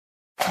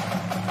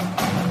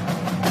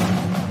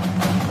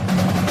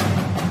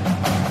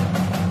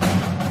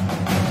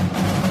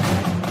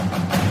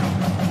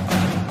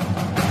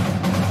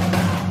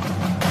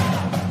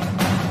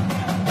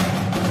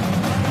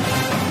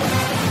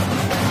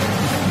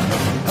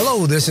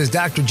Hello, this is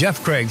Dr.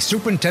 Jeff Craig,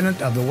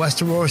 Superintendent of the West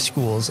Aurora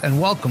Schools,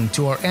 and welcome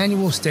to our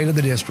annual State of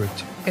the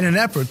District. In an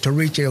effort to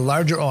reach a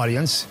larger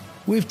audience,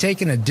 we've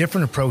taken a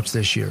different approach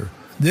this year.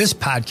 This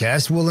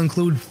podcast will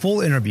include full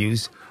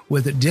interviews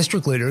with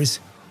district leaders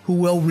who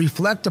will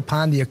reflect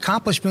upon the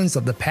accomplishments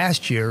of the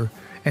past year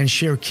and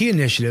share key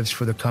initiatives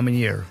for the coming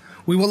year.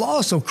 We will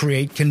also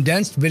create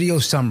condensed video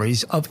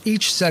summaries of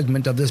each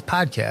segment of this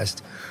podcast,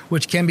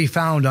 which can be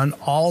found on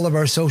all of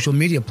our social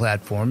media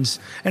platforms.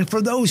 And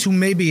for those who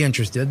may be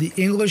interested, the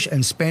English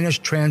and Spanish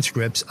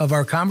transcripts of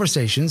our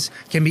conversations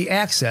can be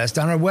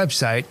accessed on our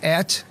website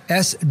at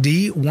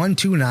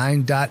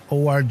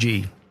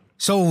sd129.org.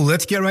 So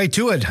let's get right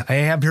to it. I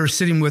have here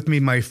sitting with me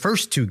my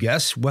first two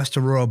guests, West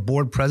Aurora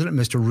Board President,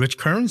 Mr. Rich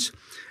Kearns,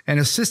 and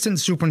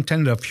Assistant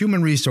Superintendent of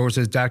Human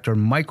Resources, Dr.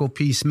 Michael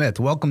P. Smith.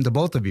 Welcome to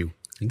both of you.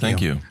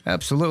 Thank you.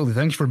 Absolutely.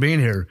 Thanks for being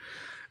here.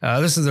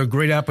 This is a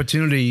great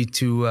opportunity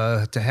to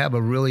have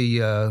a really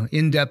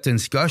in-depth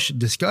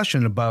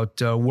discussion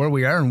about where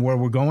we are and where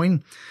we're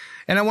going.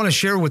 And I want to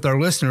share with our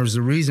listeners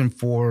the reason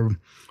for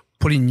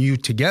putting you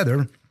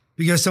together,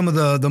 because some of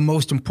the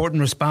most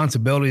important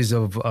responsibilities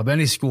of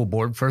any school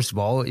board, first of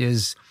all,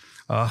 is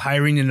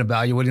hiring and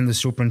evaluating the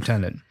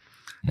superintendent.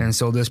 And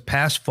so this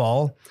past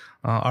fall,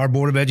 our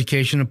Board of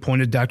Education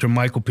appointed Dr.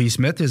 Michael P.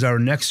 Smith as our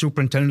next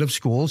superintendent of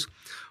schools,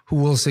 who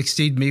will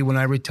succeed me when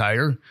I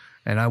retire.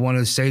 And I want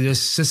to say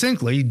this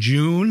succinctly,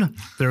 June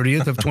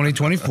 30th of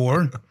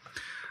 2024.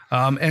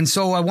 And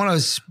so I want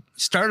to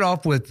start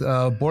off with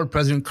Board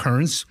President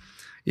Kearns.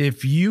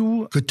 If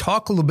you could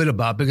talk a little bit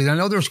about, because I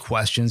know there's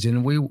questions,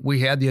 and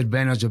we had the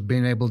advantage of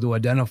being able to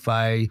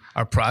identify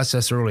our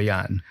process early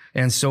on.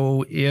 And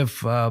so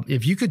if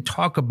you could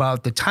talk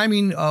about the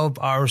timing of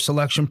our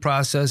selection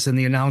process and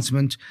the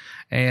announcement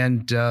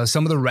and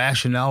some of the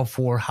rationale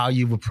for how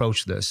you've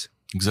approached this.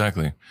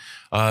 Exactly.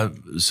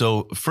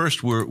 So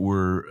first,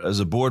 we're as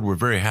a board, we're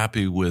very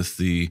happy with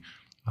the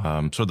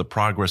sort of the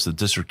progress the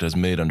district has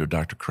made under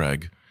Dr.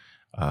 Craig,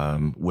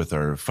 with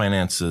our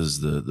finances,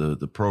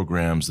 the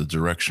programs, the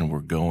direction we're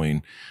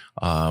going.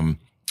 And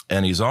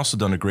he's also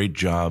done a great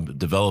job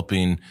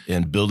developing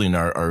and building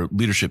our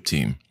leadership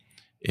team.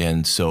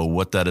 And so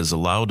what that has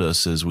allowed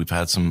us is we've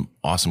had some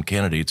awesome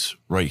candidates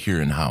right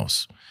here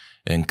in-house.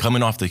 And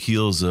coming off the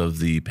heels of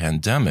the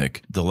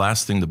pandemic, the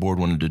last thing the board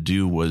wanted to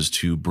do was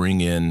to bring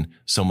in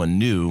someone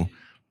new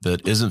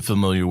that isn't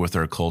familiar with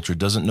our culture,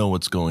 doesn't know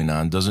what's going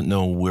on, doesn't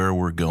know where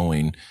we're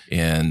going.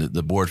 And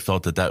the board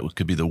felt that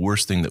could be the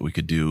worst thing that we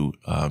could do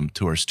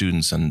to our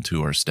students and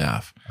to our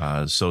staff.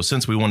 So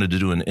since we wanted to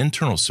do an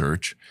internal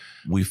search,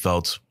 we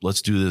felt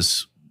let's do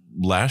this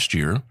last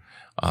year.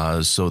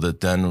 So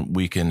that then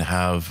we can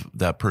have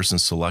that person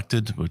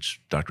selected, which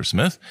Dr.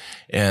 Smith,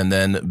 and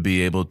then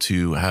be able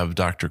to have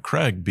Dr.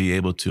 Craig be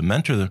able to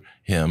mentor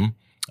him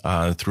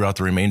throughout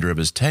the remainder of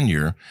his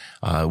tenure,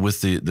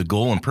 with the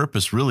goal and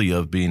purpose really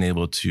of being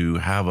able to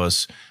have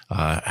us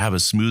have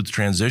a smooth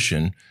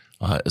transition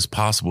as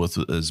possible with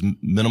as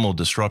minimal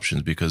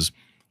disruptions, because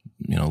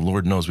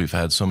Lord knows we've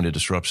had so many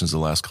disruptions the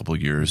last couple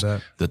of years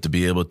that to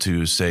be able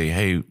to say,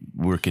 hey,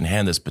 we can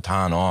hand this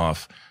baton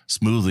off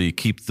smoothly,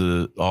 keep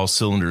all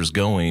cylinders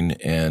going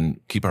and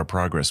keep our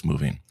progress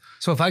moving.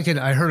 So if I could,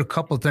 I heard a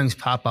couple of things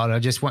pop out. I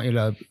just want you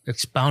to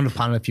expound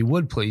upon it, if you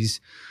would,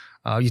 please.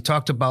 You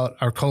talked about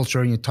our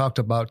culture and you talked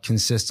about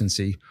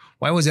consistency.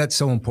 Why was that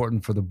so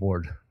important for the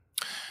board?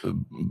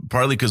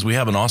 Partly because we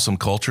have an awesome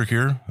culture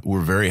here. We're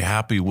very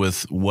happy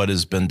with what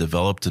has been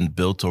developed and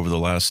built over the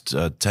last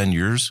 10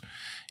 years.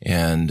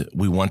 And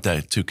we want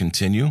that to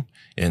continue.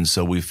 And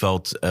so we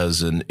felt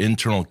as an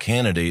internal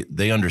candidate,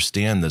 they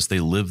understand this, they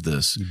live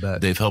this,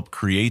 they've helped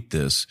create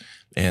this.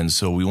 And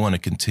so we want to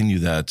continue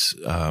that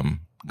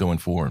going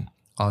forward.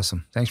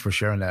 Awesome. Thanks for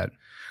sharing that.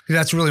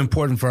 That's really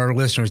important for our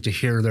listeners to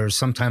hear. There's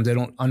sometimes they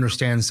don't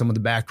understand some of the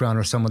background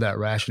or some of that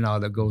rationale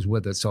that goes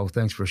with it. So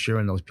thanks for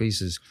sharing those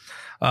pieces.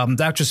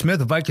 Dr.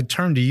 Smith, if I could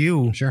turn to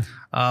you. Sure.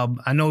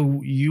 I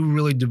know you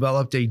really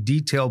developed a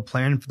detailed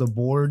plan for the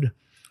board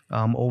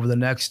over the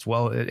next,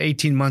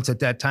 18 months at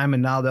that time.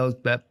 And now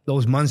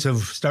those months have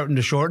starting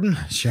to shorten,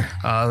 Sure.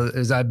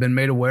 As I've been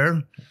made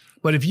aware.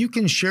 But if you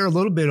can share a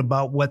little bit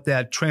about what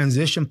that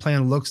transition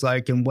plan looks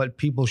like and what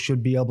people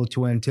should be able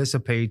to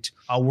anticipate,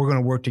 how we're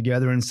going to work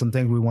together and some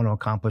things we want to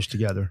accomplish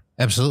together.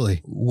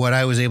 Absolutely. What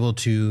I was able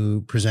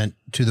to present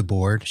to the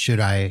board, should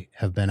I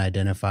have been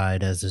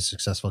identified as a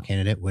successful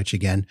candidate, which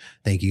again,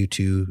 thank you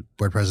to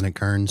Board President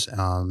Kearns,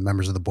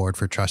 members of the board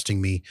for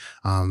trusting me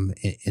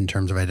in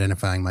terms of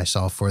identifying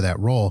myself for that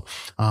role.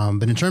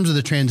 But in terms of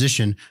the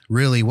transition,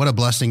 really what a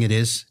blessing it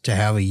is to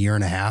have a year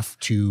and a half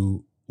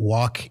to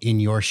walk in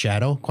your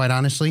shadow, quite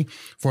honestly,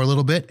 for a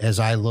little bit as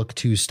I look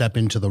to step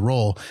into the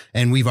role.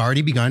 And we've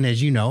already begun,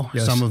 as you know,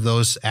 some of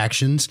those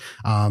actions.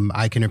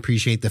 I can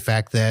appreciate the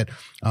fact that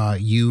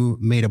you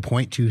made a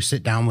point to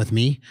sit down with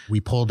me. We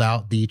pulled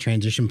out the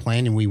transition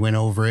plan and we went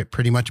over it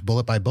pretty much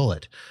bullet by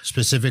bullet.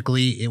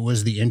 Specifically, it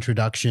was the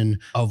introduction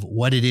of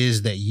what it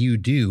is that you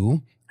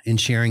do and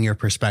sharing your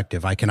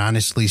perspective. I can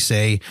honestly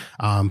say,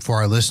 for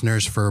our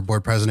listeners, for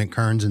Board President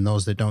Kearns and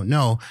those that don't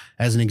know,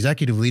 as an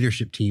executive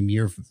leadership team,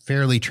 you're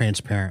fairly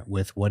transparent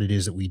with what it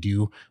is that we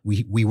do.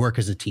 We work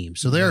as a team.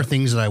 So there are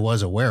things that I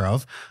was aware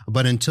of,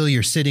 but until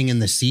you're sitting in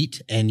the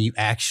seat and you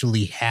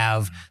actually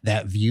have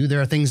that view,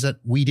 there are things that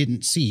we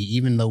didn't see,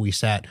 even though we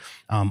sat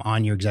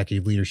on your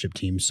executive leadership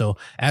team. So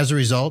as a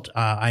result,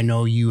 I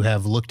know you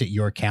have looked at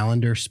your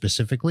calendar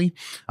specifically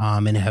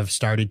and have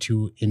started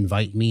to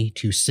invite me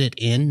to sit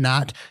in,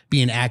 not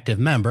be an active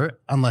member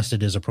unless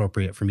it is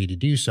appropriate for me to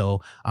do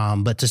so,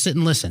 but to sit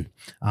and listen,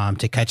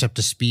 to catch up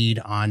to speed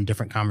on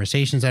different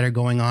conversations that are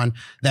going on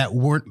that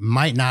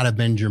might not have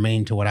been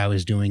germane to what I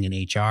was doing in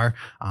HR,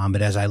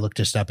 but as I look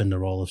to step in the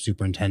role of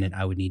superintendent,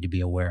 I would need to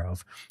be aware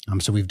of.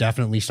 So we've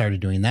definitely started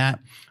doing that.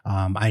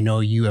 I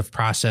know you have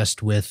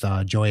processed with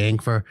Joy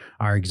Ankfer,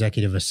 our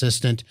executive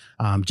assistant,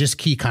 just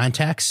key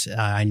contacts.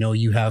 I know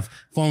you have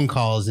phone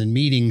calls and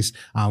meetings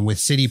with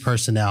city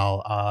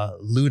personnel,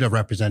 LUDA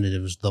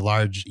representatives, the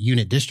large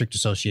unit district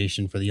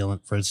association for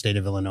the state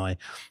of Illinois.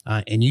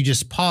 And you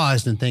just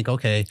paused and think,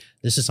 okay,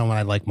 this is someone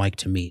I'd like Mike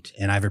to meet.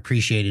 And I've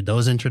appreciated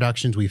those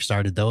introductions. We've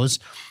started those.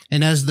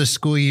 And as the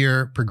school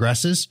year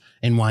progresses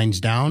and winds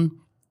down,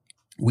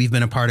 we've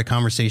been a part of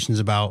conversations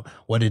about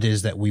what it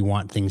is that we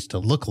want things to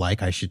look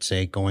like, I should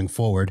say, going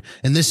forward.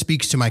 And this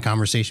speaks to my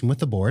conversation with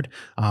the board,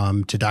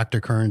 to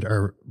Dr. Kearns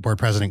or Board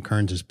President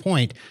Kearns'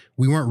 point.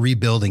 We weren't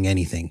rebuilding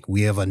anything.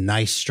 We have a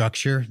nice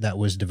structure that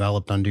was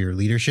developed under your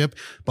leadership,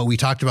 but we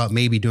talked about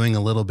maybe doing a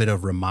little bit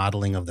of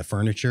remodeling of the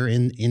furniture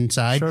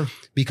inside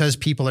because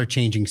people are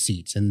changing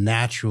seats, and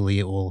naturally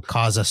it will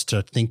cause us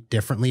to think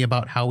differently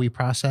about how we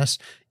process,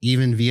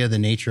 even via the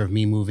nature of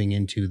me moving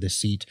into the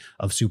seat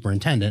of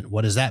superintendent.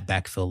 What does that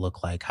backfill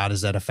look like? How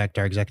does that affect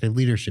our executive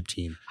leadership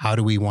team? How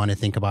do we want to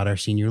think about our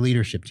senior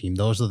leadership team?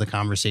 Those are the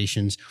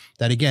conversations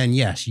that, again,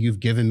 yes, you've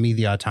given me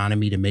the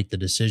autonomy to make the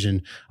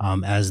decision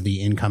as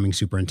the incoming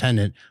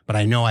superintendent, but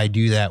I know I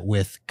do that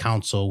with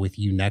counsel, with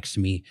you next to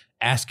me,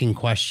 asking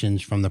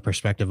questions from the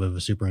perspective of a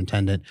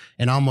superintendent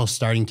and almost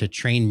starting to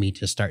train me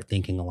to start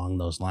thinking along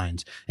those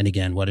lines. And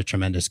again, what a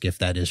tremendous gift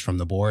that is from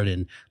the board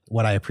and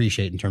what I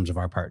appreciate in terms of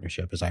our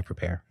partnership as I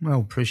prepare. Well,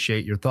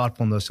 appreciate your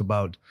thoughtfulness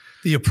about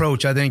the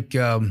approach. I think,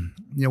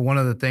 one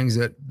of the things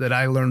that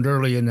I learned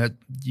early and that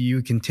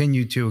you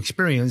continue to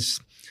experience,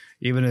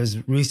 even as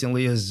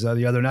recently as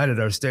the other night at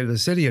our State of the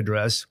City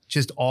address,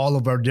 just all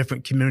of our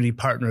different community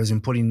partners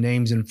and putting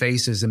names and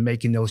faces and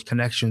making those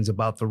connections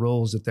about the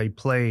roles that they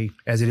play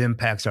as it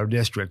impacts our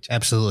district.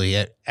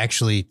 Absolutely.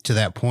 Actually, to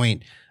that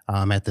point,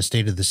 at the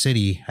State of the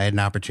City, I had an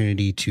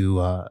opportunity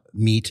to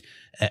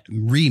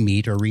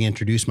re-meet or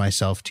reintroduce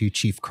myself to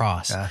Chief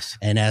Cross. Yes.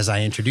 And as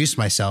I introduced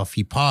myself,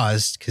 he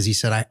paused because he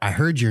said, I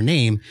heard your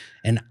name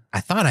and I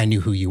thought I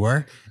knew who you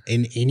were.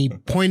 And he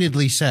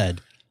pointedly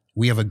said,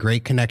 we have a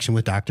great connection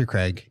with Dr.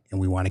 Craig, and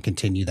we want to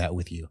continue that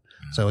with you.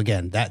 So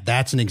again,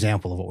 that's an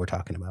example of what we're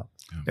talking about.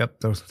 Yep,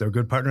 they're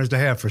good partners to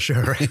have for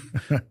sure.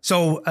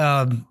 So,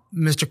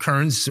 Mr.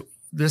 Kearns,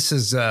 this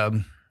is a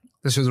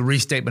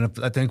restatement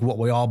of, I think, what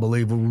we all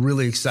believe. We're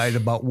really excited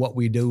about what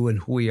we do and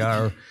who we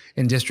are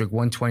in District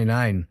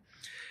 129.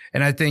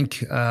 And I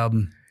think,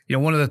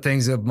 one of the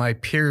things of my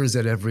peers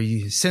that have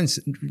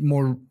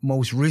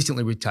most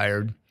recently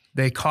retired,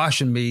 they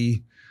caution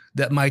me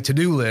that my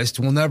to-do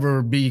list will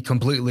never be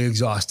completely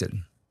exhausted.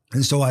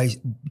 And so I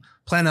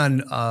plan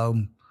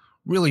on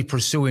really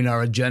pursuing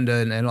our agenda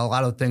and a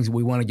lot of things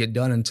we want to get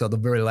done until the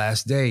very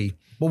last day.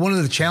 But one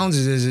of the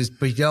challenges is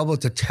being able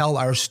to tell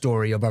our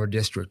story of our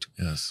district.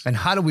 Yes. And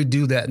how do we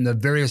do that in the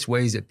various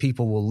ways that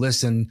people will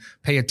listen,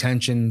 pay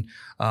attention,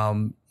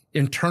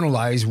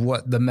 internalize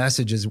what the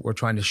messages we're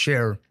trying to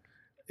share.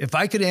 If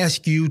I could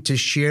ask you to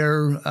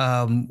share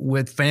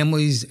with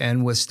families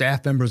and with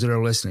staff members that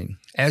are listening,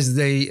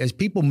 as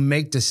people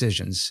make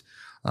decisions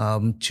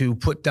to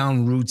put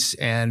down roots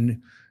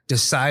and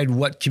decide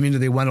what community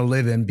they want to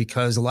live in,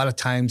 because a lot of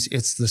times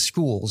it's the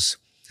schools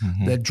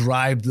that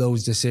drive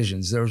those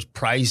decisions. There's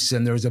price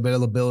and there's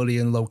availability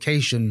and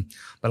location,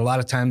 but a lot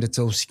of times it's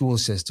those school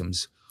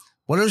systems.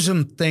 What are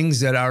some things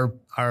that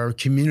our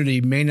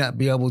community may not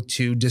be able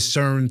to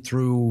discern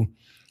through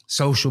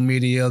social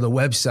media, the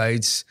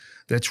websites,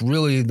 that's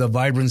really the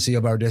vibrancy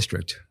of our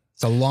district?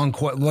 It's a long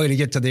way to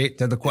get to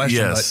the question.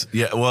 Yes. But.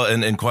 Yeah. Well,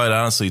 and quite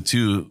honestly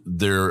too,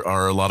 there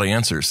are a lot of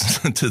answers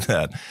to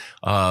that.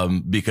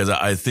 Because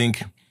I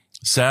think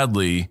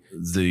sadly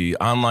the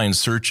online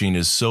searching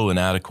is so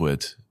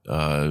inadequate,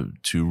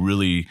 to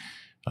really,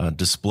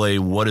 display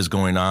what is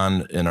going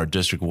on in our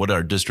district, what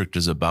our district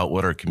is about,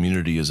 what our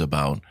community is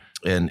about.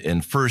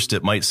 And first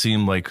it might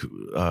seem like,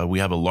 we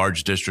have a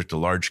large district, a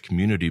large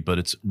community, but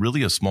it's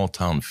really a small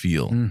town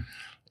feel.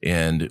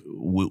 And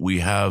we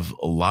have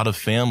a lot of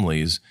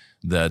families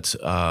that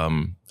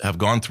have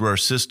gone through our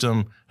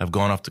system, have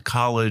gone off to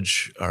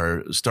college,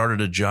 or started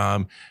a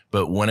job.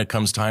 But when it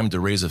comes time to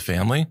raise a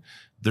family,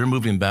 they're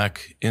moving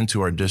back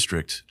into our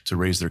district to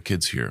raise their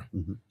kids here.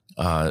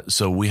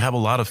 So we have a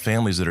lot of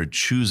families that are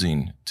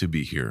choosing to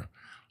be here.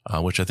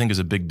 which I think is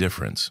a big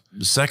difference.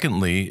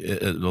 Secondly,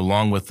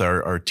 along with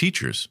our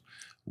teachers,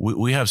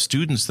 we have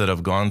students that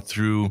have gone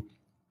through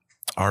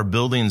our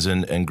buildings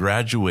and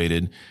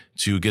graduated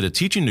to get a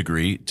teaching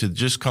degree to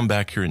just come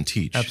back here and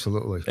teach.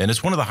 Absolutely. And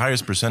it's one of the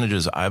highest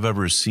percentages I've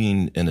ever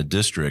seen in a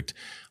district,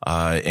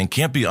 and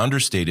can't be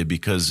understated,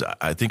 because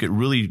I think it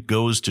really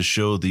goes to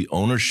show the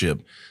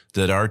ownership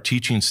that our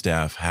teaching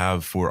staff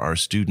have for our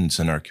students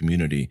and our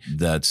community.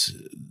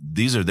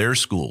 These are their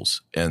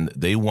schools, and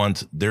they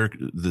want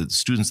the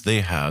students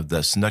they have,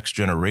 this next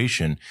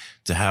generation,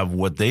 to have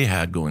what they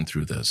had going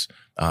through this,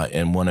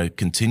 and want to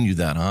continue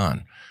that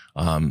on.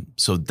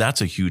 So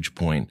that's a huge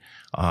point.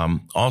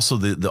 Also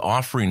the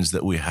offerings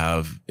that we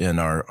have in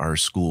our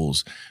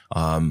schools,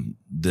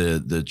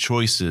 the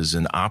choices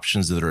and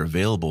options that are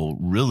available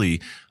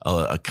really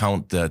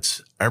account that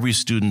every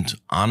student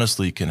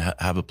honestly can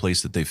have a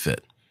place that they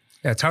fit.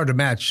 Yeah, it's hard to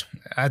match.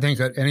 I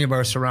think any of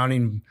our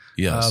surrounding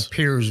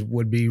peers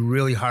would be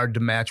really hard to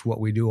match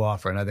what we do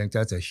offer, and I think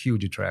that's a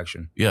huge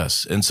attraction.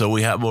 Yes, and so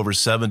we have over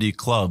 70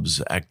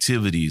 clubs,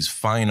 activities,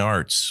 fine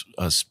arts,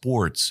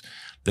 sports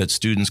that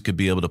students could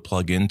be able to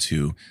plug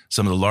into.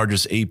 Some of the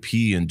largest AP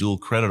and dual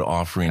credit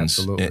offerings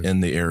in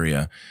the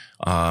area.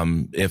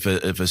 If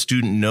a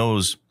student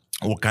knows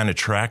what kind of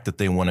track that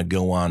they want to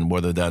go on,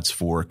 whether that's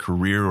for a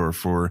career or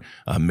for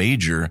a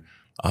major,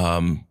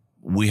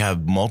 we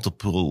have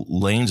multiple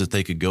lanes that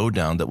they could go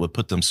down that would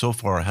put them so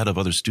far ahead of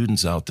other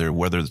students out there,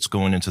 whether it's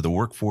going into the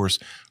workforce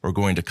or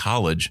going to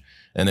college.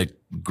 And a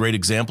great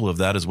example of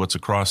that is what's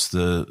across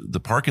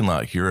the parking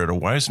lot here at our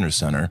Weisner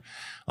Center,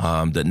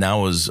 that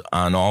now is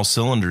on all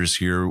cylinders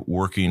here,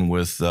 working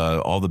with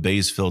all the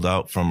bays filled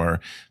out, from our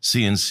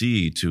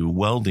CNC to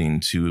welding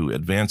to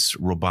advanced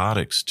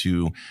robotics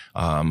to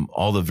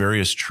all the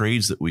various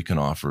trades that we can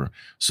offer,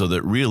 so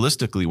that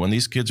realistically, when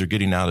these kids are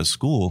getting out of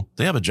school,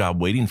 they have a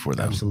job waiting for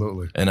them.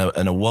 Absolutely. And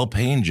a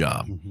well-paying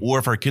job. Mm-hmm. Or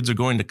if our kids are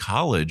going to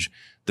college,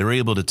 they're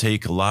able to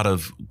take a lot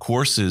of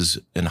courses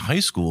in high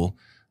school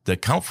that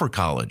count for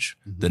college,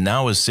 that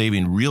now is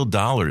saving real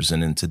dollars.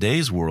 And in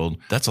today's world,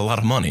 that's a lot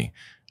of money.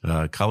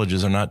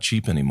 Colleges are not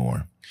cheap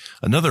anymore.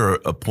 Another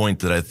point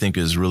that I think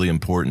is really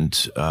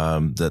important,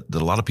 that a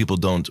lot of people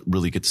don't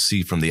really get to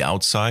see from the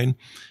outside,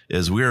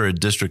 is we are a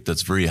district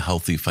that's very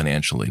healthy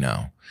financially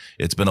now.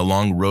 It's been a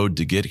long road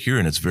to get here,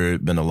 and it's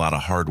been a lot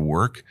of hard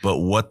work. But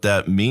what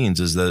that means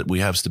is that we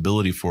have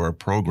stability for our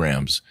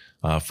programs,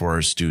 for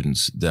our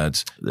students,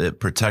 that it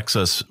protects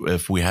us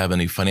if we have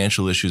any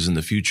financial issues in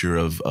the future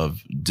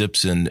of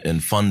dips in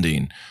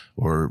funding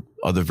or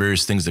other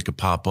various things that could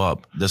pop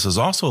up. This has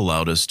also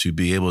allowed us to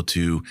be able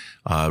to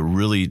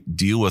really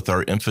deal with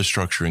our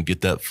infrastructure and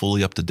get that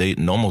fully up to date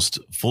and almost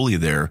fully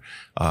there,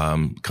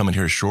 coming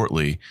here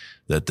shortly.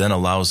 That then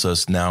allows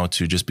us now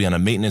to just be on a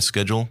maintenance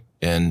schedule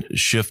and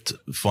shift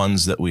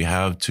funds that we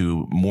have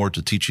more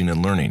to teaching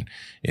and learning,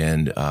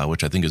 and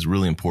which I think is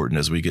really important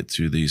as we get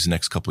through these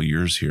next couple of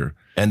years here.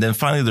 And then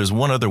finally, there's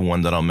one other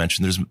one that I'll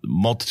mention. There's a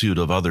multitude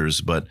of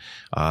others, but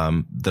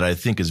that I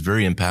think is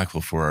very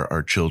impactful for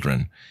our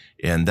children.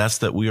 And that's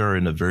that we are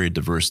in a very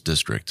diverse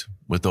district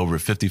with over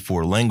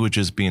 54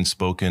 languages being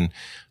spoken,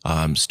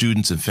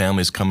 students and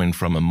families coming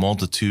from a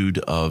multitude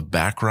of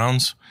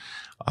backgrounds.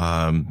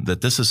 That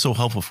this is so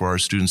helpful for our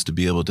students to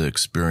be able to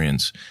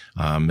experience,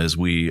 as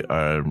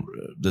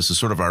this is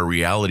sort of our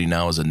reality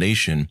now as a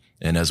nation,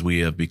 and as we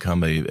have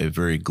become a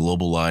very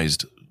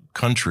globalized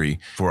country,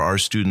 for our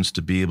students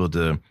to be able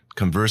to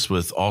converse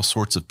with all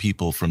sorts of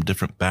people from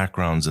different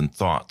backgrounds and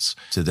thoughts,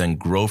 to then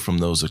grow from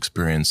those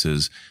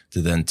experiences,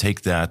 to then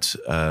take that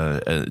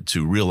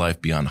to real life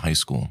beyond high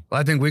school.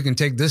 Well, I think we can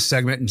take this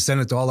segment and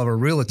send it to all of our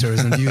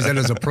realtors and use it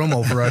as a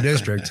promo for our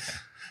district.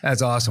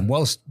 That's awesome.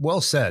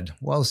 Well said.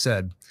 Well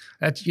said.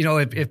 That's,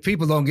 if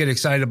people don't get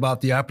excited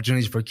about the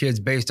opportunities for kids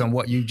based on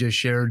what you just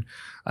shared,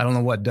 I don't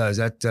know what does.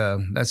 That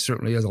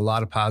certainly is a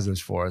lot of positives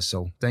for us.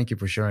 So thank you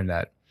for sharing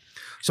that.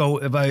 So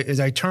as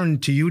I turn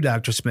to you,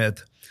 Dr.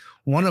 Smith,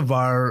 one of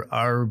our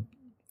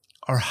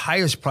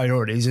highest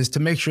priorities is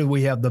to make sure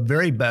we have the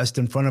very best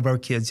in front of our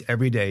kids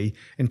every day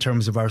in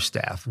terms of our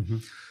staff. Mm-hmm.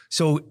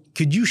 So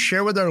could you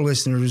share with our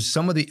listeners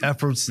some of the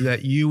efforts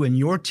that you and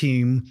your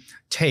team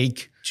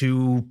take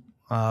to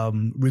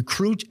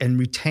recruit and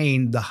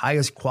retain the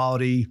highest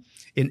quality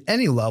in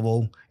any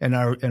level in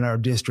our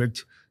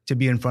district to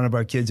be in front of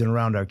our kids and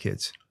around our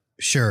kids?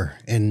 Sure.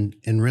 And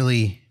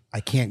really, I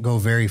can't go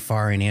very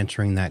far in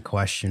answering that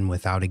question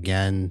without,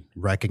 again,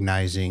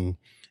 recognizing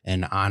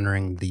and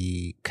honoring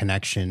the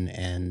connection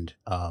and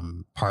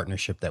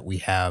partnership that we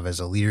have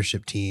as a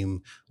leadership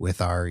team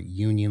with our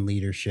union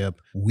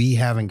leadership. We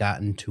haven't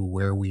gotten to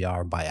where we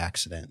are by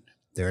accident.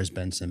 There has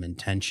been some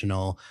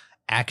intentional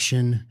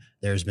action.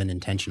 There's been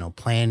intentional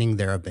planning.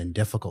 There have been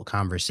difficult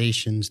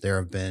conversations.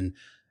 There's been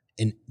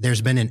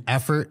an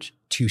effort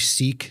to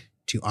seek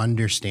to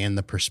understand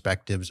the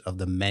perspectives of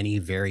the many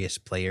various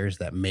players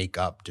that make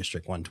up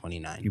District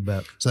 129. You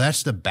bet. So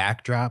that's the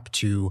backdrop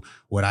to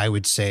what I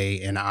would say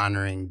in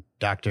honoring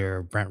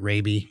Dr. Brent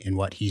Raby and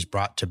what he's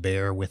brought to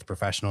bear with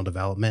professional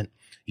development.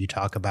 You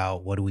talk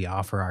about what do we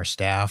offer our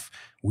staff.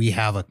 We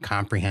have a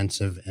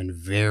comprehensive and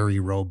very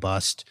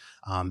robust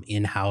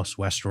in-house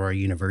West Aurora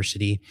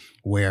University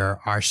where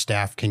our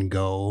staff can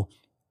go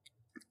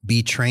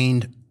be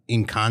trained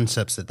in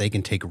concepts that they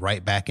can take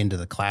right back into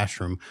the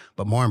classroom.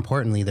 But more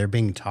importantly, they're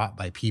being taught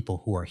by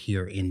people who are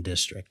here in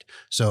district.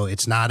 So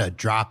it's not a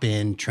drop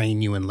in,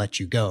 train you and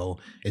let you go.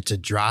 It's a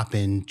drop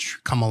in,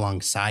 come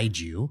alongside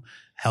you,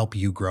 help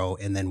you grow,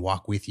 and then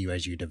walk with you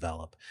as you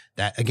develop.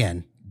 That,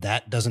 again,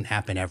 that doesn't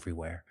happen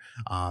everywhere.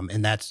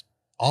 And that's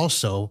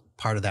also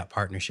part of that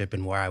partnership,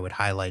 and where I would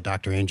highlight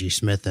Dr. Angie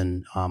Smith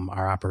and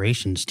our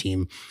operations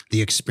team.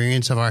 The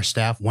experience of our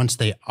staff, once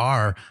they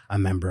are a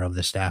member of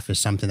the staff, is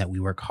something that we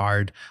work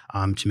hard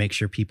to make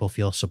sure people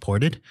feel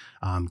supported,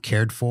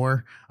 cared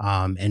for,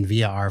 and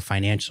via our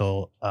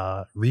financial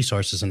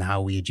resources and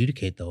how we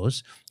adjudicate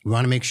those, we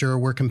want to make sure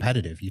we're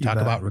competitive. You talk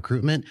about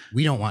recruitment.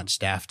 We don't want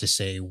staff to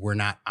say we're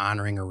not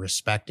honoring or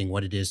respecting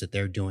what it is that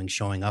they're doing,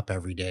 showing up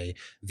every day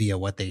via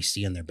what they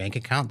see in their bank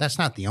account. That's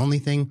not the only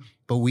thing,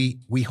 but we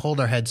hold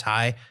our heads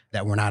high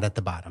that we're not at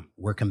the bottom.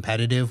 We're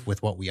competitive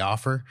with what we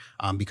offer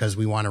because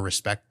we want to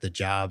respect the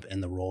job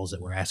and the roles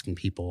that we're asking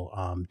people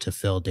to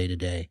fill day to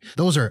day.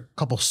 Those are a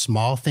couple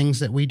small things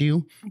that we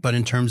do, but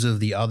in terms of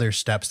the other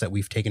steps that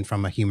we've taken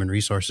from a human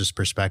resources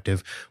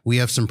perspective, we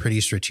have some pretty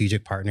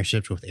strategic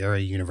partnerships with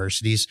area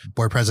universities.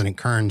 Board President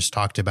Kearns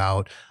talked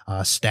about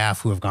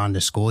staff who have gone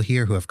to school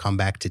here, who have come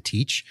back to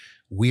teach.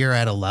 We are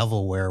at a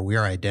level where we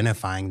are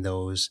identifying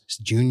those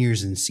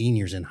juniors and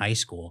seniors in high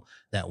school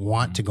that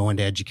want to go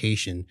into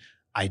education,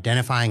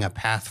 identifying a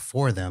path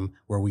for them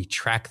where we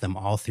track them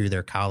all through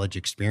their college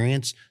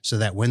experience so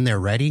that when they're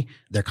ready,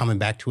 they're coming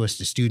back to us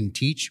to student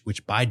teach,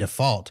 which by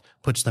default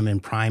puts them in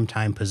prime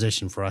time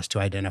position for us to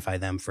identify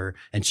them for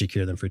and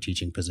secure them for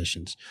teaching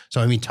positions.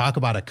 So, I mean, talk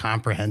about a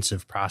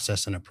comprehensive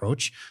process and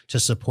approach to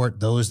support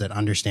those that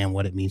understand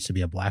what it means to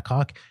be a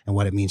Blackhawk and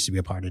what it means to be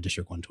a part of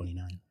District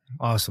 129.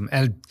 Awesome.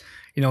 And,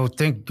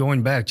 think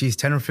going back,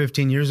 10 or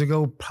 15 years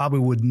ago, probably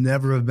would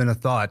never have been a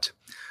thought,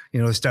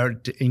 to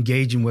start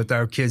engaging with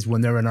our kids when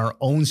they're in our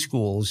own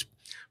schools,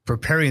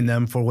 preparing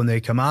them for when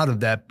they come out of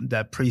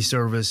that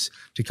pre-service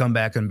to come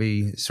back and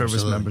be service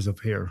Absolutely. Members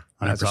of here.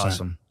 That's 100%.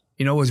 awesome.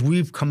 As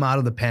we've come out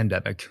of the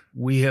pandemic,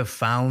 we have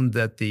found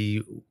that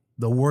the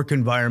work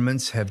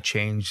environments have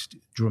changed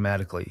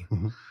dramatically.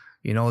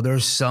 Mm-hmm.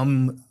 There's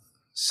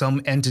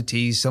some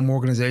entities, some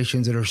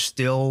organizations that are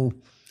still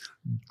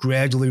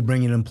gradually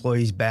bringing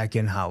employees back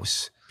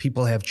in-house.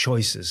 People have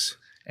choices.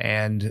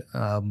 And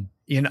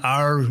in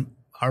our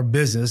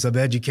business of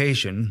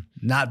education,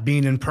 not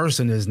being in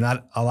person is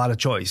not a lot of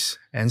choice.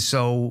 And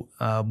so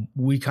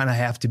we kind of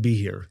have to be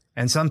here.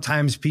 And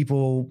sometimes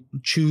people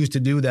choose to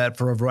do that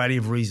for a variety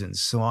of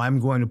reasons. So I'm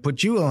going to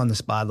put you on the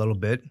spot a little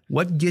bit.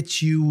 What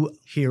gets you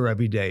here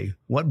every day?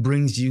 What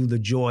brings you the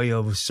joy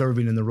of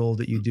serving in the role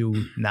that you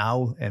do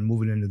now and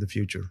moving into the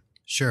future?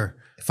 Sure.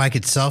 If I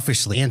could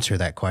selfishly answer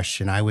that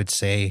question, I would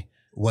say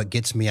what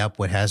gets me up,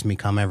 what has me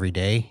come every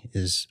day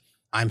is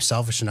I'm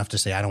selfish enough to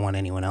say I don't want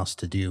anyone else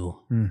to do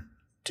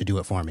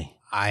it for me.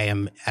 I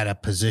am at a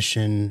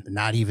position,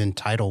 not even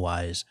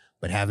title-wise,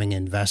 but having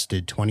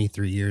invested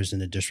 23 years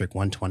into District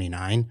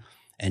 129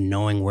 and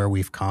knowing where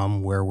we've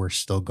come, where we're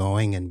still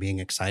going, and being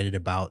excited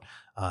about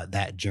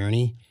that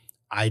journey,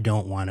 I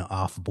don't want to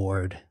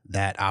offboard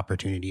that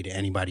opportunity to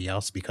anybody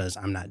else because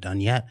I'm not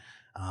done yet.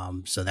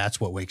 So that's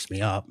what wakes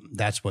me up.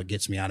 That's what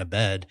gets me out of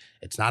bed.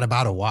 It's not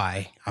about a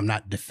why. I'm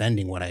not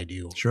defending what I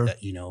do. Sure.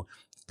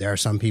 There are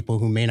some people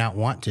who may not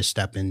want to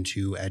step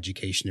into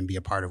education and be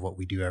a part of what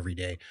we do every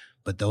day,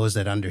 but those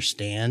that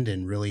understand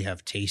and really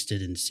have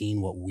tasted and seen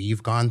what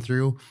we've gone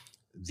through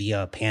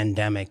via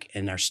pandemic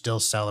and are still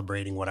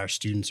celebrating what our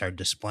students are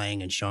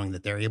displaying and showing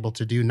that they're able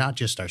to do, not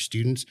just our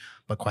students,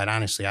 but quite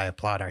honestly, I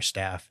applaud our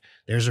staff.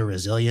 There's a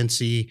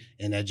resiliency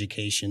in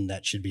education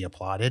that should be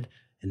applauded,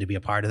 and to be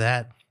a part of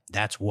that,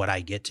 that's what I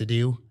get to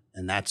do.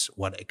 And that's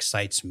what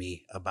excites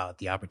me about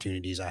the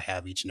opportunities I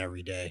have each and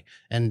every day.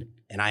 And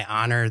I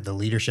honor the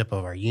leadership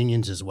of our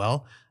unions as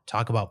well.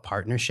 Talk about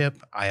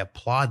partnership. I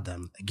applaud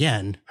them.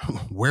 Again,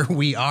 where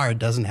we are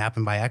doesn't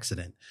happen by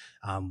accident.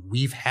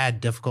 We've had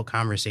difficult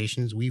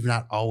conversations. We've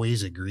not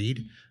always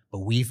agreed, but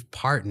we've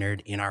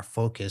partnered in our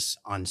focus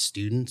on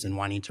students and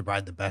wanting to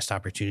provide the best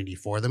opportunity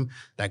for them.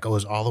 That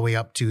goes all the way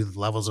up to the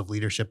levels of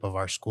leadership of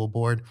our school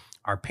board,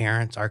 our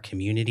parents, our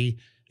community.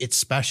 It's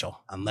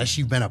special. Unless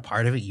you've been a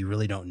part of it, you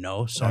really don't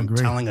know. So I'm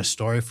telling a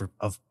story for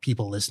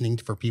people listening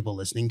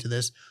to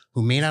this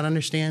who may not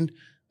understand,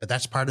 but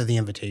that's part of the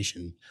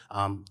invitation.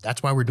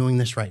 That's why we're doing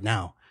this right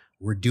now.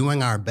 We're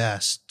doing our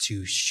best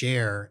to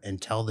share and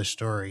tell the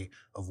story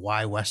of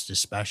why West is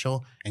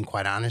special. And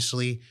quite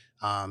honestly,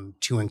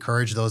 to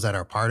encourage those that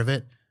are part of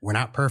it. We're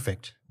not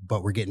perfect,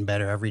 but we're getting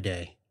better every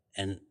day.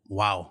 And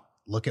wow,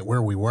 look at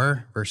where we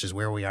were versus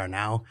where we are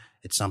now.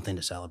 It's something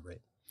to celebrate.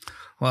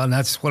 Well, and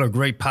that's what a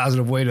great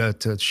positive way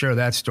to share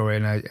that story,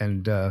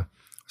 and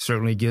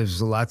certainly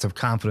gives lots of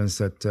confidence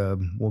that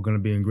we're going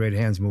to be in great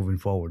hands moving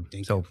forward.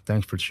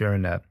 Thanks for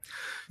sharing that.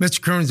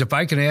 Mr. Kearns, if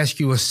I can ask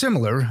you a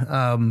similar,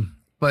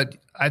 but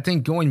I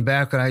think going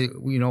back, I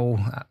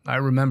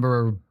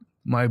remember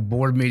my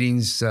board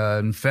meetings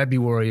in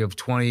February of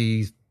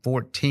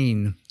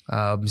 2014,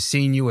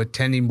 seeing you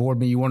attending board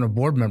meeting. You weren't a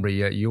board member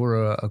yet. You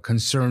were a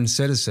concerned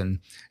citizen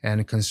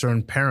and a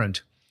concerned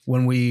parent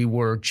when we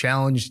were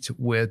challenged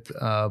with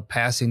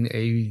passing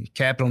a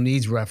capital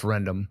needs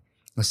referendum,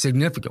 a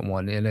significant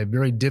one in a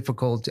very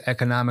difficult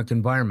economic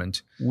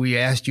environment. We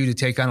asked you to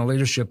take on a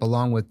leadership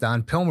along with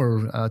Don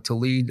Pilmer to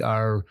lead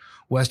our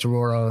West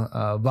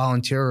Aurora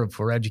Volunteer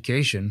for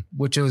Education,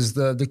 which was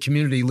the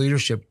community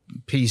leadership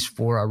piece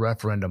for our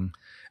referendum.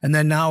 And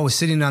then now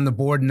sitting on the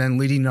board and then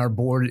leading our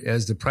board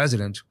as the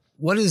president.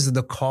 What is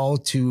the call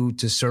to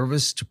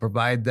service to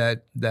provide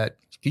that?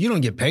 You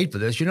don't get paid for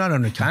this. You're not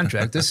under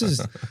contract. This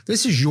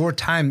is your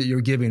time that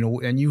you're giving,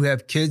 and you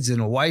have kids and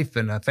a wife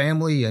and a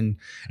family and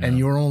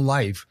your own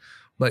life.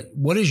 But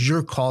what is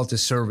your call to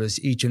service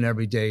each and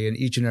every day and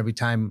each and every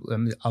time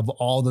of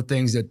all the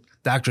things that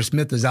Dr.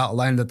 Smith has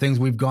outlined, the things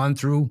we've gone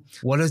through?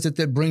 What is it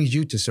that brings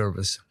you to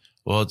service?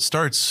 Well, it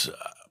starts,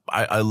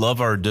 I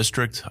love our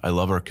district. I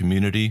love our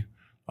community.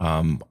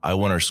 I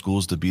want our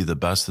schools to be the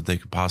best that they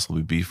could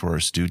possibly be for our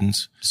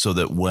students so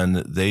that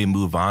when they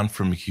move on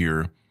from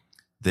here,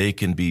 they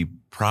can be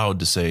proud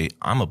to say,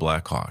 I'm a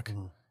Blackhawk.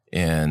 Mm.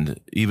 And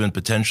even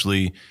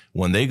potentially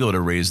when they go to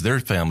raise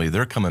their family,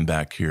 they're coming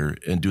back here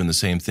and doing the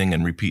same thing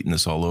and repeating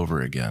this all over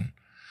again.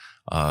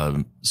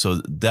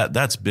 So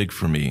that's big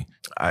for me.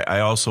 I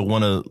also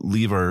want to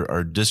leave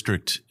our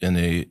district in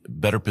a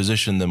better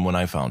position than when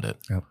I found it.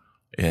 Yep.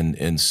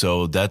 And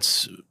so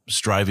that's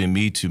striving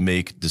me to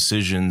make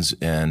decisions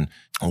and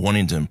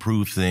wanting to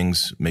improve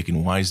things,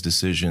 making wise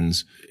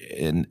decisions.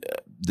 And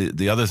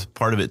the other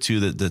part of it too,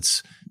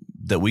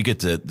 that we get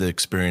to the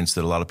experience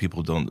that a lot of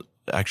people don't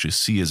actually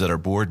see is at our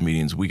board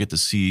meetings. We get to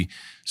see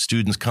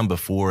students come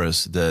before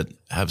us that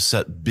have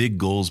set big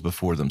goals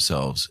before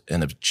themselves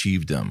and have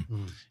achieved them.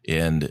 Mm.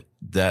 And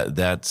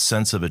that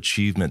sense of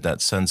achievement,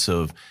 that sense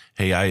of,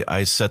 hey,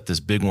 I set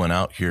this big one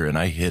out here and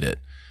I hit it.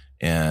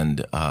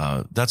 And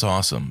that's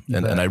awesome.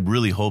 And I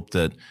really hope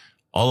that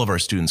all of our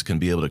students can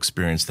be able to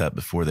experience that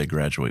before they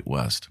graduate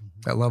West.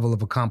 That level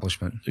of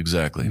accomplishment.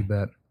 Exactly. You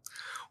bet.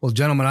 Well,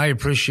 gentlemen, I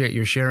appreciate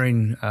your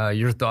sharing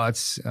your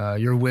thoughts,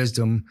 your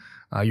wisdom,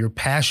 your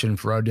passion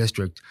for our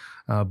district.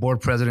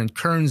 Board President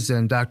Kearns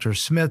and Dr.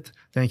 Smith,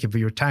 thank you for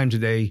your time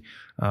today.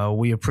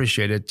 We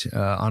appreciate it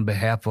on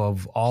behalf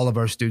of all of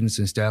our students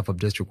and staff of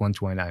District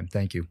 129.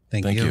 Thank you.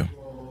 Thank you.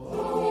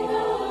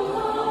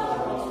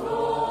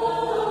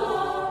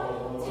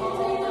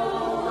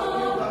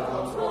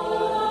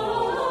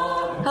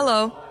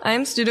 Hello, I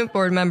am student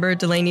board member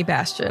Delaney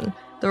Bastian.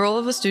 The role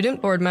of a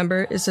student board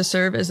member is to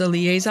serve as a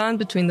liaison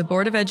between the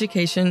Board of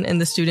Education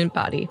and the student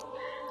body.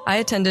 I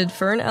attended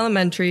Fern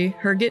Elementary,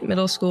 Herget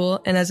Middle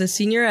School, and as a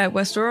senior at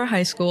West Aurora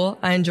High School,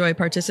 I enjoy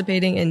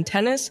participating in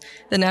tennis,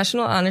 the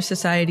National Honor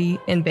Society,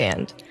 and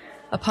band.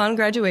 Upon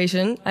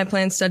graduation, I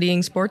plan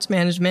studying sports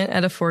management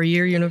at a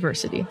 4-year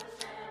university.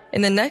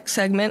 In the next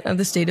segment of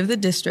the State of the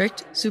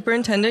District,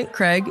 Superintendent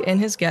Craig and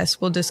his guests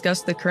will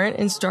discuss the current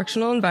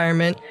instructional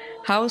environment,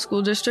 how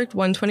School District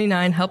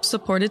 129 helps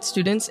support its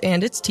students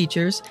and its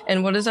teachers,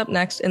 and what is up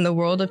next in the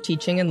world of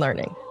teaching and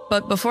learning.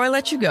 But before I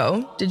let you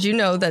go, did you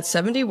know that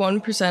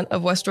 71%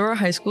 of West Aurora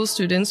High School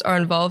students are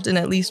involved in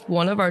at least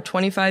one of our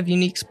 25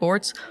 unique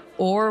sports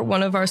or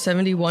one of our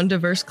 71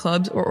 diverse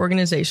clubs or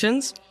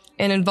organizations?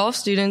 And involved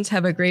students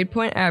have a grade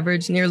point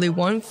average nearly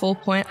 1 full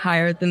point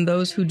higher than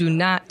those who do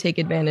not take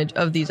advantage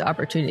of these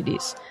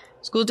opportunities.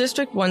 School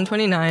District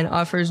 129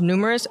 offers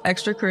numerous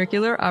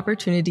extracurricular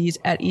opportunities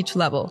at each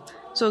level,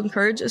 so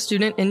encourage a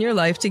student in your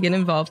life to get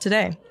involved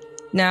today.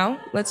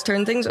 Now, let's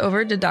turn things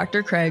over to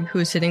Dr. Craig, who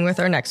is sitting with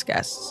our next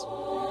guests.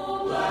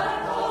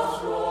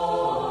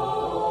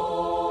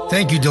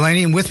 Thank you,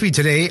 Delaney. And with me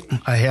today,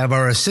 I have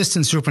our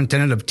Assistant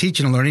Superintendent of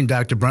Teaching and Learning,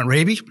 Dr. Brent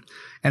Raby,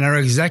 and our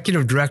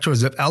Executive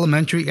Directors of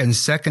Elementary and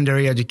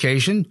Secondary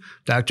Education,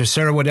 Dr.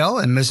 Sarah Waddell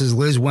and Mrs.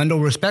 Liz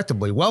Wendell,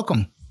 respectively.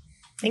 Welcome.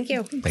 Thank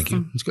you. Thank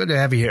you. It's good to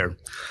have you here.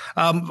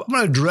 I'm going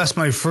to address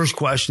my first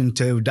question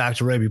to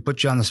Dr. Raby,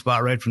 put you on the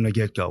spot right from the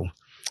get-go.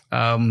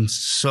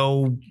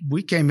 So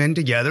we came in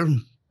together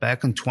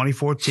back in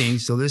 2014.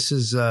 So this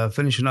is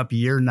finishing up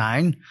year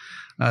 9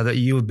 that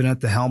you have been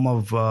at the helm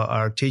of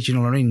our teaching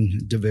and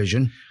learning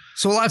division.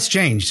 So a lot's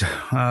changed.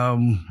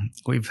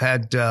 We've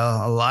had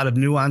a lot of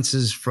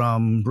nuances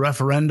from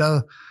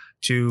referenda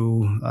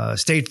to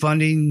state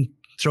funding,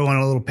 throw in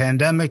a little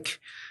pandemic,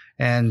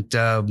 and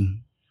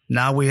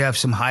now we have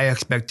some high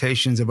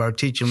expectations of our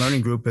teaching and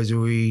learning group as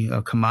we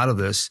come out of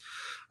this.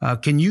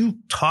 Can you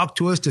talk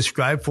to us,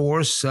 describe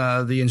for us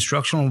the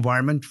instructional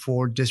environment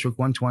for District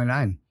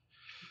 129?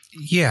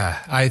 Yeah,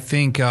 I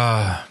think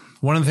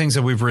One of the things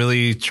that we've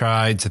really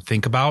tried to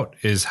think about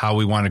is how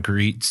we want to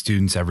greet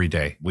students every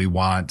day. We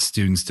want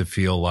students to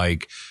feel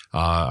like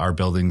our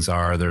buildings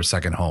are their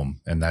second home,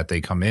 and that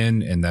they come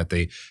in and that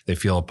they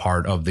feel a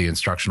part of the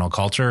instructional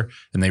culture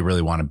and they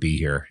really want to be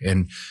here.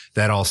 And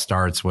that all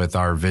starts with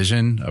our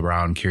vision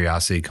around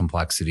curiosity,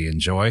 complexity, and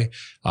joy.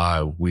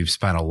 We've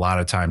spent a lot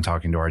of time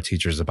talking to our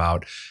teachers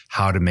about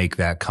how to make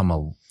that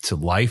come to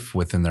life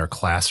within their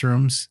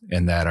classrooms,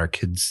 and that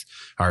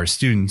our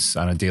students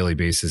on a daily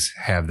basis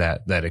have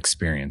that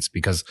experience,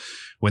 because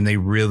when they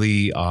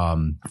really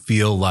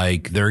feel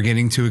like they're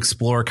getting to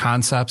explore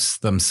concepts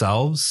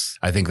themselves,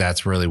 I think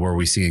that's really where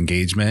we see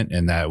engagement,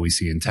 and that we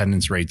see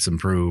attendance rates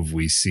improve.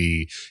 We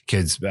see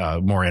kids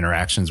more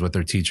interactions with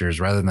their teachers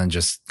rather than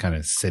just kind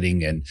of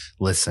sitting and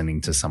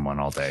listening to someone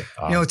all day.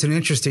 It's an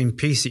interesting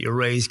piece that you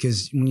raised,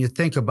 because when you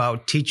think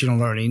about teaching and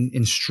learning,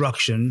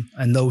 instruction,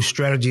 and those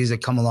strategies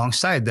that come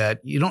alongside that,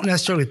 you don't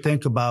necessarily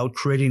think about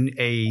creating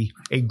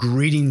a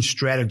greeting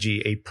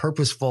strategy, a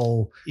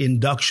purposeful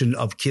induction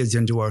of kids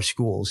into our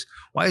schools.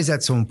 Why is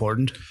that so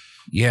important?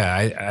 Yeah,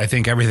 I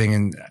think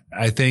everything.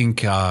 I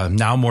think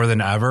now more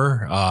than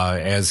ever,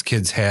 as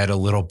kids had a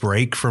little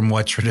break from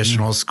what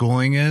traditional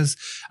schooling is,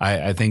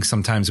 I think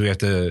sometimes we have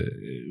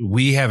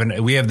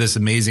this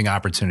amazing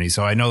opportunity.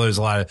 So I know there's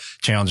a lot of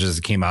challenges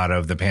that came out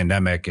of the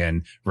pandemic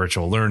and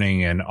virtual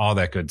learning and all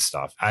that good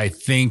stuff. I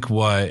think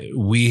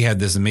we had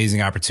this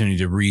amazing opportunity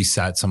to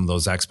reset some of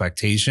those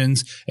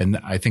expectations. And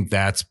I think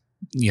that's,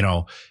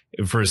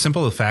 for a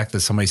simple fact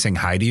that somebody's saying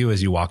hi to you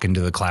as you walk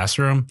into the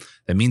classroom,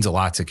 that means a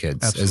lot to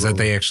kids. Absolutely. Is that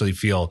they actually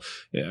feel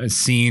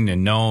seen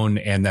and known,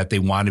 and that they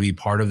want to be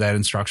part of that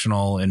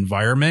instructional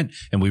environment.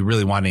 And we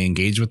really want to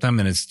engage with them.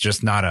 And it's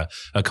just not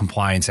a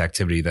compliance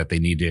activity that they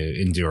need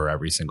to endure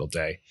every single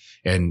day.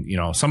 And,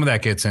 some of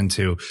that gets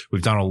into,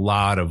 we've done a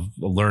lot of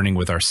learning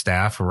with our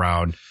staff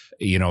around,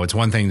 it's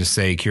one thing to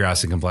say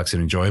curiosity,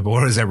 complexity, and joy, but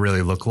what does that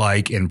really look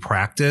like in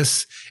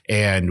practice?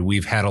 And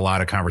we've had a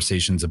lot of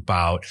conversations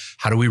about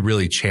how do we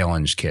really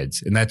challenge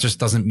kids? And that just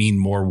doesn't mean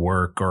more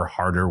work or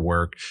harder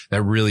work.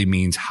 That really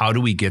means how do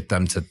we get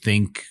them to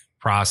think,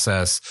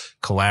 process,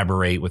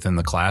 collaborate within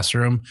the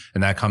classroom.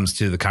 And that comes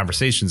to the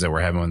conversations that we're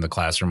having in the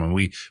classroom. And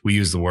we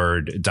use the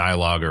word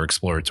dialogue or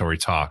exploratory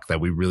talk, that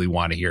we really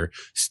want to hear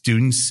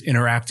students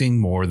interacting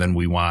more than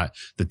we want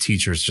the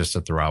teachers just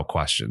to throw out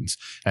questions.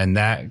 And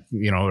that,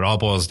 it all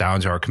boils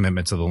down to our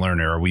commitment to the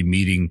learner. Are we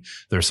meeting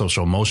their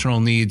social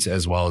emotional needs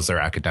as well as their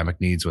academic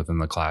needs within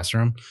the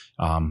classroom?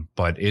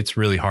 But it's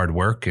really hard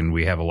work. And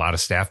we have a lot of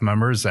staff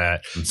members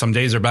that some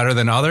days are better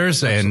than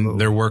others. Absolutely.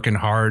 And they're working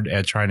hard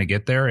at trying to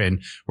get there.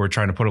 And we're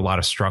trying to put a lot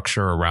of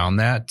structure around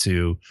that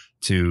to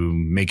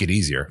make it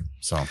easier.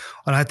 So,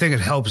 and I think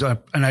it helps.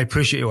 And I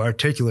appreciate you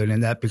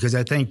articulating that, because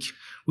I think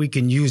we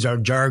can use our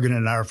jargon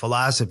and our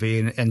philosophy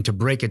and to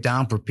break it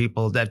down for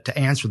people to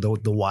answer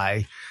the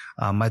why.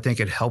 I think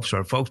it helps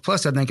our folks.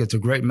 Plus, I think it's a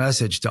great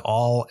message to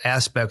all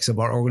aspects of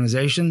our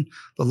organization.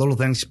 The little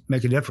things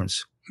make a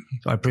difference.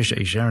 So I appreciate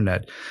you sharing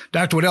that.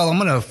 Dr. Waddell, I'm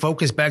going to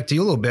focus back to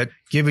you a little bit,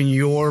 given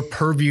your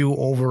purview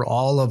over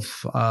all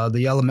of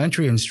the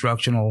elementary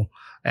instructional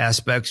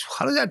aspects.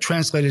 How does that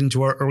translate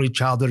into our early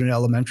childhood and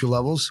elementary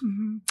levels?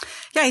 Mm-hmm.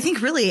 Yeah, I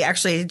think really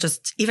actually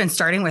just even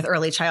starting with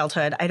early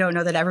childhood, I don't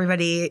know that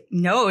everybody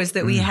knows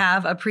that we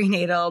have a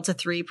prenatal to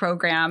 3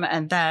 program,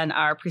 and then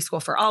our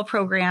preschool for all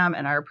program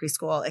and our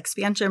preschool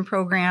expansion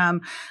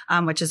program,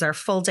 which is our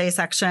full day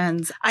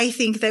sections. I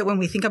think that when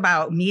we think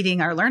about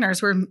meeting our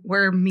learners,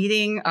 we're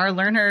meeting our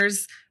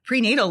learners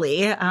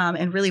prenatally,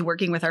 and really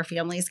working with our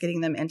families, getting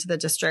them into the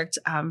district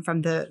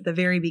from the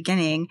very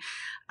beginning.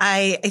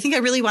 I think I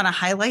really want to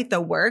highlight the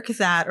work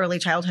that early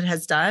childhood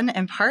has done,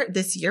 in part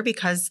this year,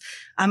 because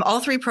all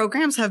 3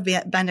 programs have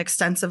been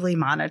extensively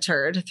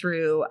monitored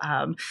through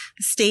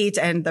state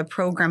and the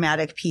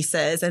programmatic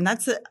pieces. And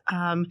that's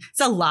it's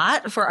a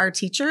lot for our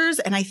teachers.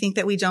 And I think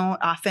that we don't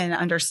often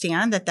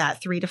understand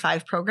that 3 to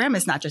 5 program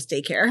is not just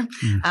daycare.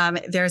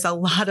 There's a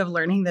lot of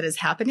learning that is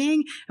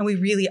happening, and we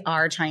really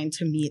are trying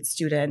to meet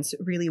students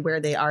really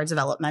where they are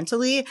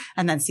developmentally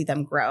and then see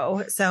them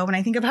grow. So when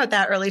I think about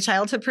that early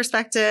childhood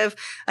perspective,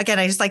 again,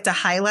 I just like to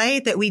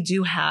highlight that we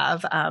do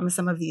have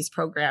some of these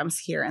programs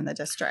here in the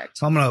district.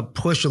 So I'm going to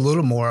push a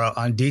little more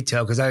on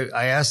detail, because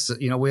I asked,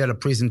 we had a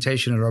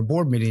presentation at our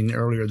board meeting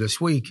earlier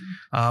this week.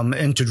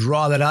 And to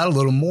draw that out a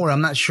little more,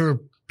 I'm not sure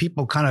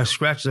people kind of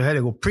scratch their head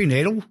and go,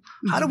 prenatal?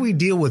 How do we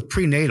deal with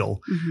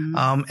prenatal?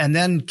 And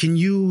then can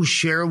you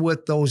share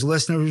with those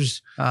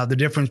listeners the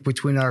difference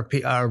between our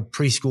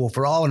preschool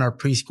for all and our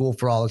preschool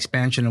for all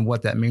expansion, and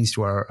what that means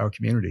to our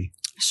community?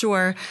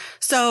 Sure.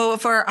 So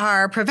for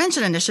our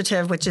prevention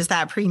initiative, which is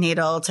that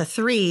prenatal to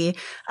 3,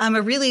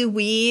 really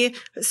we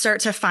start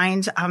to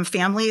find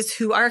families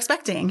who are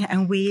expecting,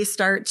 and we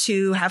start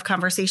to have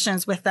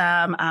conversations with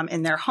them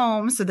in their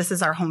homes. So this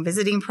is our home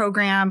visiting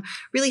program,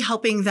 really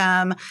helping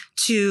them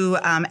to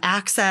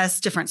access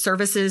different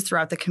services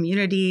throughout the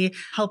community,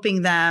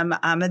 helping them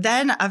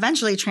then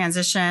eventually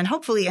transition,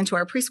 hopefully, into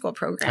our preschool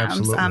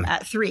programs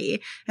at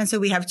 3. And so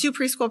we have 2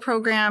 preschool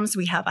programs.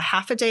 We have a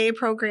half a day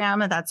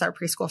program, and that's our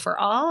preschool for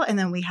all fall. And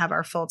then we have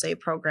our full day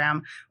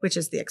program, which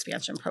is the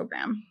expansion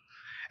program.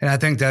 And I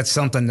think that's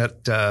something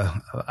that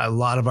a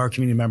lot of our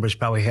community members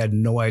probably had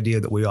no idea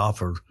that we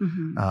offer,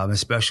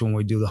 especially when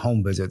we do the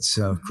home visits,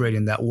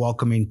 creating that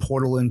welcoming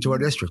portal into our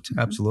district.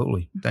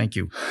 Absolutely. Thank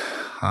you.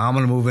 I'm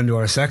going to move into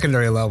our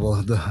secondary level,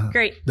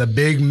 the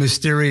big,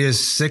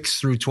 mysterious 6th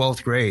through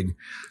 12th grade.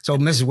 So,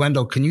 Mrs.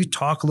 Wendell, can you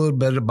talk a little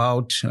bit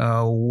about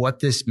what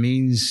this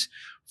means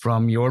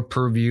from your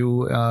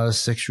purview,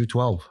 6 through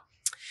 12?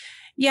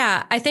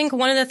 Yeah, I think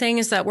one of the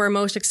things that we're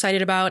most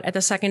excited about at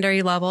the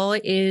secondary level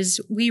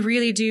is we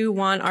really do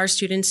want our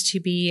students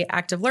to be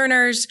active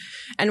learners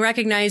and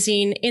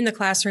recognizing in the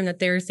classroom that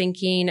their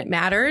thinking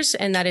matters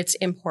and that it's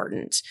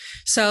important.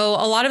 So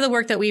a lot of the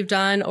work that we've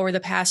done over the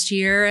past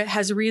year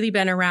has really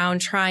been around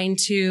trying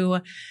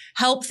to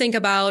help think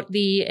about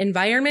the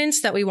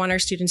environments that we want our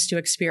students to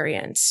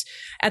experience.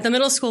 At the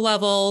middle school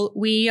level,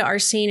 we are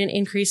seeing an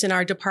increase in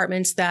our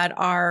departments that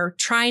are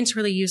trying to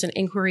really use an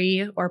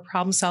inquiry or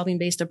problem-solving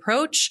based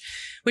approach,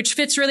 which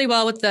fits really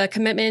well with the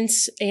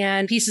commitments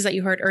and pieces that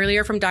you heard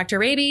earlier from Dr.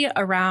 Raby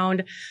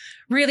around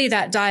really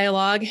that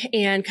dialogue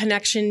and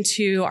connection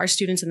to our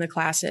students in the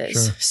classes.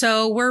 Sure.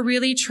 So we're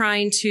really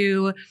trying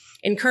to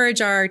encourage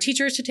our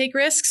teachers to take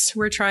risks.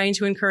 We're trying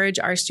to encourage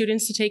our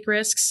students to take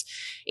risks.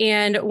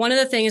 And one of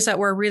the things that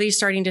we're really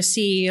starting to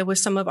see with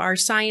some of our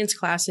science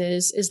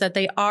classes is that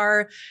they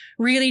are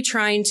really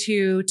trying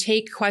to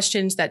take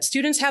questions that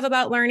students have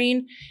about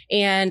learning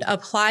and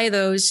apply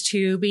those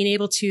to being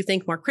able to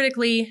think more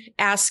critically,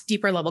 ask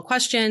deeper level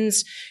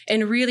questions,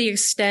 and really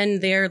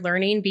extend their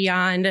learning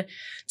beyond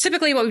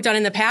typically what we've done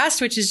in the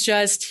past, which is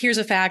just, here's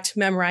a fact,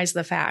 memorize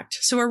the fact.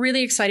 So we're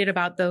really excited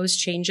about those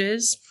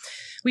changes.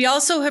 We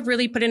also have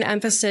really put an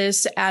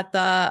emphasis at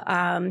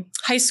the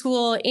high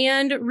school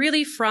and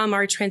really from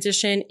our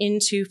transition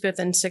into 5th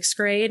and 6th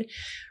grade,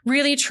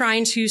 really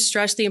trying to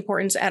stress the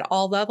importance at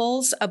all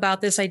levels about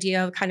this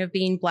idea of kind of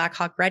being Black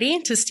Hawk ready,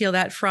 to steal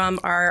that from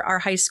our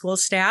high school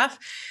staff.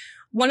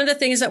 One of the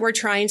things that we're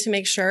trying to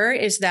make sure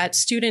is that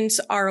students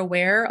are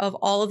aware of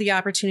all of the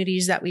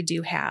opportunities that we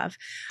do have.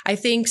 I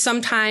think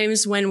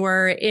sometimes when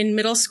we're in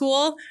middle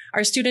school,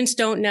 our students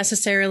don't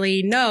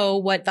necessarily know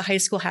what the high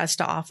school has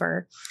to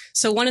offer.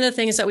 So one of the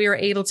things that we were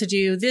able to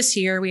do this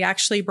year, we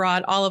actually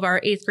brought all of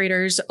our 8th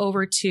graders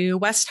over to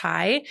West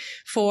High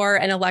for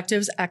an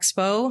electives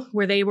expo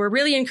where they were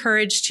really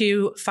encouraged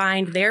to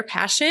find their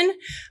passion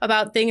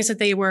about things that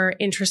they were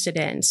interested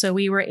in. So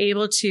we were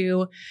able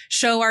to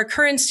show our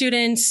current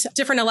students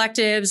different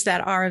electives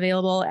that are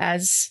available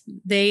as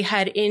they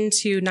head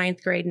into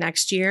 9th grade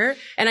next year.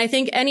 And I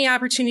think any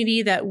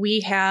opportunity that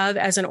we have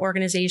as an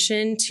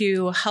organization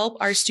to help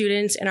our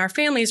students and our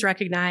families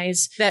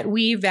recognize that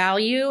we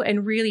value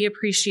and really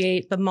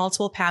appreciate the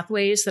multiple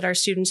pathways that our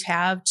students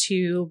have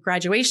to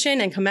graduation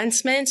and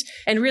commencement,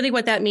 and really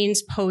what that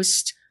means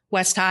post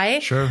West High.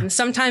 Sure. And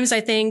sometimes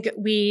I think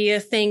we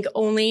think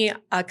only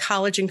a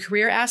college and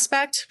career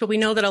aspect, but we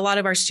know that a lot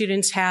of our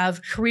students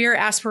have career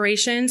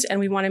aspirations, and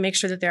we want to make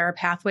sure that there are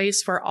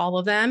pathways for all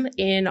of them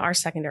in our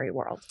secondary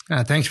world.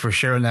 Thanks for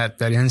sharing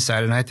that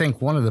insight. And I think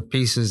one of the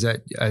pieces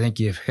that I think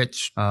you've hit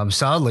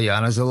solidly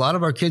on is a lot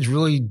of our kids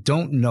really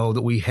don't know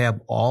that we have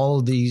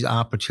all these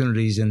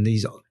opportunities and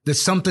there's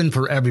something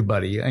for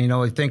everybody. You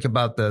know, I think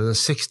about the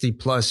 60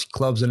 plus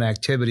clubs and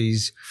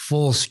activities,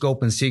 full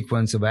scope and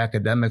sequence of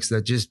academics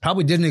that just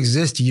probably didn't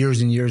exist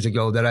years and years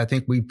ago that I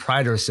think we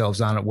pride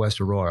ourselves on at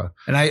West Aurora.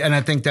 And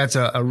I think that's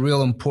a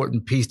real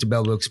important piece to be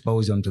able to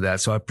expose them to that.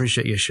 So I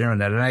appreciate you sharing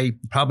that. And I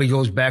probably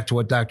goes back to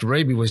what Dr.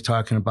 Raby was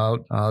talking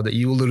about, that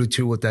you alluded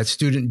to with that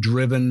student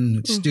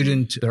driven,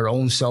 their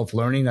own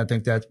self-learning. I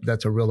think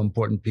that's a real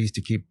important piece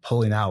to keep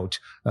pulling out.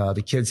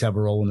 The kids have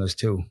a role in this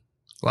too.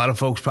 A lot of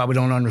folks probably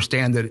don't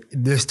understand that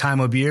this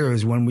time of year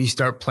is when we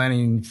start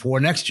planning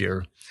for next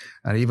year.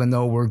 And even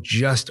though we're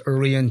just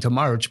early into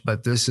March,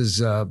 but this is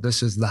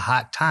the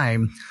hot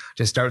time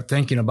to start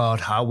thinking about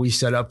how we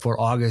set up for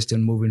August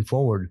and moving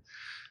forward.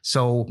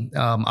 So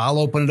I'll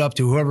open it up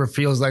to whoever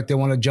feels like they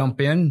want to jump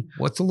in.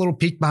 What's a little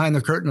peek behind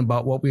the curtain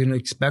about what we can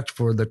expect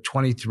for the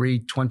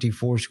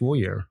 23-24 school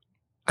year?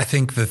 I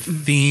think the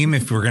theme,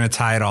 if we're going to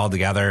tie it all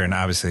together, and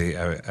obviously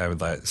I would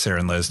let Sarah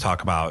and Liz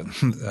talk about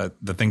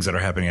the things that are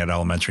happening at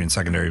elementary and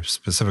secondary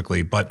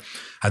specifically, but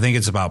I think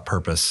it's about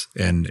purpose,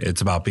 and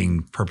it's about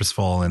being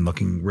purposeful and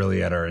looking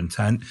really at our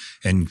intent.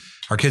 And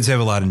our kids have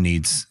a lot of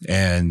needs,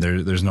 and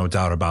there's no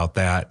doubt about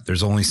that.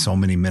 There's only so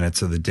many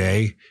minutes of the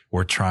day.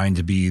 We're trying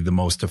to be the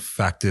most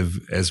effective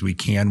as we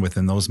can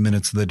within those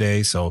minutes of the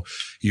day. So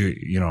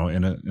you know,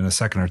 in a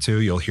second or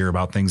two, you'll hear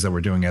about things that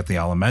we're doing at the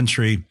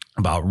elementary,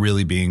 about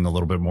really being a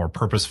little bit more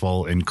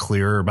purposeful and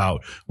clear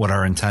about what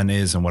our intent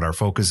is and what our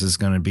focus is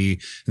going to be.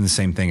 And the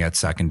same thing at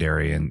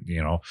secondary, and,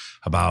 you know,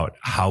 about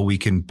how we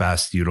can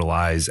best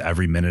utilize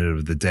every minute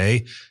of the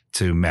day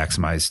to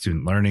maximize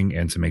student learning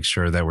and to make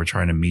sure that we're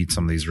trying to meet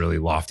some of these really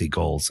lofty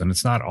goals. And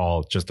it's not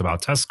all just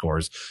about test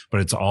scores, but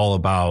it's all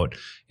about,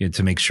 you know,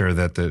 to make sure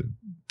that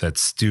that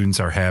students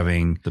are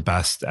having the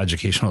best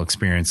educational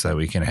experience that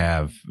we can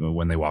have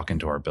when they walk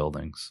into our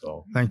buildings.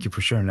 So thank you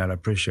for sharing that. I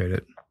appreciate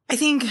it. I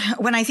think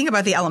when I think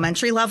about the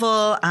elementary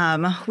level,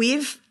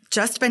 we've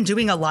just been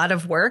doing a lot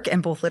of work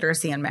in both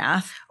literacy and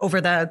math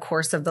over the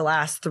course of the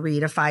last 3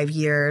 to 5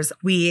 years.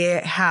 We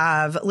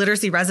have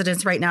literacy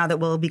residents right now that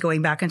will be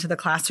going back into the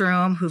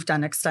classroom who've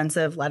done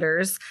extensive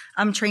letters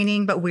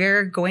training, but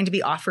we're going to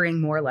be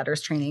offering more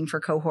letters training for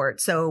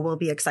cohorts. So we'll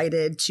be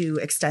excited to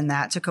extend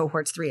that to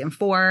cohorts 3 and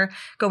 4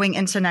 going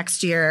into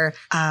next year.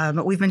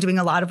 We've been doing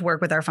a lot of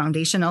work with our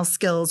foundational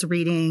skills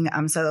reading,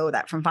 so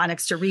that from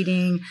phonics to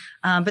reading,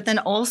 but then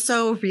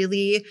also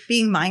really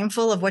being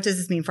mindful of what does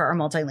this mean for our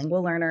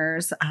multilingual learners.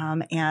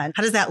 And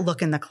how does that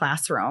look in the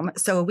classroom?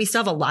 So we still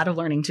have a lot of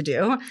learning to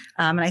do.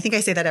 And I think I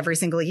say that every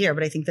single year,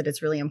 but I think that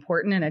it's really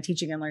important in a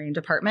teaching and learning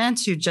department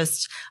to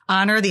just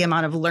honor the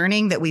amount of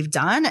learning that we've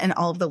done and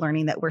all of the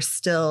learning that that's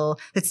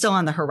still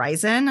on the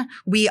horizon.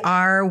 We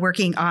are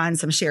working on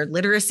some shared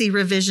literacy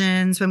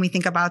revisions when we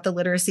think about the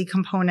literacy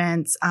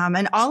components.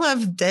 And all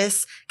of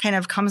this kind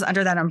of comes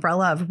under that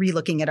umbrella of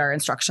relooking at our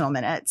instructional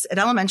minutes. At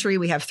elementary,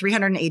 we have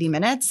 380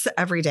 minutes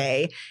every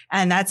day.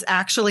 And that's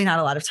actually not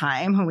a lot of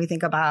time when we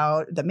think about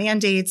the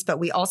mandates, but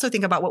we also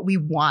think about what we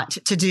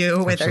want to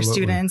do with our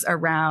students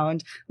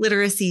around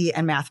literacy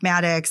and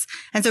mathematics.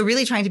 And so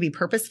really trying to be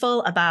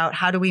purposeful about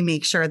how do we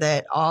make sure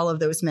that all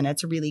of those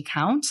minutes really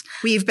count.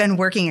 We've been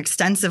working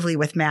extensively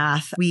with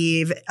math.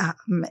 We've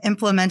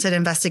implemented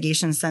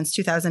investigations since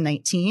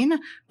 2019,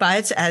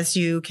 but as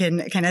you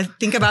can kind of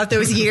think about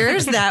those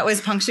years, that was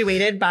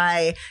punctuated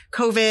by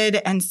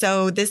COVID. And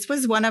so this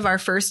was one of our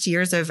first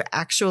years of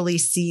actually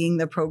seeing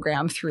the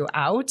program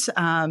throughout.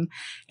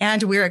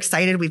 And we're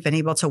excited. We've been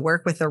able to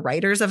work with the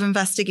writers of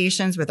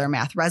investigations, with our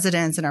math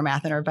residents and our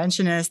math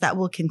interventionists. That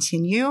will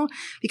continue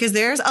because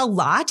there's a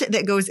lot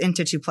that goes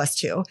into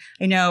 2+2.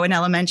 I know in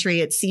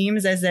elementary, it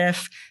seems as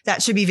if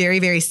that should be very,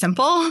 very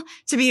simple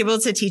to be able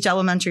to teach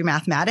elementary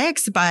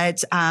mathematics.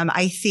 But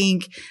I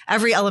think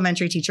every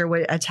elementary teacher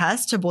would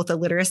attest to both the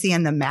literacy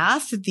and the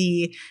math,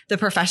 the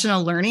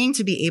professional learning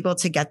to be able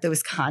to get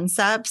those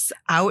concepts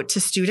out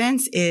to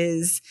students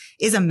is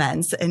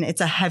immense, and it's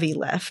a heavy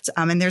lift.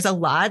 And there's a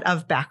lot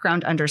of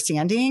background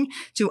understanding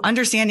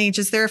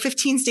just there are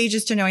 15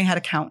 stages to knowing how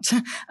to count.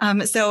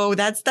 So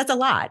that's a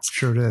lot.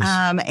 Sure it is.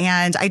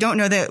 And I don't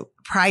know that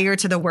prior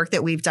to the work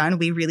that we've done,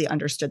 we really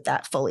understood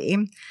that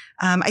fully.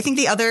 I think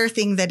the other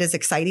thing that is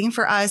exciting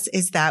for us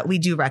is that we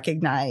do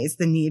recognize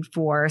the need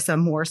for some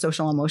more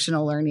social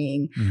emotional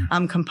learning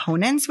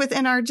components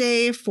within our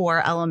day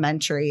for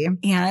elementary.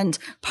 And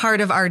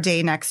part of our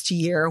day next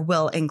year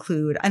will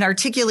include an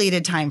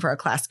articulated time for our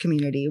class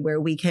community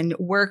where we can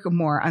work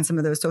more on some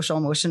of those social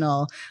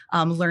emotional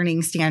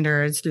learning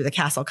standards through the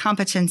CASEL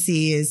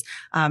competencies,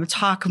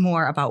 talk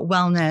more about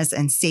wellness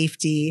and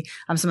safety,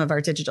 some of our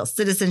digital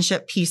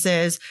citizenship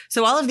pieces.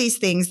 So all of these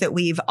things that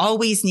we've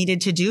always needed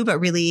to do, but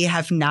really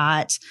have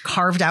not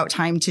carved out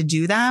time to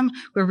do them.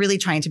 We're really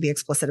trying to be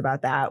explicit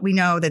about that. We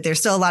know that there's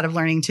still a lot of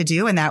learning to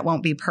do and that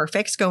won't be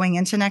perfect going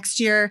into next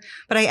year,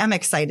 but I am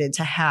excited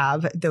to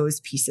have those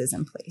pieces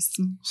in place.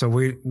 So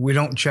we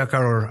don't check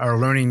our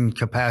learning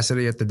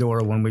capacity at the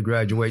door when we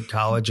graduate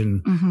college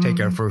and take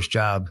our first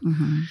job.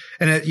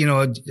 And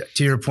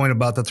to your point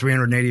about the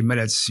 380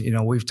 minutes,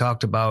 we've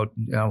talked about,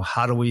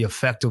 how do we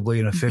effectively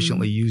and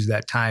efficiently use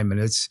that time?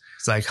 And it's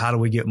like, how do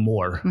we get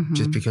more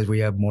just because we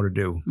have more to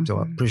do? So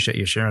I appreciate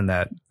you sharing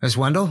that. Ms.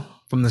 Wendell,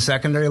 from the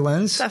secondary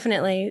lens?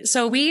 Definitely.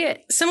 So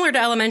similar to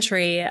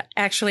elementary,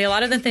 actually, a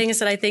lot of the things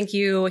that I think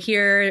you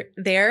hear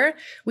there,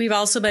 we've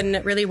also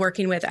been really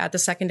working with at the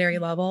secondary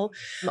level.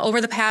 Over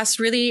the past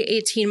really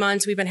 18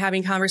 months, we've been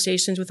having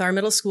conversations with our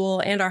middle school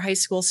and our high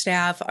school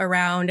staff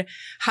around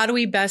how do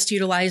we best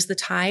utilize the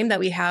time that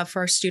we have for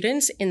our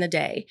students in the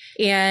day.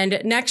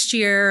 And next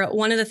year,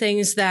 one of the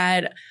things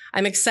that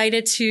I'm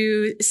excited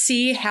to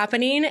see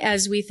happening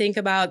as we think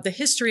about the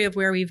history of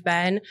where we've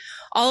been.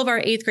 All of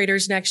our 8th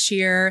graders next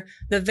year,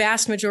 the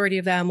vast majority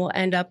of them will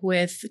end up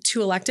with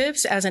 2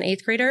 electives as an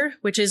 8th grader,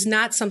 which is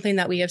not something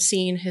that we have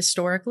seen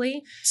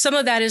historically. Some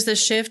of that is the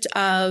shift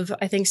of,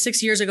 I think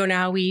 6 years ago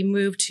now, we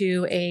moved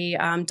to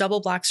a double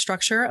block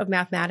structure of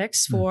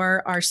mathematics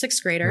for our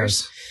 6th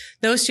graders. Yes.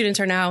 Those students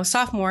are now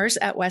sophomores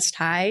at West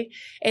High.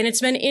 And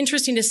it's been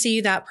interesting to see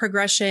that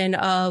progression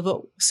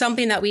of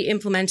something that we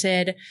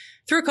implemented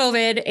through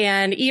COVID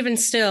and even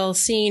still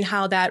seeing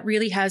how that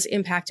really has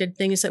impacted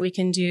things that we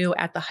can do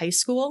at the high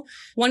school.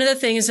 One of the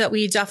things that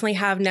we definitely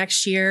have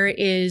next year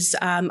is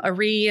a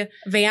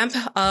revamp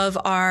of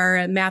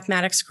our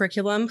mathematics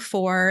curriculum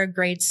for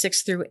grades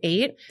 6 through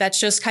 8. That's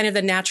just kind of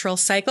the natural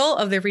cycle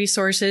of the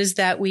resources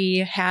that we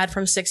had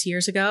from 6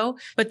 years ago.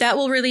 But that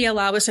will really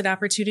allow us an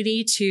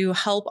opportunity to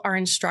help our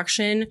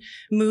instruction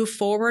move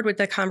forward with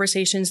the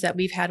conversations that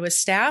we've had with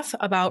staff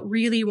about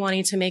really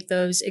wanting to make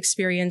those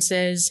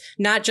experiences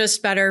not just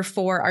just better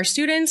for our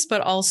students,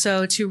 but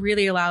also to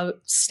really allow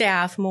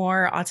staff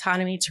more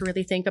autonomy to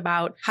really think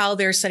about how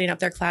they're setting up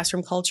their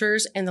classroom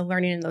cultures and the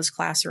learning in those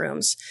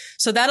classrooms.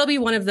 So that'll be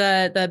one of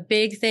the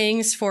big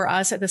things for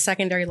us at the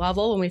secondary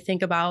level when we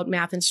think about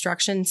math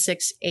instruction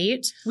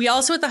 6-8. We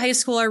also at the high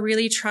school are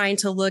really trying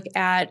to look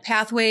at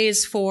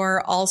pathways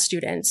for all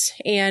students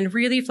and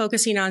really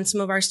focusing on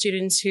some of our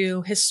students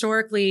who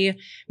historically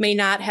may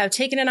not have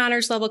taken an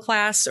honors level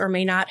class or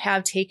may not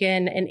have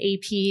taken an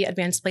AP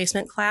advanced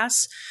placement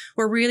class.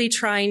 We're really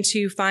trying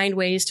to find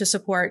ways to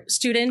support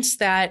students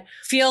that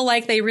feel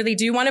like they really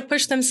do want to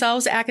push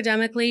themselves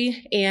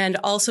academically and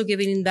also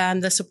giving them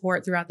the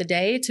support throughout the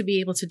day to be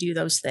able to do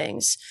those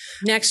things.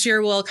 Next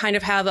year, we'll kind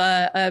of have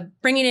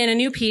bringing in a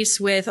new piece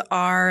with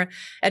our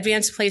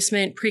advanced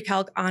placement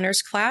pre-calc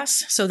honors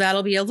class. So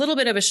that'll be a little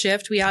bit of a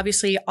shift. We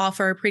obviously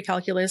offer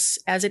pre-calculus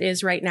as it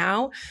is right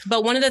now,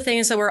 but one of the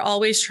things that we're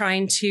always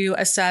trying to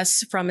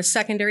assess from a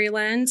secondary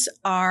lens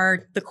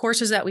are the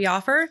courses that we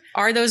offer.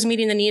 Are those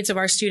meeting the needs of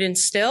our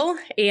students still?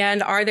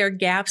 And are there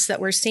gaps that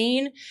we're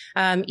seeing,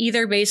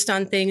 either based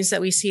on things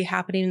that we see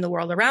happening in the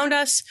world around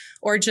us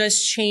or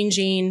just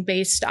changing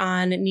based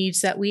on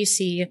needs that we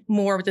see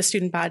more with the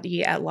student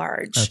body at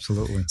large?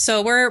 Absolutely.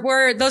 So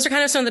those are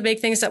kind of some of the big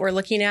things that we're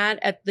looking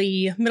at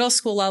the middle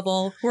school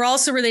level. We're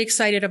also really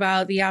excited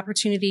about the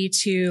opportunity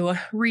to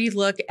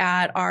relook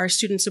at our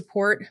student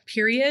support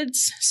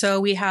periods. So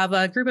we have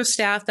a group of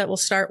staff that will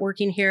start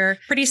working here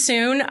pretty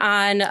soon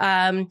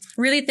on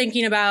really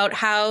thinking about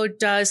how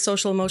does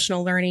social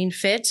emotional learning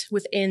fit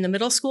within the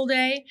middle school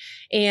day,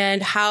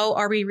 and how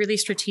are we really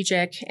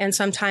strategic and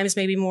sometimes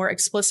maybe more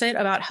explicit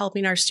about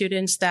helping our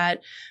students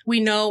that we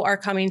know are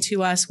coming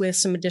to us with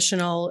some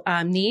additional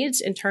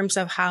needs in terms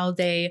of how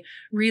they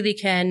really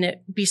can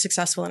be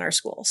successful in our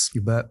schools.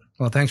 You bet.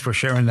 Well, thanks for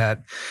sharing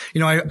that.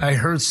 I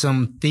heard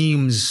some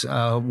themes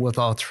with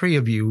all three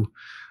of you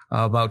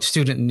about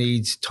student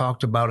needs,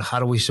 talked about how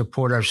do we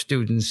support our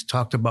students,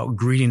 talked about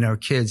greeting our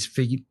kids,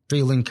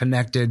 feeling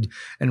connected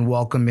and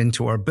welcome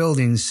into our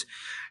buildings.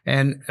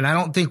 And I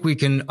don't think we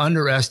can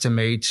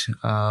underestimate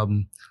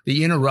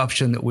the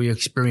interruption that we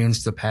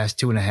experienced the past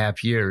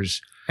 2.5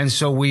 years. And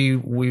so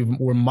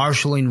we're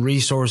marshaling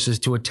resources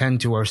to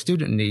attend to our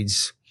student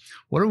needs.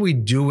 What are we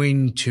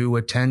doing to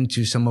attend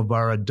to some of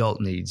our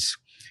adult needs?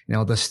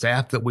 The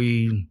staff that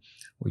we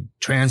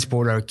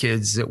transport our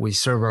kids, that we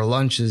serve our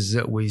lunches,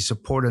 that we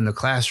support in the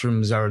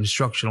classrooms, our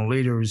instructional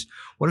leaders.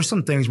 What are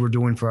some things we're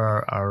doing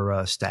for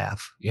our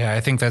staff? Yeah, I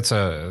think that's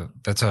a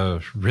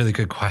really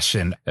good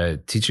question.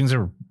 Teaching's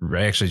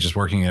actually just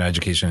working in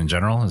education in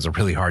general is a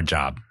really hard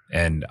job.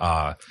 And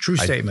true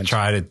statement. I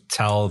try to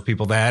tell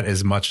people that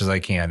as much as I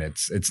can.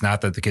 It's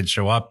not that the kids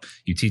show up,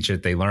 you teach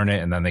it, they learn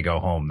it, and then they go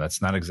home.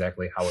 That's not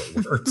exactly how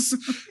it works.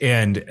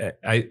 And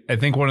I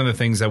think one of the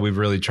things that we've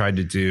really tried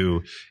to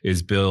do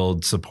is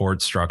build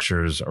support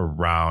structures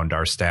around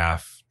our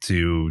staff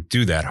to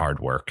do that hard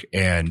work.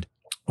 And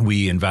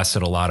we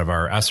invested a lot of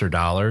our ESSER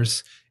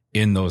dollars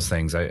in those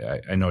things.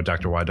 I know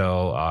Dr.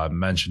 Waddell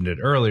mentioned it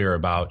earlier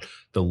about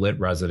the lit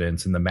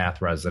residents and the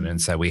math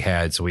residents that we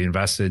had. So we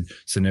invested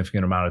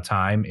significant amount of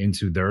time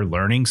into their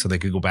learning so they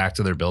could go back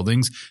to their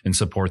buildings and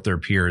support their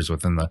peers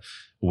within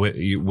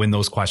when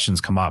those questions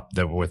come up,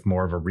 that with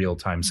more of a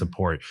real-time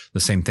support. The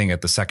same thing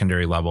at the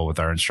secondary level with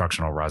our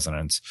instructional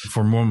residents.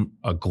 From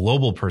a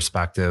global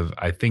perspective,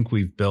 I think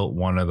we've built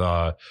one of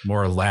the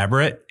more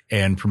elaborate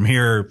and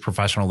premier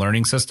professional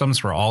learning systems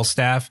for all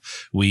staff.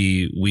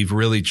 We've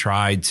really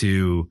tried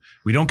to,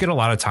 we don't get a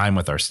lot of time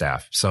with our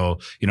staff. So,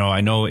 I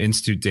know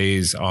Institute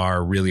days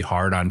are really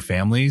hard on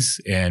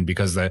families and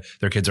because their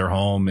kids are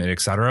home,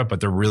 et cetera, but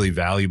they're really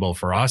valuable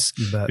for us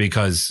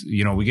because,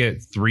 we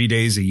get 3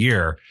 days a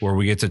year where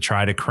we get to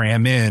try to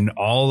cram in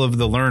all of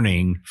the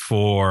learning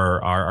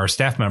for our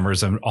staff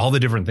members and all the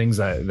different things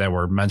that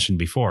were mentioned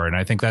before. And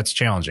I think that's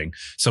challenging.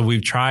 So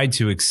we've tried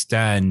to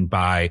extend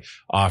by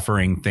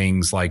offering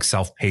things like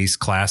self-paced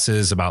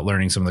classes about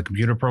learning some of the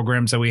computer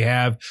programs that we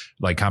have,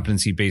 like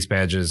competency-based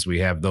badges. We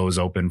have those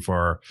open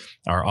for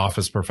our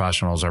office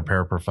professionals, our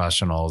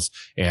paraprofessionals,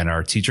 and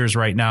our teachers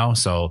right now.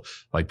 So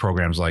like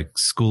programs like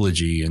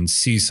Schoology and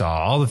Seesaw,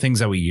 all the things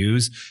that we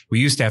use. We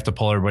used to have to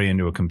pull everybody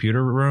into a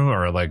computer room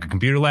or like a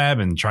computer lab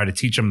and try to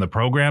teach them the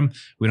program.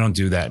 We don't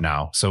do that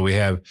now. So we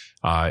have,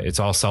 it's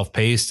all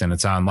self-paced and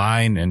it's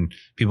online and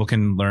people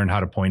can learn how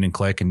to point and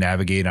click and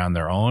navigate on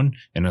their own.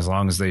 And as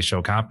long as they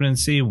show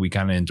competency, we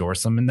kind of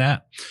endorse them in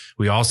that.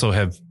 We also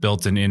have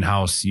built an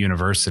in-house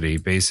university,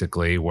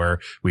 basically, where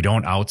we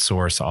don't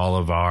outsource all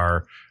of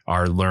our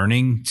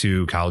learning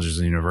to colleges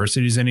and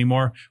universities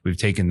anymore. We've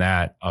taken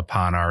that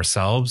upon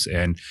ourselves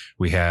and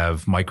we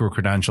have micro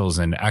credentials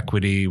in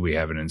equity. We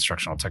have an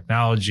instructional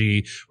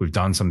technology. We've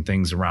done some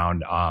things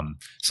around,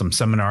 some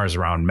seminars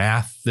around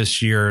math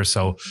this year.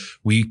 So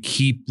we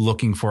keep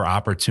looking for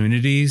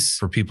opportunities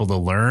for people to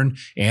learn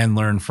and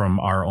learn from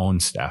our own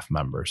staff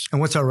members. And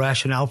what's our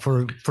rationale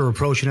for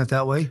approaching it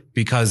that way?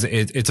 Because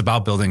it's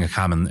about building a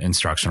common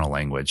instructional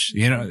language.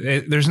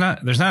 There's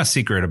not a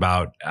secret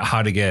about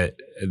how to get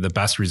the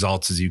best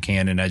results as you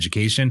can in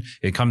education,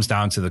 it comes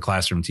down to the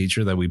classroom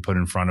teacher that we put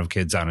in front of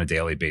kids on a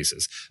daily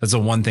basis. That's the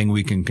one thing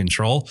we can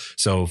control.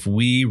 So if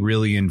we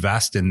really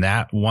invest in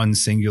that one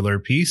singular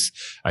piece,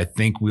 I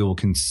think we will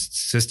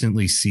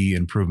consistently see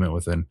improvement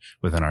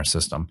within our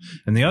system.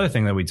 And the other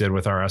thing that we did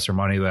with our ESSER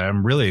money that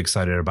I'm really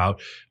excited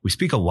about, we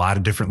speak a lot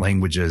of different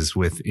languages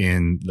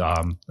within,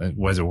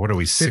 what are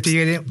we?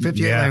 58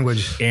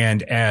 language.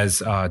 And as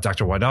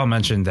Dr. Waddell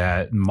mentioned,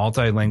 that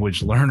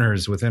multi-language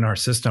learners within our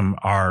system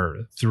are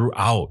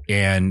throughout.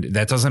 And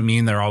that doesn't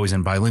mean they're always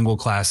in bilingual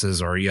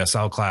classes or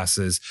ESL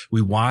classes.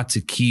 We want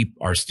to keep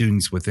our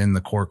students within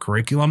the core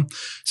curriculum.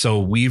 So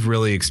we've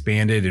really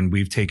expanded and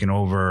we've taken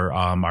over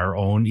our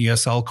own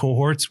ESL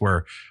cohorts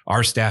where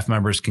our staff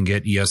members can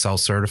get ESL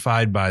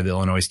certified by the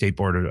Illinois State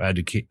Board of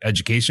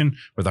Education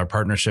with our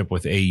partnership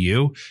with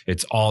AU.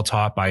 It's all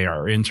taught by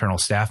our internal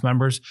staff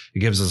members. It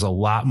gives us a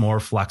lot more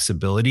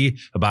flexibility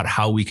about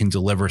how we can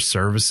deliver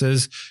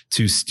services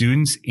to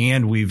students.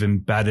 And we've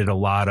embedded a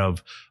lot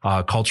of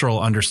cultural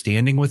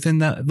understanding within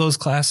those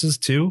classes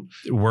too.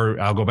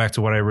 I'll go back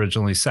to what I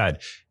originally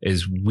said,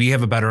 is we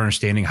have a better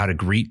understanding how to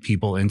greet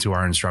people into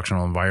our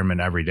instructional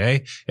environment every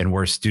day, and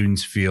where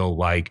students feel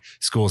like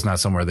school is not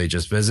somewhere they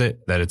just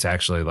visit, that it's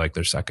actually like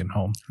their second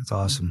home. That's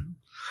awesome.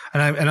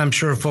 And I'm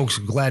sure folks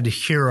are glad to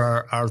hear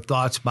our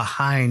thoughts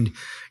behind,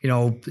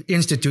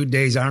 Institute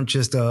days aren't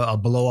just a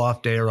blow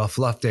off day or a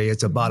fluff day.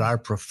 It's about our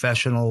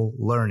professional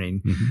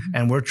learning. Mm-hmm.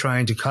 And we're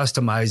trying to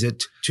customize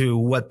it to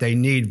what they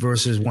need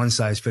versus one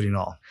size fitting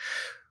all.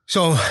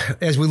 So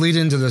as we lead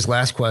into this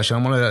last question,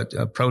 I'm going to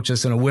approach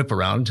this in a whip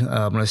around.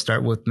 I'm going to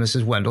start with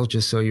Mrs. Wendell,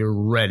 just so you're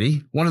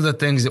ready. One of the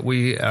things that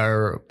we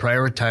are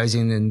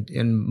prioritizing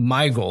in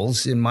my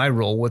goals, in my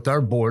role with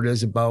our board,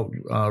 is about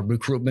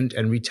recruitment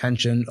and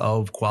retention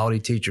of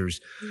quality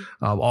teachers.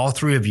 All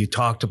three of you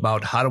talked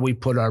about how do we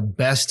put our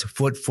best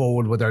foot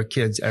forward with our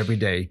kids every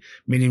day,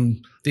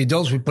 meaning the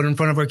adults we put in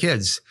front of our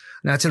kids.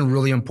 And that's a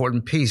really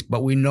important piece.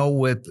 But we know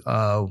with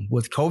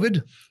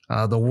COVID,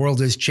 the world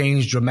has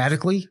changed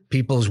dramatically.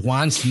 People's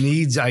wants,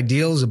 needs,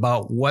 ideals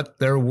about what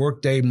their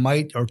workday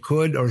might or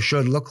could or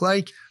should look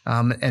like,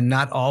 and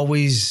not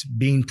always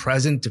being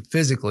present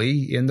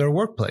physically in their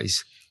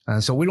workplace.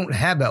 So we don't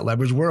have that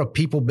leverage. We're a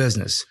people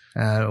business.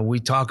 We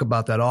talk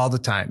about that all the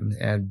time.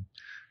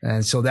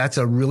 And so that's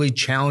a really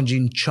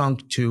challenging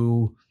chunk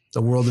to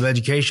the world of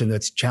education.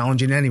 That's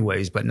challenging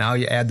anyways, but now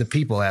you add the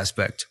people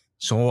aspect.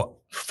 So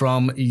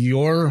from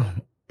your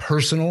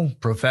personal,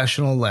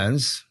 professional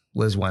lens,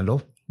 Liz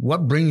Wendell,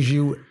 what brings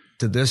you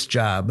to this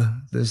job,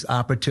 this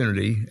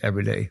opportunity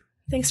every day?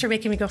 Thanks for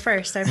making me go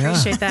first. I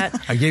appreciate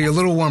that. I gave you a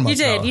little warm up. You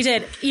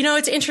did.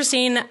 It's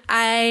interesting.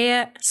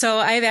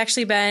 I've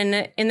actually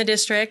been in the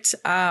district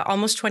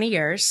almost 20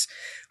 years,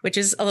 which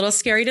is a little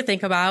scary to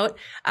think about.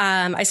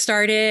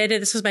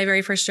 This was my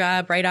very first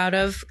job right out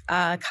of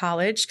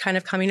college, kind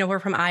of coming over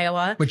from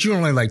Iowa. But you were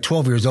only like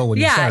 12 years old when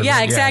you started.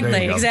 Yeah,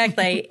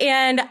 exactly.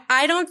 And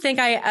I don't think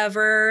I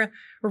ever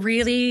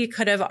really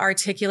could have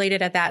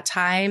articulated at that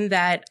time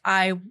that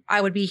I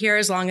would be here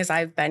as long as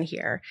I've been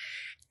here.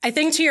 I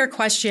think to your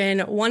question,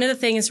 one of the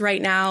things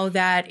right now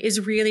that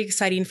is really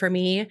exciting for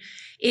me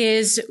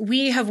is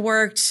we have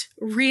worked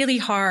really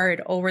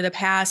hard over the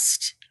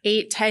past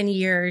 8-10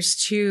 years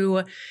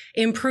to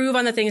improve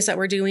on the things that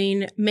we're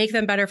doing, make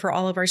them better for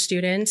all of our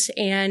students.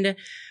 And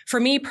for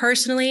me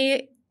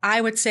personally,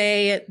 I would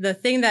say the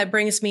thing that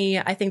brings me,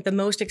 I think, the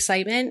most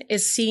excitement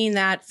is seeing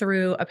that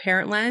through a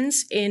parent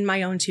lens in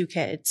my own two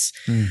kids.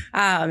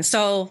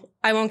 So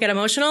I won't get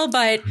emotional,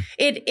 but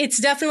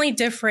it's definitely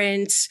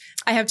different.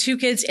 I have two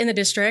kids in the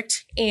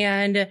district,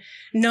 and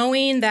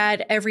knowing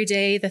that every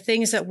day the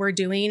things that we're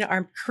doing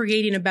are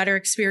creating a better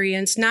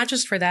experience, not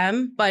just for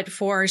them, but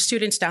for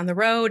students down the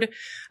road.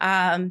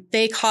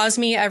 They cause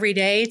me every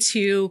day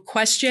to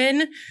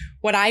question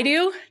what I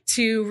do,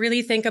 to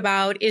really think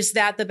about, is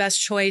that the best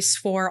choice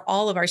for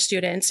all of our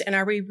students? And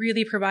are we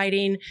really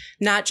providing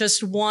not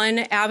just one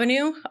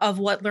avenue of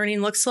what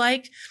learning looks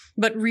like,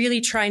 but really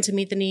trying to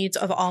meet the needs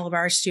of all of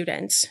our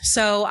students?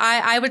 So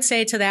I would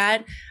say to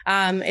that,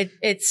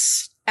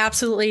 it's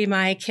absolutely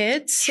my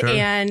kids. Sure.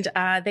 And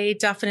they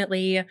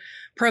definitely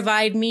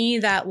provide me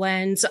that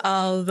lens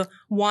of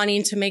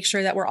wanting to make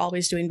sure that we're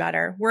always doing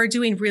better. We're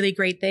doing really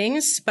great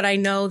things, but I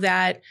know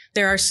that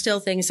there are still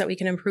things that we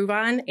can improve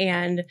on.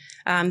 And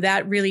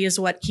that really is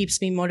what keeps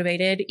me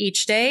motivated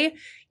each day.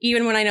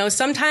 Even when I know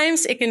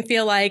sometimes it can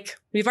feel like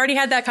we've already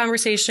had that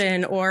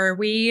conversation, or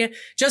we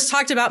just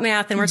talked about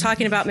math and we're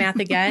talking about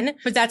math again.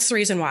 But that's the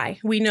reason why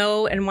we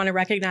know and want to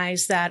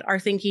recognize that our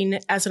thinking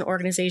as an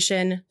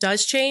organization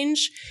does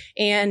change.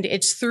 And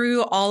it's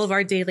through all of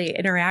our daily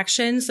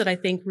interactions that I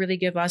think really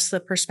give us the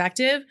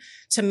perspective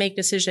to make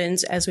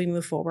decisions as we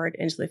move forward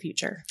into the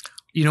future.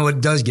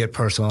 It does get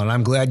personal, and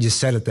I'm glad you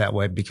said it that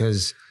way,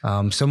 because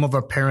some of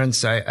our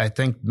parents, I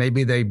think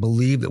maybe they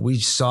believe that we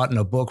saw it in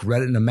a book,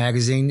 read it in a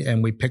magazine,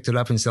 and we picked it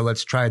up and said,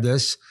 let's try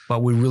this.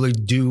 But we really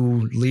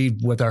do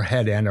lead with our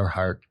head and our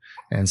heart.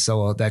 And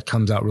so that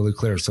comes out really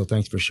clear. So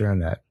thanks for sharing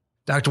that.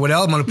 Dr.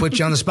 Waddell, I'm going to put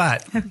you on the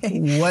spot. Okay.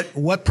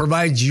 What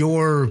provides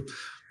your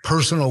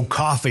personal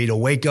coffee to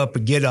wake up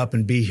and get up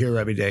and be here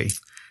every day?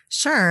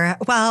 Sure.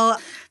 Well,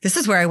 this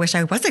is where I wish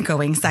I wasn't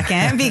going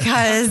second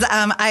because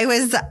I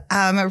was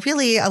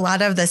really a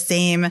lot of the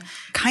same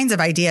kinds of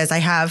ideas. I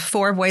have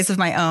 4 boys of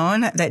my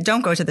own that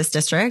don't go to this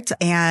district.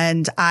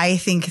 And I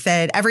think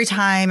that every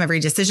time, every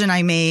decision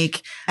I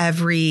make,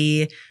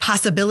 every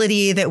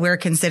possibility that we're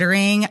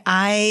considering,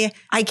 I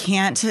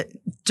can't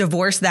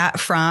divorce that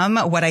from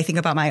what I think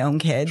about my own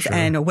kids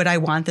and would I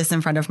want this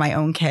in front of my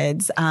own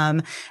kids.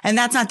 And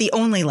that's not the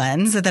only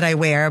lens that I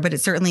wear, but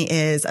it certainly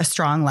is a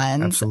strong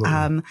lens.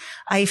 Absolutely.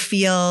 I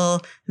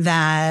feel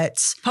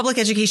that public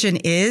education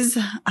is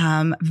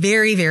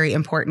very, very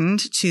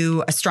important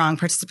to a strong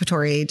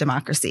participatory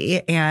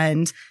democracy.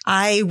 And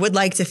I would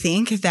like to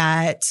think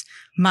that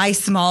my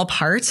small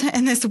part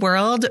in this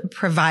world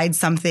provides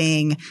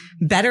something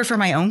better for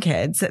my own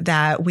kids,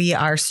 that we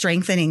are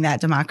strengthening that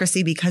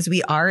democracy because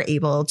we are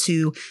able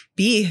to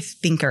be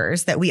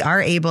thinkers, that we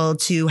are able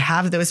to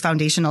have those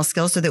foundational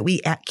skills so that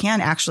we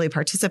can actually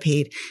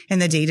participate in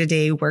the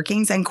day-to-day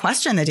workings and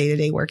question the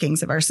day-to-day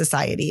workings of our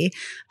society.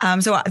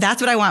 So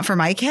that's what I want for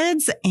my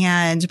kids.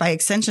 And by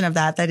extension of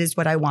that, that is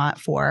what I want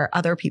for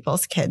other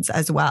people's kids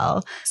as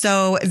well.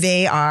 So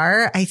they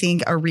are, I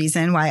think, a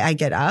reason why I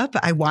get up.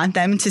 I want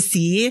them to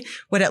see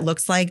what it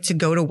looks like to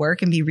go to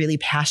work and be really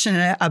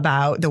passionate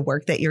about the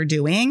work that you're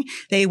doing.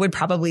 They would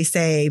probably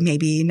say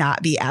maybe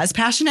not be as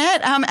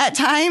passionate at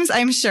times,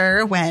 I'm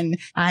sure, when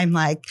I'm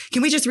like,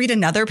 can we just read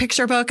another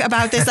picture book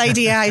about this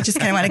idea? I just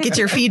kind of want to get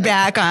your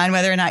feedback on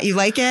whether or not you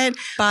like it.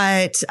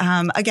 But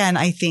again,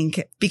 I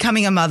think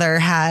becoming a mother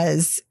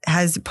has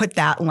put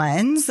that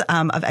lens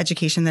of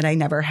education that I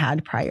never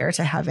had prior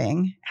to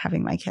having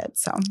my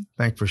kids. So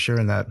thanks for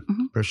sharing that.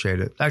 Appreciate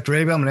it. Dr.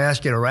 Abel, I'm going to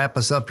ask you to wrap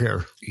us up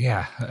here.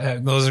 Yeah,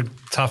 those are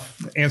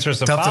tough answers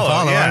to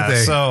follow. Yeah. Aren't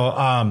they?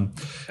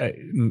 So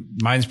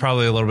mine's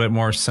probably a little bit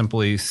more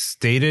simply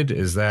stated.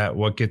 Is that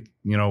what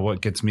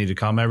gets me to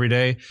come every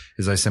day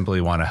is I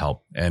simply want to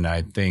help. And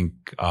I think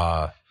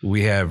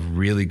we have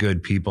really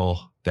good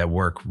people that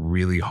work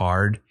really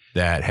hard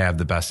that have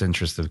the best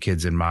interest of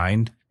kids in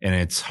mind. And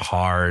it's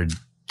hard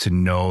to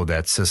know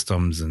that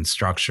systems and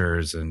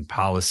structures and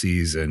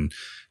policies and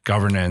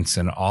governance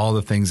and all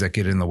the things that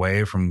get in the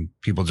way from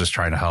people just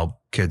trying to help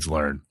kids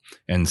learn.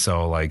 And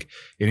so like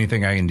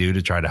anything I can do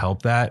to try to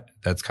help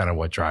that's kind of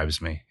what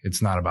drives me.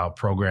 It's not about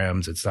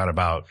programs. It's not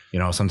about,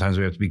 sometimes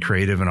we have to be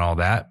creative and all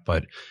that,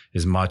 but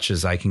as much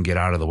as I can get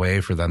out of the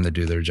way for them to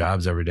do their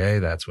jobs every day,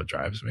 that's what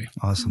drives me.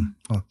 Awesome.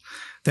 Well,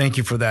 thank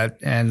you for that.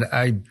 And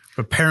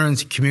for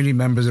parents, community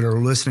members that are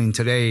listening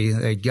today,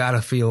 they got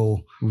to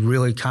feel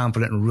really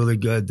confident and really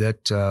good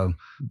that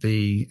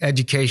the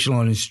educational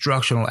and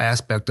instructional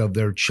aspect of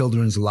their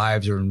children's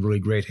lives are in really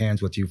great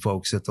hands with you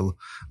folks at the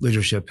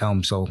leadership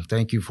helm. So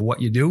thank you for what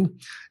you do,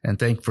 and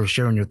thank you for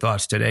sharing your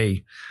thoughts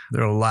today.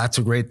 There are lots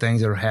of great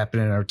things that are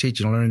happening in our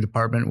teaching and learning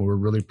department. We're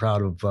really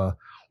proud of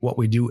what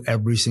we do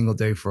every single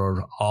day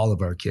for all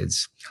of our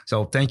kids.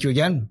 So thank you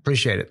again.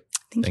 Appreciate it.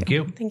 Thank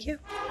you. Thank you.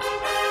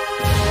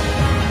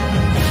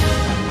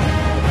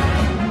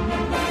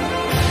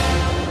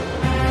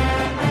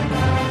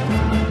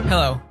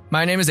 Hello,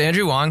 my name is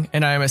Andrew Wong,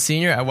 and I am a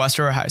senior at West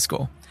Aurora High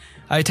School.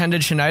 I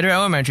attended Schneider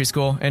Elementary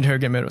School and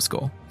Herget Middle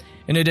School.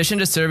 In addition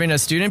to serving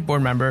as student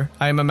board member,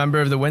 I am a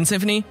member of the Wind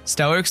Symphony,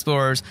 Stellar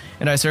Explorers,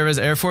 and I serve as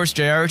Air Force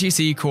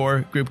JROTC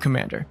Corps Group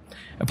Commander.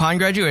 Upon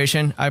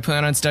graduation, I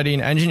plan on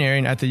studying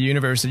engineering at the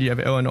University of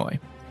Illinois.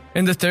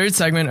 In the third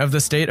segment of the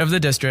State of the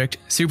District,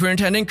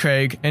 Superintendent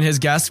Craig and his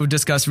guests will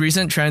discuss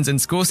recent trends in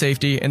school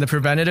safety and the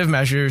preventative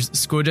measures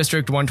School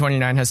District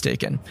 129 has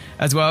taken,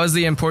 as well as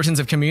the importance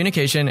of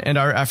communication and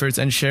our efforts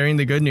in sharing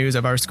the good news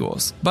of our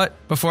schools. But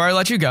before I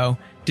let you go,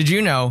 did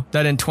you know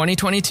that in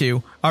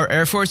 2022, our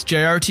Air Force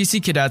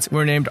JROTC cadets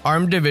were named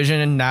Armed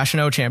Division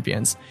National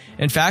Champions?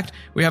 In fact,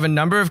 we have a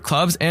number of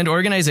clubs and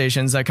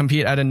organizations that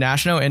compete at a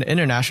national and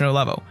international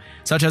level,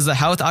 such as the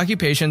Health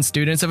Occupation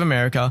Students of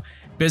America,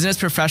 Business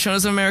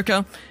Professionals of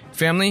America,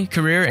 Family,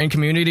 Career, and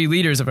Community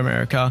Leaders of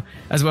America,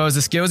 as well as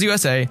the Skills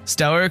USA,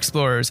 Stellar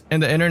Explorers,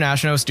 and the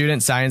International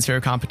Student Science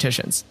Fair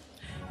competitions.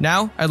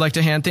 Now, I'd like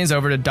to hand things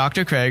over to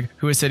Dr. Craig,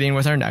 who is sitting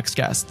with our next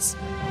guests.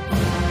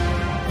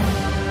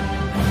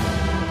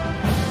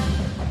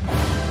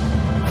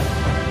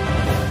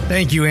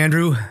 Thank you,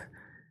 Andrew.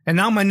 And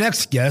now my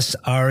next guests,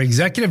 our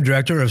Executive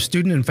Director of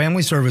Student and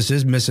Family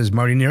Services, Mrs.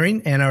 Marty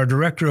Nearing, and our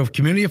Director of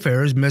Community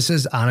Affairs,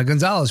 Mrs. Ana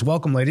Gonzalez.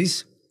 Welcome,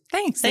 ladies.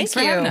 Thanks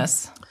for having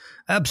us.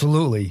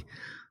 Absolutely.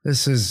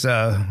 This is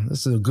a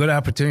good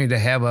opportunity to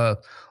have a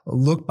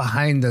look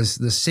behind the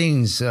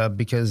scenes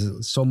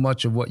because so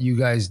much of what you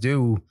guys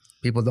do,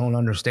 people don't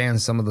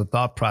understand some of the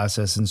thought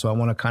process. And so I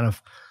want to kind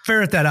of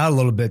ferret that out a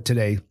little bit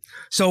today.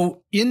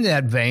 So in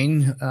that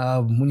vein,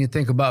 when you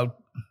think about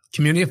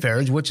Community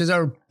Affairs, which is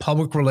our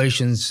public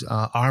relations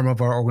arm of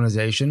our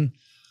organization,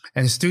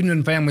 and Student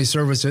and Family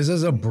Services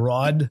is a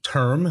broad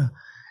term,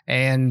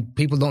 and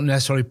people don't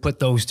necessarily put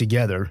those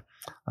together.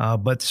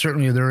 But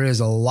certainly there is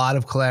a lot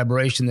of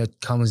collaboration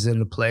that comes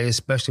into play,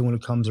 especially when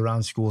it comes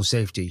around school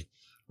safety,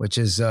 which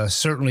has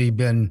certainly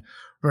been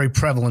very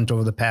prevalent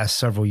over the past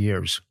several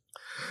years.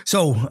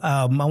 So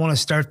I want to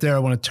start there. I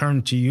want to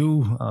turn to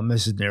you,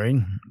 Mrs.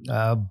 Nearing.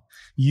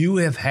 You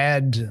have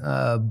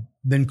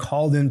been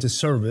called into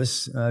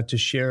service to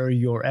share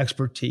your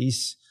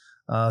expertise,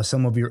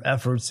 some of your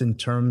efforts in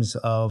terms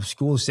of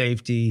school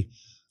safety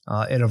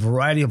at a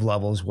variety of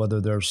levels,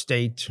 whether they're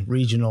state,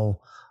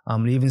 regional,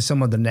 and even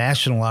some of the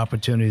national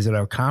opportunities at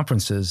our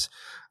conferences.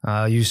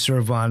 You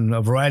serve on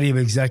a variety of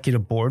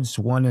executive boards,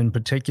 one in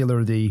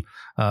particular,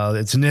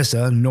 it's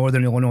NISA,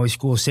 Northern Illinois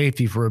School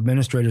Safety for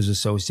Administrators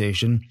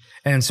Association.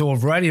 And so a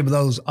variety of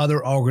those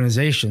other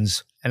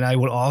organizations. And I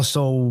would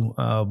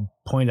also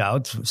point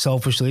out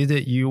selfishly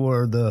that you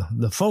are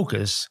the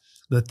focus,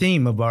 the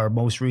theme of our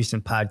most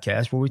recent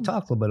podcast, where we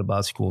talk a little bit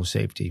about school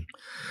safety.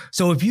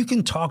 So if you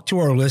can talk to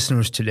our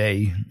listeners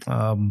today,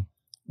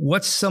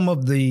 what's some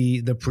of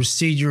the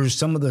procedures,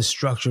 some of the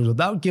structures,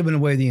 without giving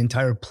away the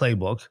entire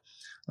playbook,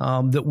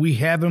 that we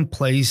have in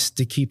place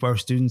to keep our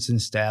students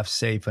and staff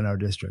safe in our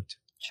district?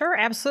 Sure,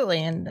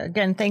 absolutely. And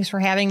again, thanks for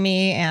having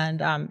me.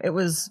 And it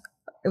was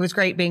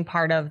great being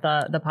part of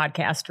the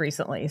podcast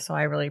recently. So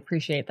I really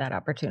appreciate that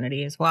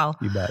opportunity as well.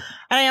 You bet.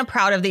 And I am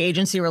proud of the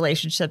agency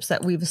relationships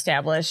that we've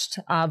established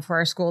for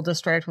our school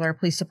district with our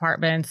police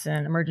departments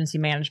and emergency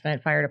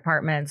management, fire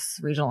departments,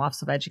 regional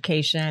office of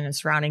education, and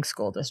surrounding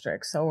school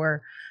districts. So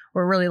we're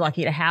really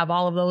lucky to have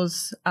all of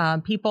those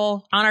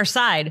people on our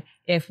side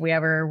if we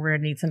ever were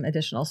to need some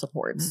additional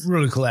supports.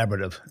 Really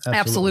collaborative.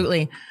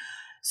 Absolutely.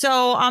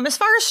 So as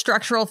far as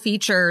structural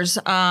features,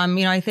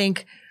 I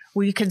think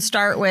we can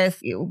start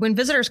with when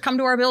visitors come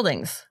to our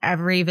buildings.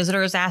 Every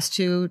visitor is asked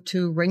to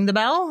ring the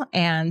bell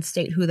and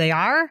state who they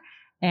are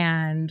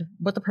and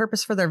what the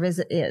purpose for their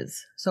visit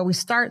is. So we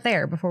start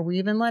there before we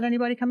even let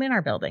anybody come in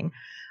our building.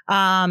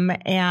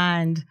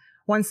 And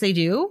once they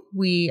do,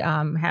 we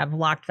have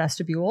locked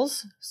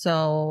vestibules.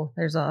 So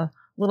there's a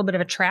little bit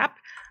of a trap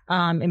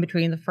in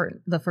between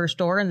the first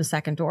door and the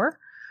second door.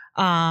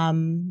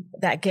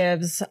 That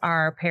gives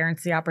our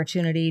parents the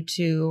opportunity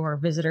or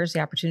visitors the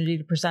opportunity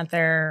to present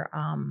their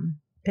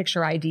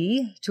picture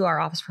ID to our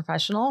office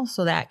professional.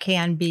 So that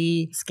can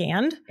be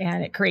scanned,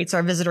 and it creates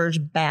our visitor's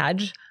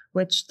badge,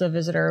 which the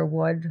visitor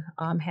would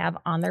have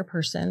on their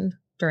person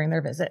during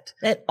their visit.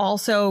 It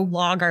also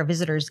log our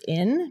visitors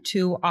in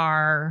to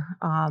our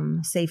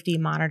safety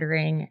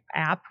monitoring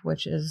app,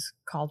 which is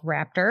called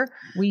Raptor.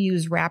 We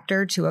use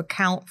Raptor to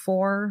account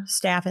for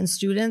staff and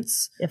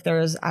students if there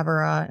is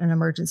ever an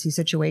emergency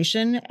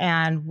situation.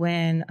 And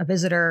when a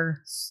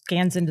visitor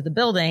scans into the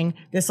building,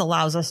 this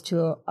allows us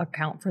to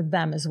account for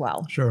them as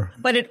well. Sure.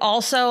 But it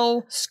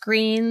also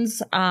screens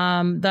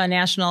the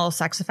National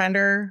Sex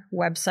Offender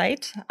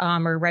website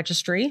or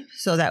registry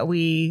so that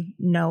we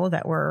know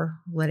that we're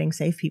letting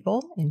safe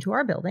people into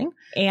our building.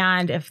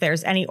 And if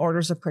there's any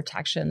orders of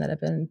protection that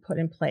have been put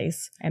in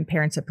place and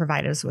parents have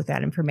provided us with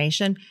that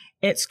information,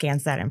 it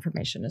scans that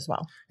information as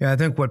well. Yeah, I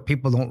think what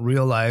people don't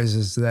realize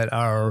is that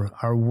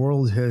our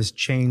world has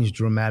changed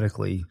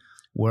dramatically,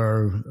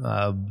 where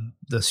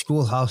the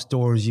schoolhouse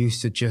doors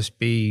used to just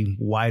be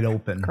wide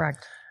open.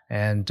 Correct.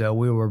 And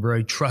we were a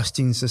very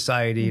trusting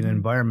society and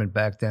environment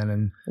back then.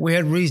 And we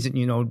had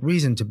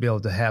reason to be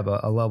able to have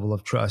a level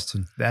of trust.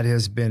 And that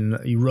has been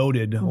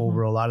eroded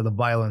over a lot of the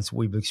violence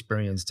we've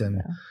experienced.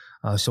 And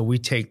so we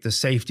take the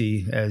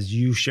safety, as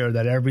you share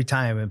that every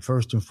time, and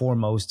first and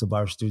foremost of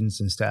our students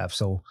and staff.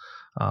 So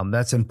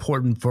that's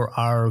important for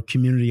our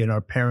community and our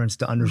parents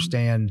to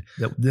understand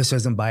that this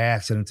isn't by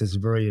accident. It's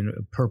very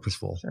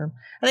purposeful. Sure.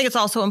 I think it's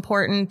also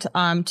important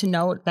to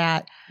note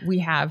that we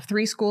have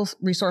 3 school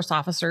resource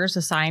officers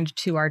assigned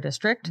to our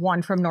district,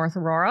 1 from North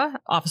Aurora,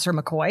 Officer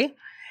McCoy,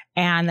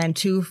 and then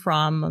 2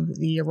 from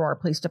the Aurora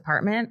Police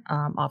Department,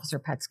 Officer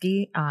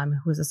Petsky,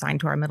 who is assigned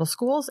to our middle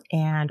schools,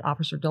 and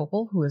Officer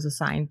Dopel, who is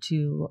assigned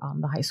to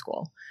the high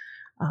school.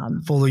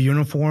 Fully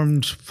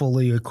uniformed,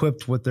 fully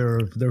equipped with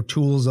their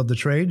tools of the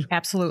trade?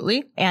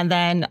 Absolutely. And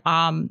then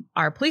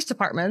our police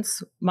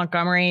departments,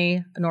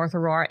 Montgomery, North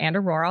Aurora, and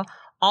Aurora,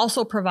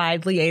 also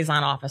provide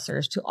liaison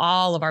officers to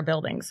all of our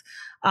buildings.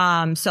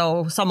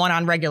 So someone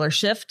on regular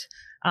shift,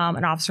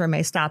 an officer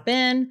may stop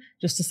in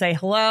just to say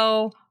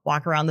hello,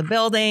 walk around the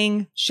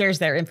building, shares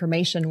their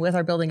information with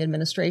our building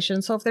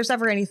administration. So if there's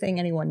ever anything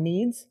anyone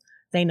needs,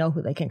 they know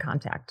who they can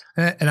contact.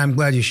 And I'm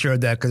glad you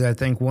shared that, because I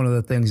think one of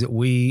the things that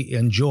we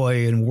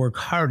enjoy and work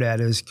hard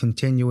at is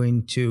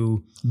continuing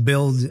to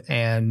build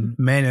and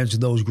manage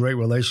those great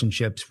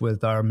relationships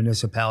with our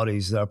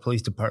municipalities, our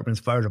police departments,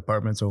 fire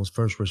departments, those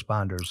first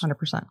responders.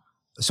 100%.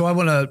 So I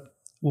want to,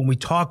 when we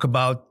talk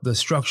about the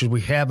structures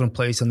we have in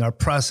place and our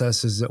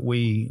processes that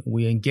we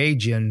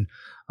engage in,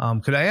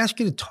 could I ask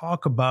you to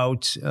talk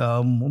about a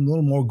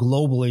little more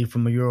globally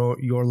from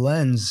your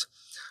lens,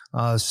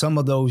 some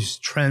of those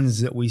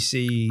trends that we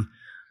see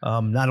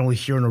not only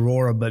here in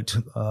Aurora, but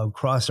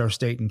across our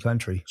state and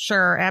country?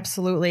 Sure,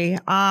 absolutely.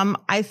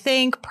 I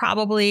think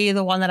probably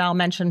the one that I'll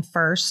mention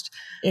first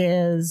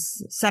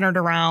is centered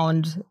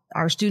around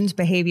our students'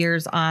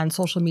 behaviors on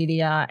social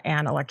media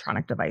and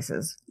electronic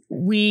devices.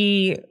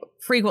 We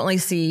frequently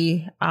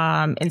see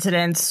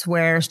incidents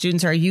where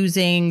students are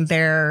using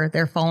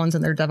their phones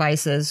and their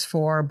devices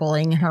for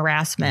bullying and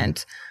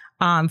harassment,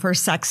 for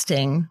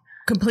sexting,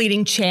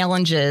 completing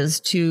challenges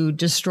to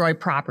destroy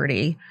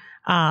property,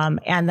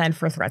 and then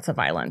for threats of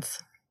violence.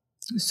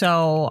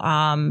 So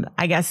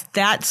I guess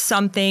that's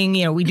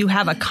something, we do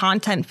have a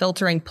content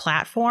filtering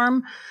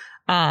platform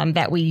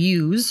that we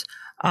use,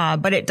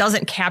 but it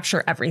doesn't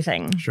capture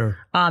everything. Sure.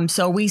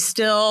 So we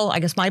still, I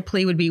guess my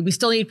plea would be, we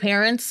still need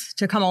parents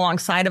to come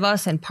alongside of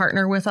us and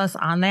partner with us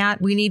on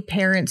that. We need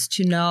parents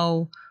to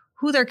know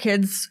who their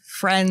kids'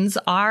 friends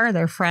are,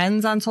 their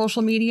friends on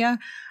social media.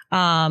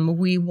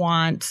 We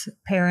want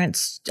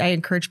parents, I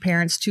encourage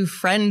parents to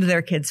friend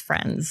their kids'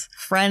 friends,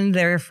 friend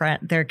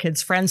their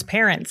kids' friends'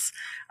 parents.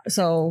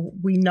 So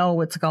we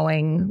know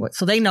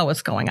so they know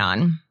what's going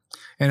on.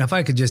 And if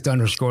I could just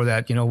underscore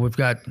that, we've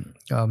got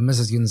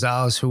Mrs.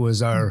 Gonzalez, who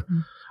is our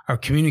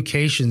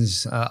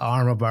communications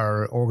arm of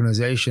our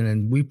organization,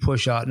 and we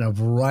push out in a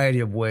variety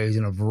of ways,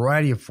 in a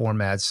variety of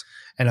formats.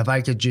 And if I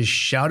could just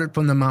shout it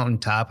from the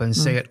mountaintop and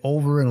say it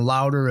over and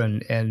louder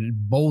and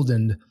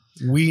boldened,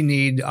 we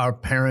need our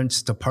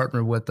parents to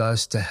partner with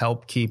us to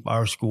help keep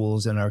our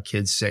schools and our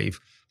kids safe.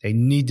 They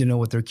need to know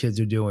what their kids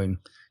are doing.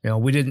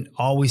 We didn't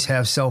always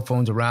have cell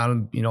phones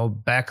around.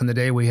 Back in the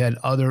day, we had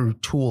other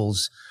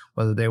tools,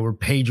 whether they were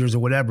pagers or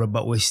whatever,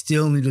 but we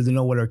still needed to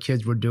know what our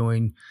kids were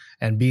doing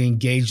and be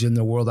engaged in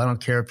the world. I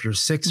don't care if you're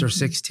 6 or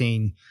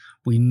 16.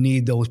 We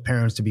need those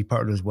parents to be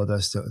partners with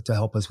us to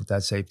help us with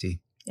that safety.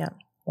 Yeah,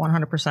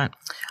 100%.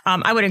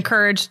 I would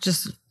encourage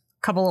just a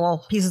couple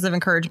little pieces of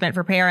encouragement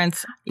for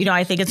parents.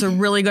 I think it's a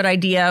really good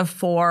idea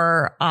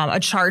for a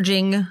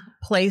charging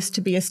place to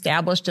be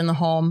established in the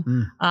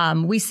home.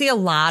 We see a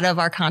lot of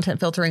our content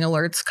filtering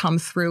alerts come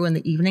through in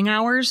the evening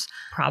hours,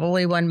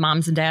 probably when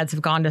moms and dads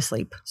have gone to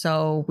sleep.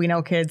 So we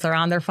know kids are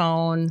on their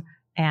phone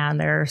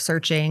and they're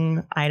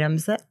searching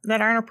items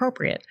that aren't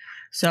appropriate.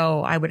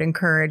 So I would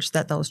encourage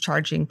that those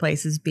charging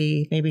places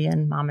be maybe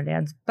in mom and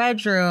dad's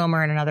bedroom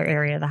or in another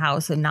area of the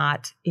house and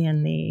not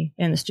in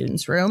the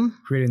student's room.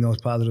 Creating those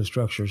positive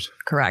structures.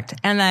 Correct.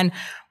 And then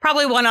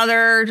probably one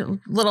other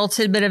little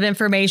tidbit of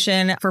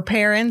information for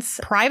parents.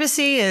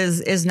 Privacy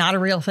is not a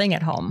real thing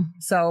at home.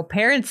 So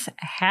parents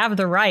have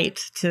the right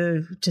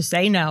to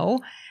say no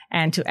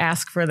and to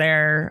ask for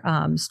their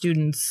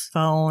student's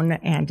phone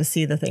and to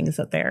see the things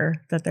that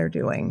they're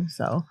doing.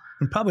 So.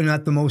 And probably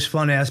not the most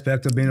fun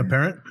aspect of being a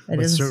parent,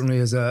 but certainly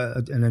is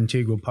an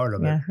integral part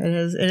of it. Yeah, it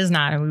is. It is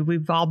not. And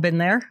we've all been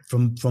there.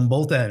 From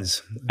both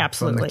ends.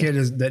 Absolutely. From the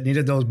kid that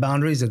needed those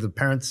boundaries and the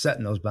parents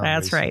setting those boundaries.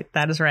 That's right.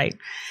 That is right.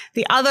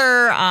 The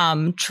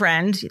other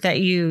trend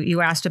that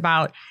you asked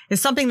about is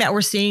something that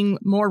we're seeing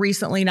more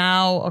recently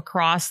now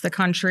across the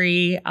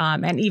country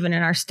and even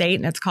in our state,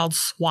 and it's called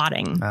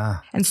swatting.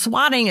 And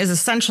swatting is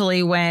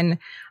essentially when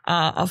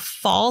a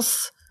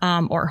false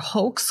or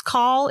hoax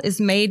call is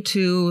made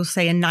to,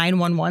 say, a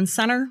 911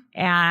 center,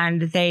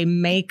 and they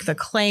make the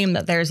claim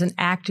that there's an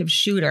active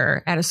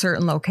shooter at a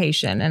certain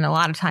location. And a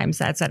lot of times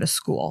that's at a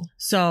school.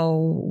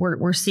 So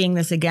we're seeing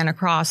this again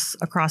across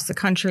the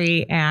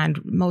country.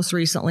 And most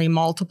recently,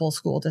 multiple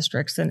school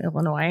districts in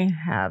Illinois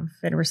have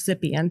been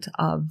recipient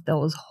of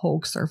those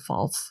hoax or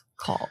false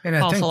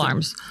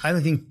alarms. I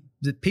think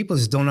that people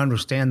just don't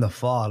understand the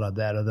fallout of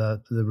that, or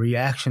the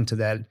reaction to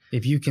that.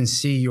 If you can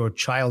see your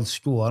child's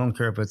school, I don't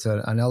care if it's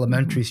an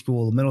elementary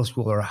school, a middle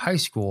school, or a high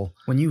school,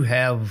 when you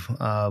have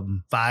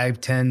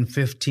 5, 10,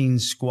 15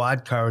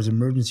 squad cars,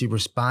 emergency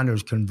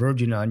responders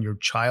converging on your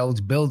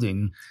child's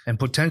building and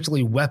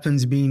potentially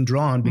weapons being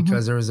drawn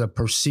because there is a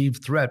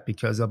perceived threat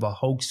because of a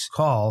hoax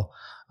call,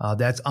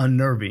 that's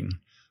unnerving.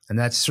 And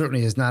that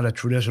certainly is not a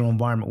traditional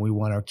environment we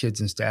want our kids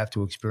and staff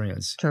to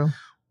experience. True.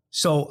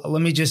 So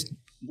let me just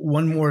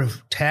one more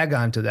tag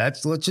on to that.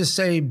 So let's just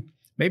say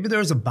maybe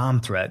there's a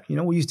bomb threat.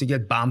 We used to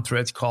get bomb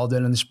threats called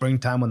in the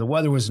springtime when the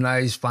weather was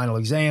nice, final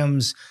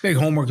exams, big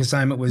homework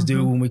assignment was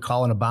due when we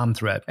call in a bomb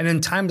threat. And in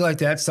times like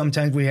that,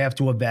 sometimes we have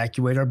to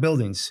evacuate our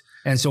buildings.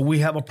 And so we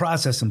have a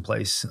process in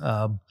place.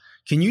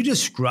 Can you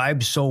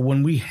describe, so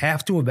when we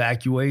have to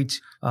evacuate,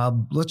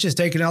 let's just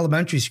take an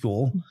elementary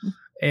school.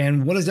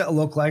 And what does that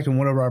look like, and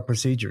what are our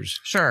procedures?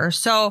 Sure.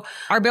 So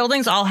our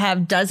buildings all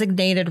have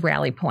designated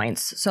rally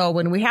points. So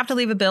when we have to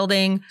leave a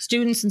building,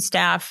 students and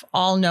staff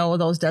all know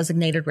those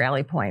designated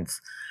rally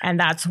points. And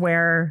that's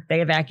where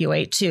they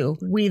evacuate to.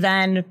 We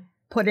then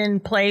put in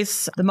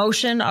place the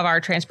motion of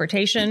our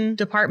transportation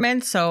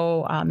department.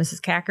 So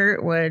Mrs.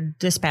 Cackert would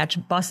dispatch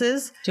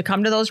buses to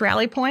come to those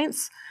rally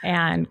points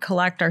and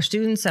collect our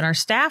students and our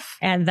staff.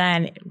 And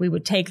then we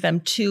would take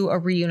them to a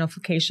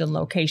reunification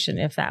location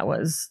if that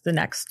was the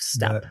next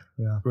step.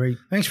 Yeah, great.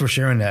 Thanks for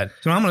sharing that.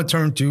 So I'm going to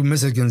turn to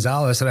Mrs.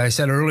 Gonzalez. And I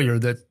said earlier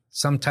that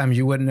sometimes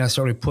you wouldn't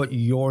necessarily put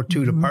your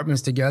two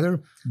departments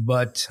together.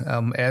 But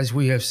as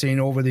we have seen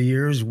over the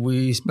years,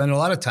 we spend a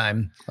lot of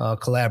time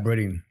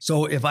collaborating.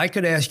 So if I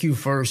could ask you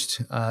first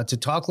to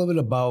talk a little bit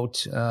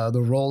about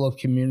the role of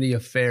community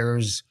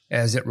affairs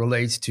as it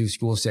relates to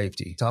school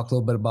safety. Talk a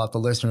little bit about the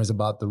listeners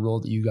about the role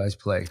that you guys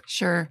play.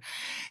 Sure.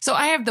 So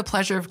I have the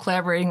pleasure of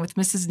collaborating with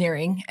Mrs.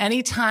 Nearing.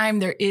 Anytime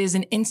there is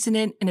an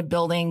incident in a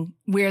building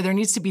where there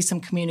needs to be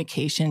some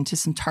communication to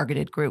some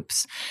targeted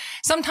groups.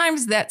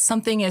 Sometimes that's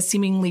something as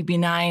seemingly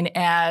benign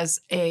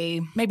as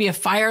maybe a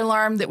fire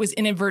alarm that was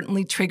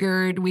inadvertently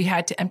triggered. We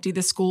had to empty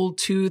the school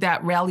to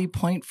that rally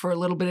point for a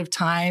little bit of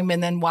time.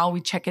 And then while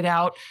we check it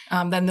out,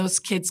 then those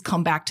kids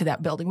come back to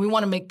that building. We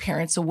want to make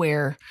parents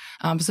aware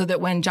so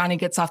that when Johnny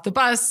gets off the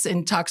bus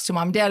and talks to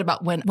mom and dad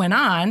about what went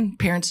on,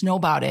 parents know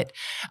about it.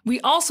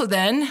 We also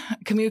then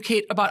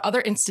communicate about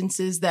other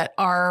instances that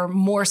are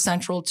more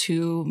central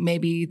to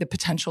maybe the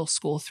potential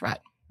school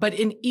threat. But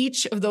in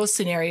each of those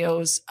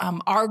scenarios,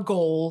 our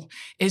goal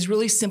is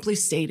really simply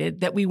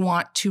stated that we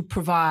want to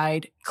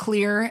provide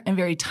clear and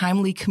very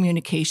timely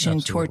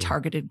communication to our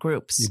targeted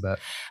groups. You bet.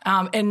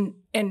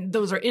 And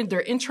those are their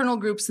internal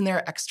groups and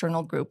their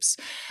external groups.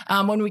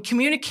 When we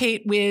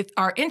communicate with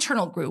our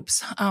internal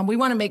groups, we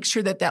want to make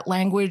sure that that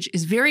language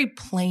is very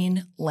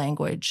plain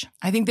language.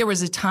 I think there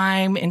was a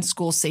time in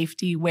school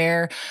safety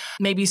where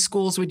maybe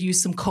schools would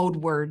use some code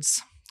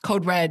words.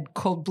 Code red,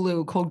 code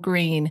blue, code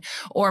green,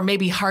 or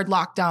maybe hard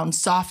lockdown,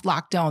 soft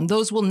lockdown.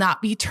 Those will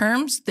not be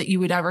terms that you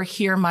would ever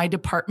hear my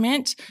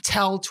department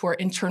tell to our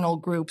internal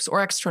groups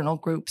or external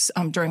groups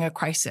during a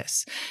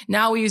crisis.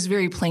 Now we use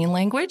very plain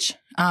language,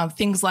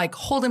 things like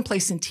hold in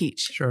place and teach.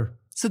 Sure.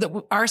 So that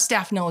our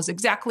staff knows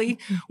exactly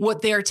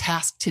what they're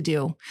tasked to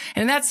do.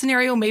 And in that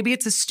scenario, maybe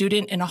it's a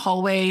student in a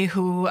hallway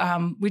who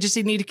we just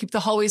need to keep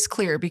the hallways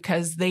clear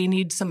because they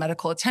need some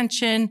medical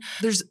attention.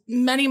 There's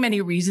many,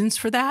 many reasons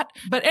for that.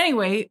 But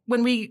anyway,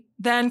 when we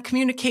then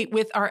communicate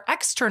with our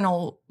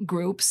external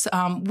groups,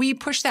 we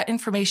push that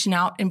information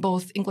out in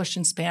both English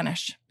and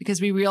Spanish because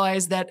we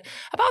realize that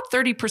about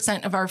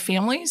 30% of our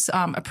families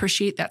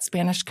appreciate that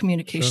Spanish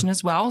communication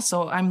as well.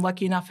 So I'm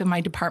lucky enough in my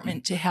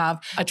department to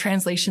have a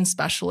translation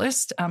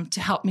specialist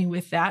to help me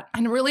with that.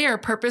 And really our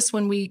purpose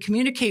when we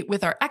communicate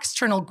with our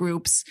external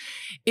groups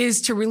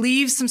is to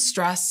relieve some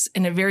stress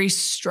in a very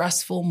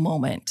stressful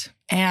moment.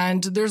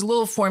 And there's a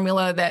little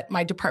formula that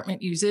my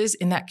department uses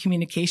in that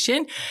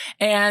communication.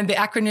 And the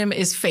acronym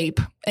is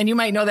FAPE. And you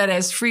might know that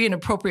as free and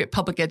appropriate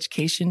public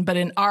education. But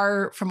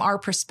from our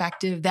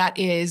perspective, that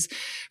is,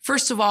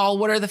 first of all,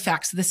 what are the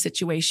facts of the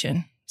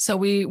situation? So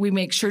we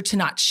make sure to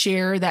not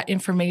share that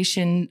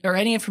information or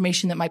any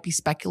information that might be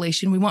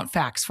speculation. We want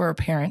facts for our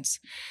parents.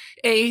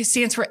 A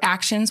stands for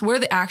actions. What are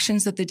the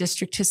actions that the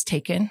district has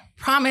taken?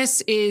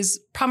 Promise is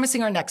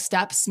promising our next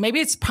steps. Maybe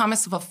it's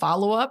promise of a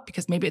follow-up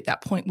because maybe at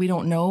that point we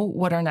don't know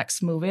what our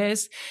next move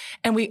is.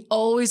 And we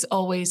always,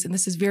 and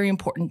this is very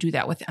important, do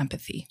that with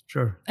empathy.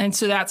 Sure. And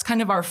so that's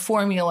kind of our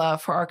formula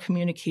for our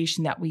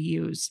communication that we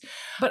use.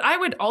 But I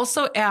would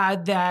also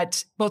add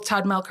that both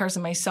Todd Melkars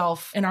and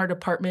myself in our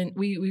department,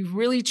 we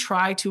really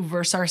try to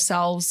verse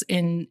ourselves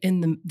in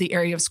the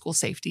area of school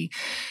safety.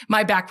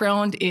 My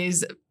background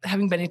is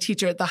having been a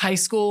teacher at the high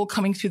school,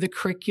 coming through the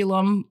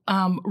curriculum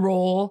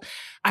role.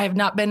 I have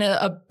not been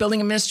a building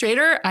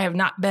administrator. I have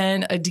not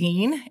been a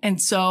dean. And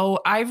so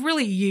I've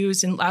really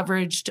used and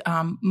leveraged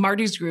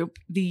Marty's group,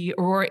 the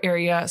Aurora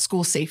Area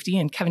School Safety,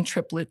 and Kevin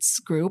Triplett's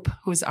group,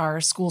 who's our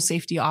school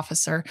safety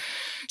officer,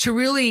 to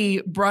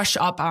really brush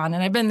up on.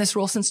 And I've been in this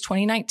role since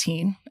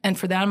 2019. And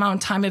for that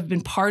amount of time, I've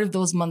been part of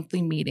those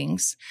monthly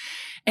meetings.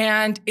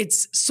 And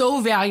it's so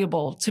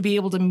valuable to be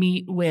able to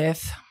meet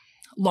with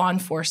law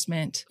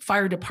enforcement,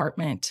 fire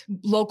department,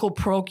 local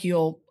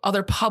parochial,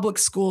 other public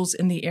schools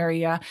in the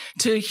area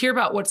to hear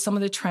about what some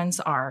of the trends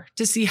are,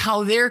 to see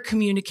how they're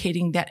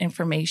communicating that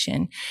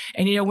information.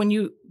 And,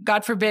 when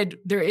God forbid,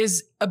 there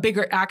is a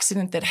bigger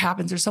accident that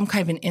happens or some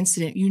kind of an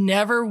incident, you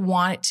never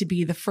want it to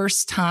be the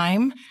first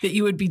time that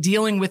you would be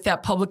dealing with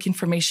that public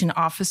information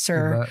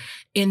officer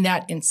in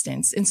that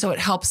instance. And so it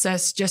helps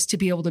us just to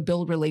be able to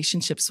build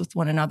relationships with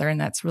one another. And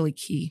that's really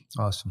key.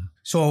 Awesome.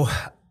 So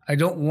I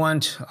don't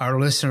want our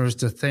listeners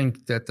to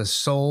think that the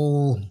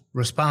sole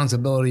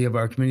responsibility of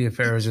our community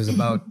affairs is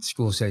about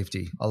school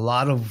safety. A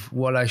lot of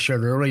what I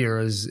shared earlier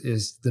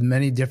is the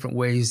many different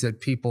ways that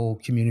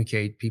people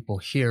communicate, people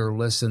hear,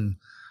 listen,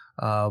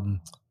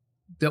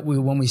 that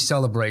when we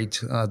celebrate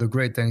the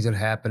great things that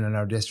happen in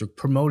our district,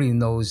 promoting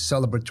those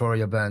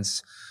celebratory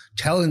events,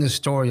 telling the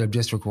story of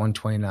District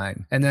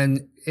 129. And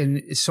then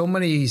in so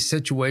many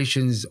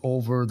situations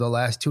over the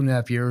last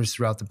 2.5 years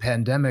throughout the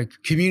pandemic,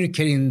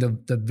 communicating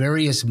the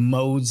various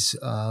modes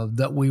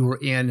that we were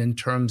in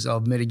terms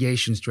of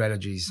mitigation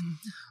strategies.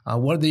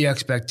 What are the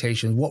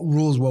expectations? What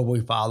rules were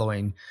we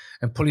following?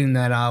 And putting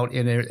that out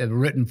in a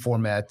written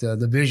format,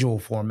 the visual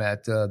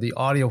format, the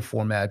audio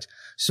format,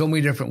 so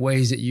many different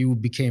ways that you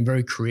became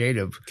very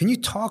creative. Can you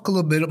talk a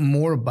little bit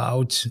more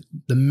about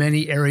the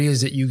many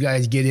areas that you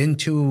guys get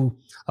into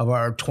of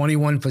our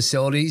 21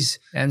 facilities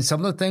and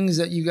some of the things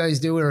that you guys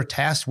do or are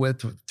tasked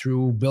with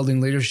through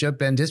building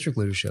leadership and district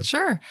leadership?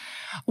 Sure.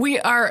 We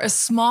are a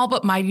small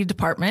but mighty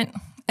department.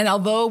 And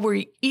although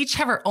we each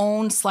have our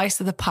own slice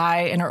of the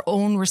pie and our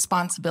own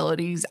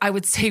responsibilities, I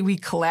would say we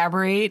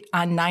collaborate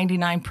on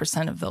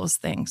 99% of those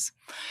things.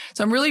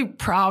 So I'm really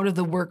proud of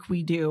the work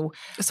we do.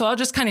 So I'll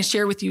just kind of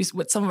share with you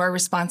what some of our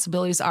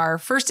responsibilities are.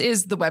 First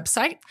is the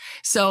website.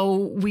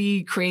 So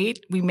we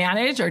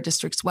manage our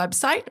district's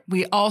website.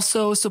 We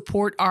also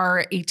support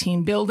our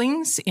 18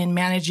 buildings in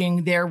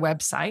managing their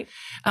website.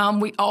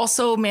 We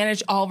also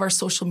manage all of our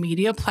social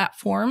media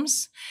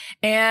platforms,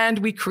 and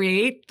we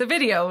create the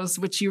videos,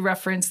 which you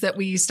referenced that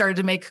we started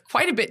to make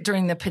quite a bit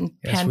during the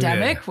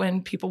pandemic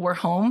when people were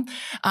home.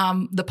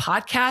 The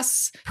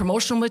podcasts,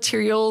 promotional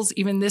materials,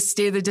 even this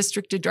State of the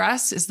District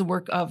address is the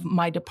work of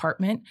my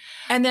department.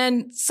 And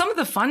then some of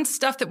the fun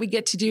stuff that we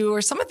get to do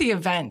are some of the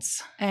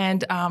events.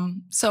 And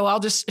so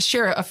I'll just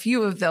share a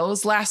few of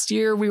those. Last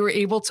year, we were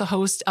able to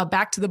host a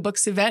Back to the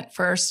Books event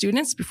for our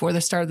students before the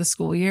start of the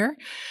school year.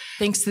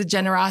 Thanks to the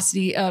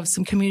generosity of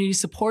some community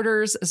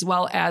supporters as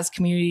well as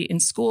community in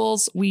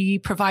schools, we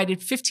provided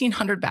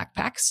 1,500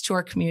 backpacks to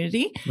our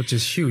community. Which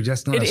is huge.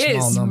 That's not a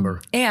small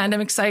number. And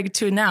I'm excited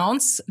to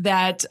announce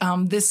that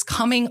this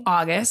coming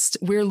August,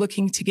 we're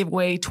looking to give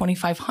away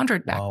 2,500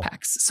 backpacks. Wow.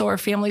 So our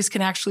families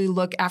can actually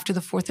look after the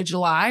 4th of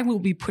July. We'll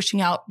be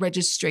pushing out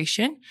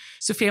registration.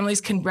 So families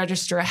can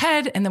register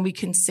ahead, and then we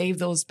can save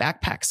those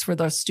backpacks for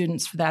those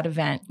students for that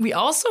event. We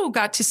also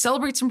got to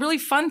celebrate some really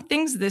fun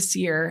things this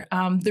year.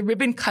 The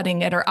ribbon cutting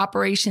at our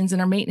operations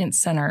and our maintenance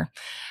center.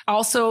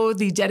 Also,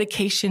 the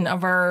dedication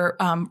of our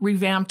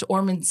revamped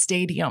Ormond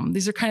Stadium.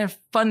 These are kind of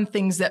fun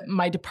things that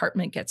my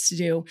department gets to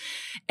do.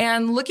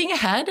 And looking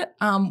ahead,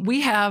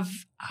 we have,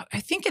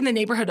 I think, in the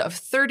neighborhood of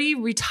 30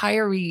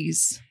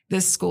 retirees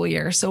this school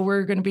year. So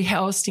we're going to be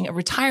hosting a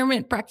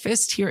retirement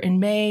breakfast here in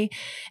May,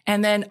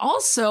 and then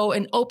also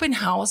an open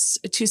house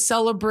to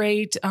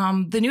celebrate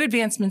the new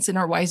advancements in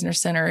our Wisner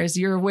Center. As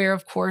you're aware,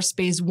 of course,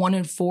 Bays 1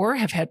 and 4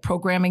 have had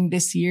programming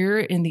this year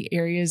in the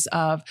areas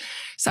of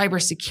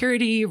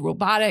cybersecurity,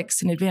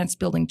 robotics, and advanced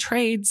building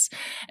trades.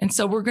 And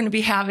so we're going to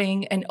be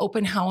having an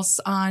open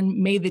house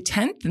on May the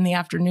 10th in the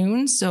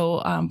afternoon.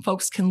 So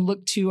folks can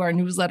look to our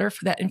newsletter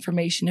for that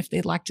information if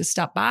they'd like to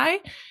stop by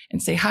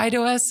and say hi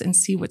to us and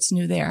see what's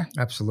new there.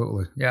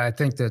 Absolutely. Yeah, I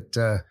think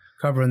that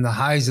covering the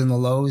highs and the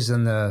lows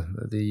and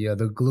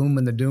the gloom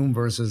and the doom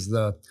versus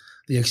the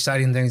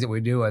exciting things that we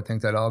do, I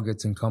think that all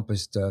gets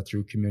encompassed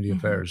through community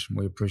affairs.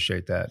 We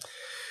appreciate that.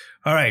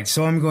 All right,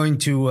 so I'm going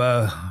to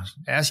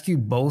ask you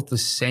both the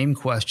same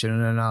question,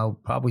 and then I'll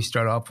probably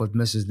start off with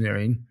Mrs.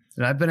 Nearing.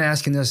 And I've been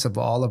asking this of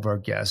all of our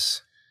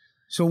guests.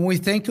 So when we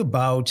think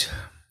about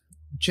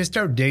just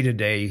our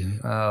day-to-day,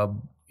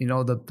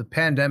 the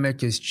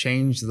pandemic has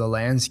changed the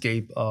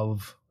landscape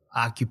of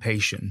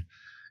occupation.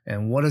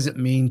 And what does it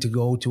mean to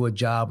go to a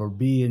job or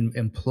be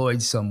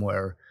employed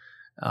somewhere?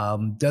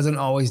 Doesn't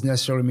always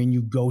necessarily mean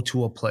you go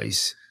to a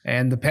place.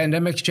 And the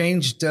pandemic's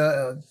changed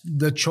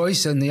the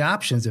choice and the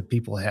options that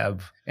people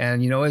have.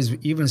 And, as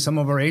even some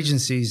of our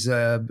agencies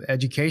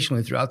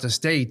educationally throughout the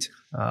state,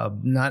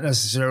 not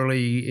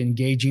necessarily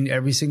engaging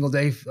every single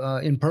day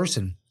in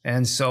person.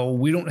 And so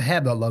we don't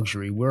have that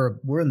luxury.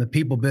 We're in the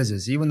people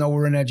business. Even though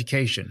we're in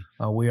education,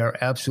 we are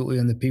absolutely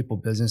in the people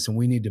business, and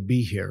we need to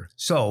be here.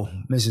 So,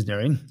 Mrs.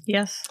 Nearing.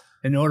 Yes.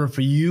 In order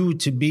for you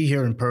to be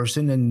here in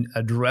person and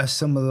address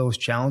some of those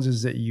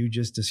challenges that you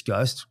just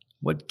discussed,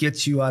 what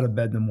gets you out of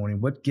bed in the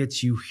morning? What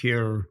gets you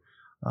here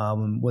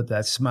with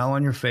that smile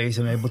on your face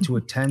and able to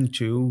attend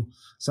to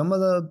some of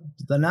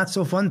the not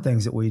so fun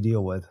things that we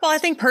deal with? Well, I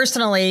think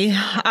personally,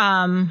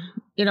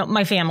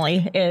 my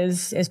family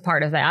is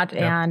part of that.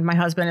 Yep. And my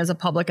husband is a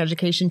public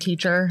education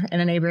teacher in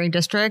a neighboring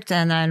district.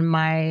 And then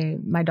my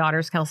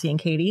daughters, Kelsey and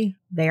Katie,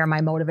 they are my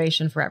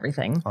motivation for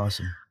everything.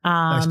 Awesome.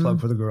 Nice plug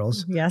for the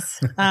girls.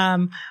 Yes.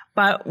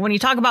 But when you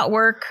talk about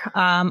work,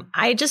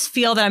 I just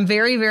feel that I'm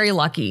very, very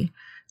lucky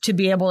to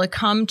be able to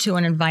come to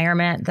an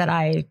environment that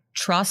I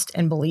trust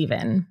and believe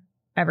in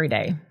every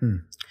day.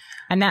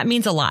 And that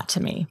means a lot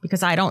to me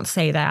because I don't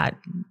say that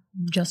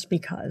just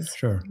because.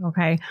 Sure.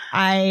 Okay.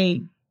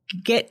 I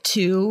get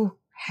to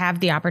have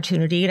the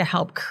opportunity to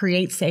help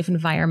create safe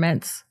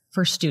environments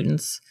for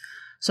students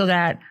so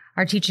that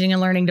our teaching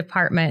and learning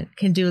department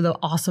can do the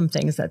awesome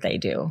things that they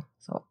do.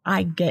 So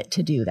I get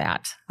to do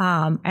that.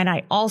 And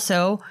I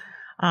also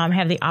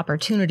have the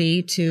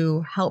opportunity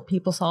to help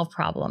people solve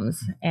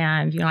problems.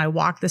 And, I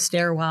walk the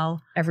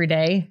stairwell every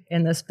day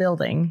in this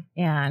building,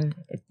 and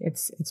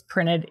it's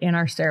printed in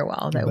our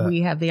stairwell that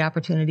we have the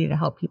opportunity to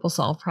help people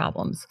solve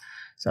problems.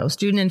 So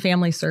student and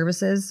family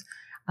services,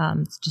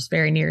 it's just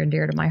very near and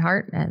dear to my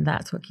heart, and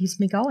that's what keeps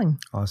me going.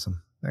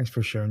 Awesome. Thanks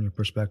for sharing your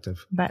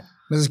perspective. But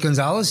Mrs.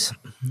 Gonzalez?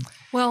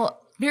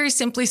 Well, Very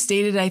simply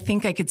stated, I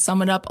think I could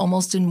sum it up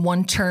almost in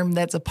one term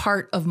that's a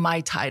part of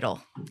my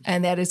title,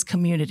 and that is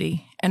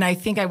community. And I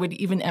think I would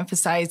even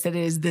emphasize that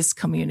it is this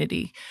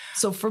community.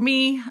 So for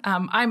me,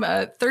 I'm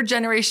a third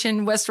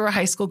generation West Aurora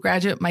High School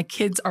graduate. My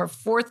kids are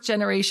fourth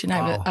generation.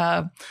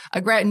 Wow.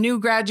 I'm a new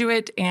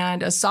graduate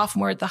and a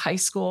sophomore at the high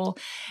school.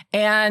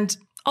 And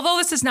although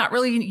this is not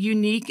really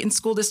unique in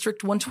School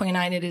District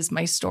 129, it is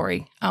my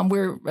story.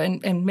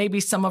 And maybe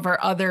some of our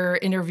other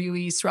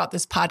interviewees throughout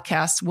this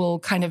podcast will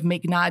kind of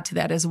make nod to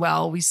that as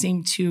well. We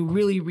seem to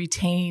really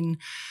retain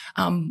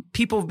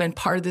people who've been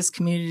part of this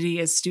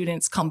community as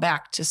students come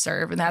back to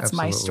serve. And that's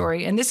Absolutely. my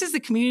story. And this is the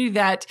community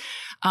that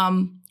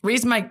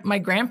raised my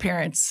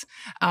grandparents.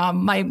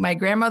 My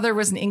grandmother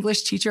was an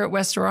English teacher at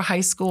West Aurora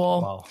High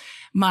School. Wow.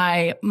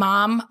 My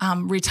mom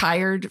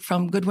retired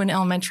from Goodwin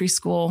Elementary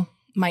School.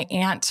 My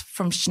aunt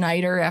from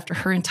Schneider after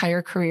her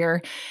entire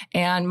career,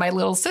 and my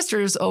little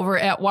sister's over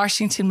at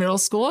Washington Middle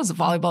School as a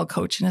volleyball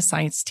coach and a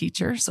science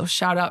teacher. So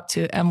shout out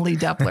to Emily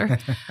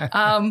Deppler.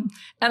 And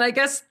I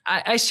guess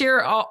I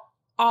share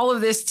all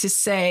of this to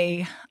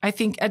say, I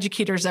think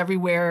educators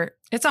everywhere,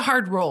 it's a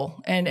hard role.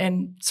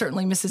 And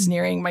certainly Mrs.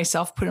 Nearing,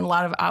 myself, put in a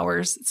lot of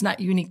hours. It's not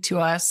unique to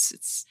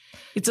us.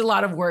 It's a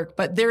lot of work,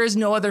 but there is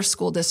no other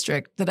school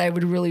district that I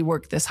would really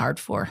work this hard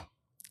for.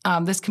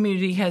 This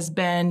community has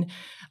been,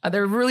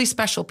 they're really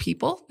special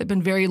people. They've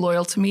been very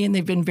loyal to me, and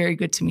they've been very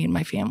good to me and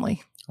my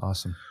family.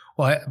 Awesome.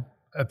 Well, I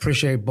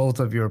appreciate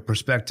both of your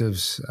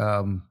perspectives.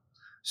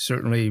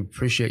 Certainly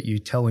appreciate you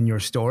telling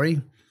your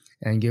story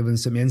and giving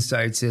some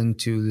insights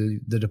into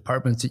the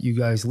departments that you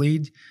guys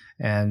lead,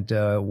 and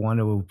want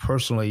to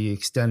personally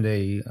extend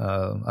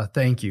a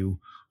thank you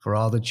for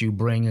all that you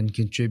bring and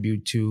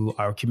contribute to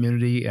our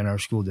community and our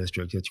school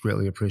district. It's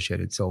greatly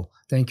appreciated. So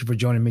thank you for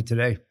joining me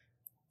today.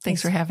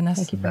 Thanks for having us.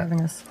 Thank you for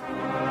having us.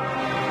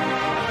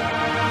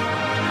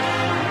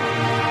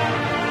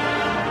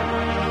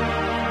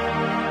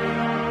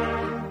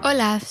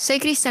 Hola, soy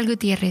Cristal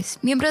Gutiérrez,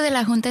 miembro de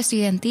la Junta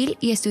Estudiantil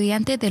y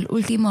estudiante del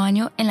último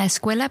año en la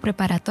Escuela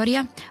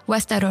Preparatoria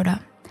West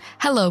Aurora.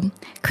 Hello,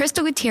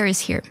 Crystal Gutierrez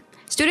here,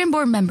 student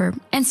board member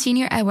and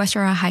senior at West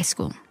Aurora High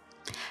School.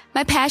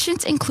 My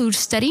passions include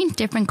studying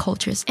different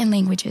cultures and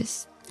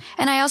languages,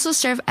 and I also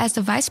serve as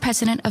the vice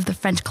president of the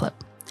French Club.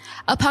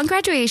 Upon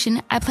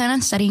graduation, I plan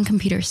on studying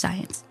computer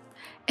science.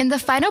 In the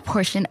final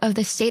portion of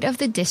the State of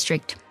the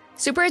District,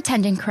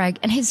 Superintendent Craig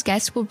and his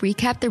guests will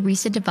recap the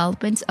recent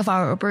developments of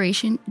our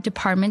operation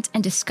department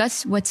and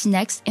discuss what's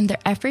next in their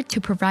effort to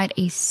provide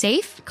a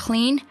safe,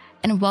 clean,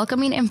 and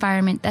welcoming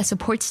environment that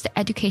supports the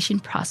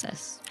education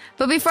process.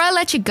 But before I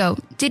let you go,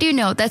 did you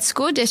know that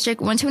School District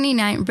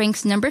 129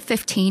 ranks number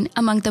 15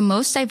 among the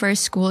most diverse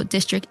school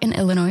district in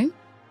Illinois?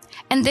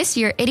 And this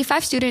year,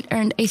 85 students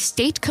earned a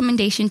state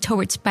commendation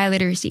towards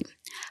biliteracy,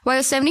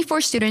 while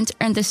 74 students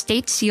earned the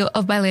state seal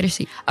of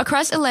biliteracy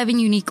across 11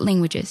 unique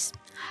languages.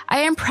 I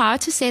am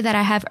proud to say that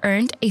I have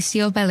earned a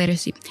seal of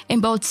biliteracy in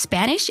both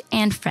Spanish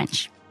and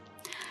French.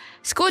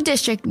 School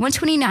District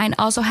 129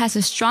 also has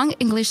a strong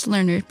English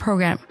learner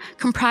program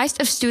comprised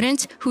of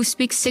students who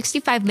speak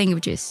 65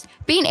 languages.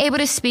 Being able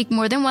to speak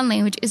more than one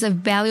language is a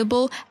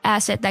valuable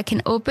asset that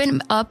can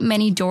open up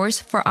many doors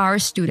for our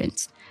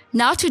students.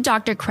 Now to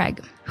Dr.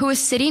 Craig, who is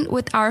sitting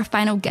with our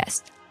final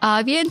guest.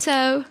 A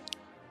bientôt!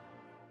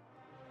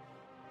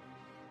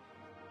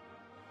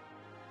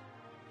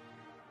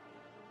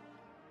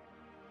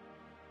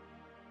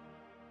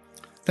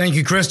 Thank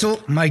you,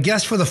 Crystal. My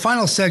guest for the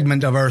final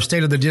segment of our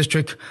State of the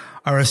District,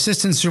 our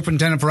Assistant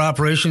Superintendent for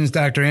Operations,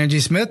 Dr.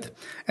 Angie Smith,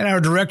 and our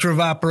Director of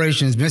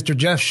Operations, Mr.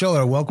 Jeff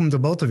Schiller. Welcome to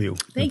both of you.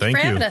 Thank you for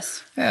having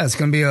us. Yeah, it's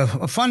going to be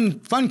a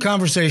fun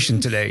conversation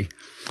today.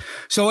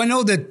 So I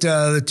know that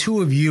the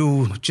two of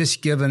you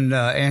just given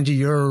Angie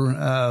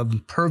your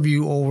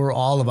purview over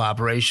all of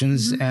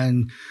operations,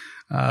 and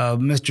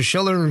Mr.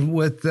 Schiller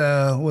with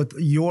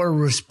your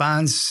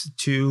response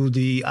to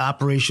the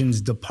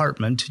operations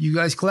department. You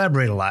guys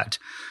collaborate a lot.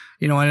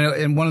 You know,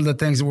 and one of the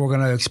things that we're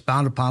going to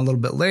expound upon a little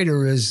bit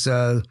later is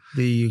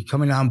the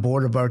coming on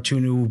board of our two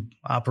new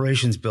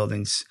operations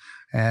buildings.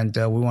 And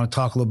we want to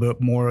talk a little bit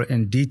more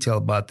in detail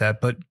about that.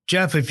 But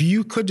Jeff, if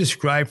you could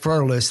describe for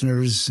our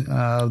listeners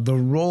the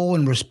role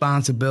and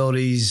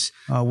responsibilities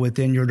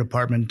within your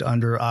department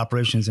under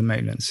operations and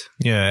maintenance.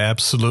 Yeah,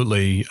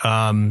 absolutely.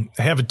 I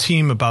have a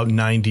team about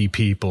 90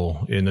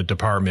 people in the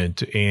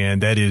department,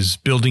 and that is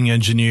building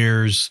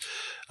engineers,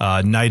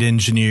 night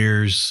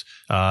engineers,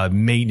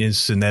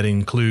 maintenance, and that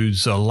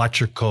includes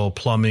electrical,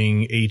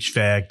 plumbing,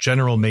 HVAC,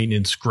 general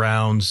maintenance,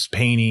 grounds,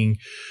 painting.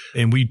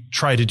 And we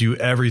try to do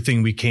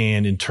everything we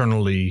can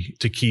internally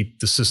to keep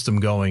the system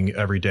going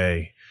every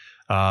day.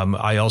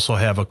 I also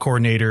have a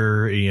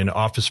coordinator, an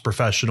office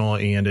professional,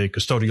 and a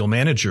custodial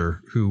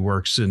manager who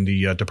works in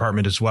the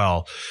department as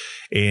well.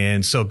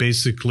 And so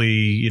basically,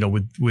 you know,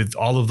 with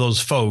all of those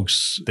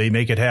folks, they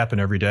make it happen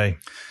every day.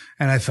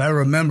 And if I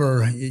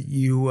remember,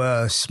 you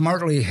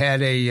smartly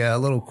had a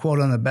little quote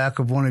on the back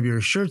of one of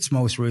your shirts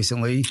most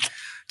recently,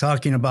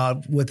 talking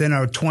about within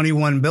our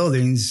 21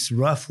 buildings,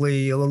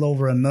 roughly a little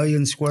over 1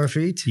 million square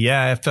feet.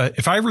 Yeah.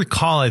 If I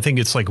recall, I think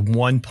it's like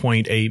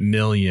 1.8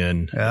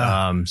 million.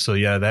 Yeah. So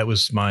yeah, that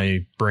was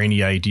my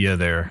brainy idea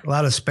there. A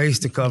lot of space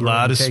to cover. A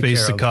lot of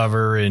space to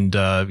cover. And,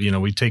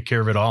 we take care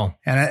of it all.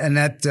 And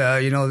that,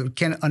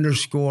 can't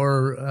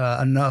underscore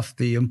enough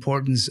the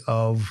importance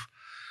of,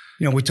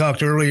 we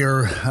talked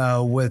earlier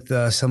with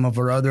some of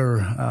our other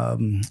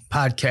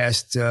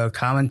podcast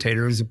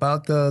commentators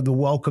about the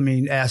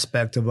welcoming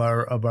aspect of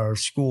our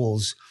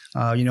schools.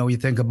 You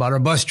think about our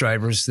bus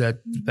drivers,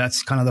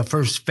 that's kind of the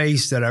first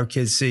face that our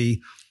kids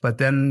see. But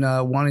then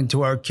wanting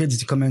our kids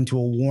to come into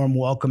a warm,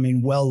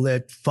 welcoming,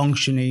 well-lit,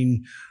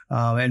 functioning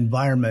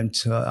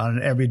environment on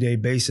an everyday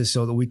basis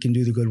so that we can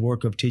do the good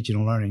work of teaching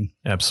and learning.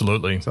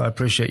 Absolutely. So I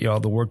appreciate all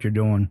the work you're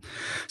doing.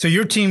 So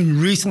your team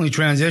recently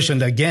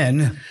transitioned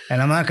again,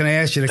 and I'm not going to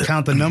ask you to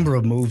count the number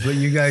of moves, but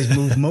you guys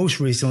moved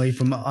most recently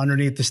from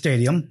underneath the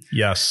stadium.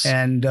 Yes.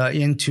 And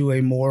into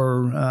a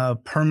more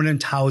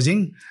permanent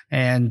housing.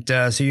 And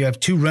so you have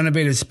 2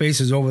 renovated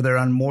spaces over there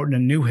on Morton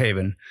and New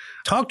Haven.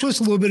 Talk to us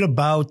a little bit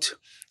about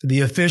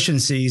the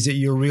efficiencies that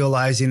you're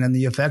realizing and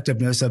the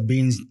effectiveness of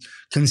being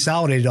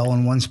consolidated all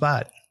in one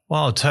spot.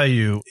 Well, I'll tell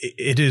you,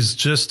 it is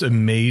just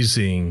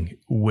amazing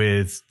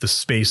with the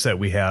space that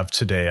we have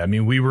today. I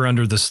mean, we were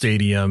under the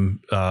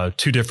stadium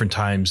 2 different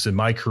times in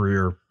my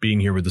career being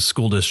here with the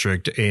school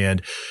district.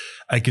 And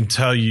I can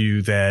tell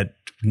you that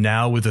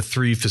now with the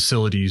 3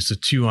 facilities, the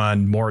 2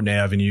 on Morton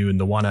Avenue and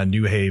the 1 on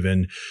New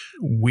Haven,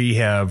 we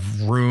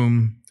have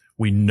room.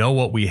 We know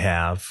what we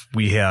have.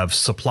 We have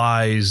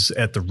supplies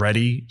at the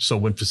ready. So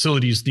when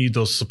facilities need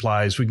those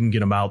supplies, we can get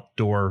them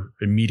outdoor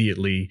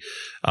immediately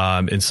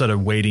instead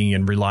of waiting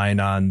and relying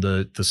on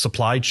the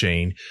supply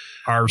chain.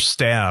 Our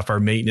staff, our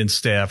maintenance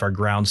staff, our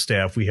ground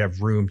staff, we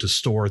have room to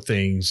store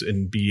things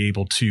and be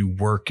able to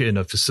work in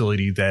a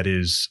facility that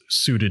is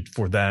suited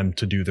for them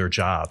to do their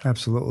job.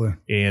 Absolutely.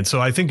 And so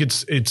I think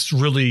it's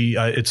really,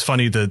 it's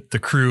funny that the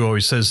crew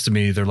always says to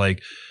me, they're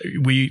like,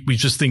 we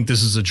just think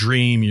this is a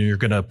dream. You're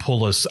going to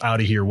pull us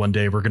out of here one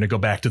day. We're going to go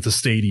back to the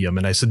stadium.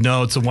 And I said,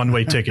 no, it's a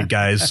one-way ticket,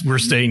 guys. We're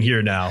staying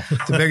here now.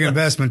 It's a big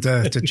investment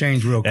to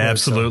change real quick.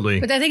 Absolutely.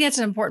 So. But I think that's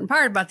an important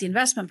part about the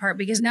investment part,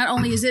 because not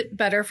only is it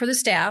better for the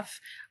staff,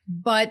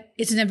 but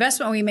it's an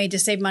investment we made to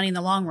save money in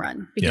the long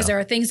run, because there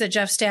are things that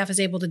Jeff's staff is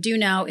able to do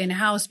now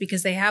in-house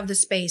because they have the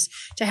space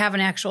to have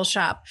an actual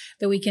shop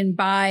that we can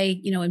buy,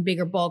 in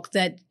bigger bulk.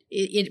 That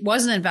it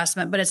was an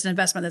investment, but it's an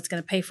investment that's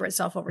going to pay for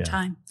itself over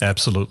time.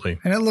 Absolutely.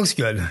 And it looks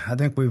good. I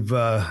think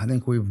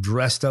we've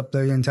dressed up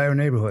the entire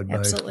neighborhood by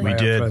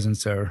our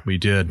presence there. We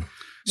did.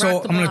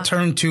 So I'm going to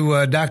turn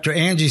to Dr.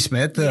 Angie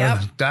Smith.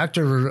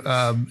 Doctor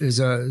is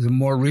a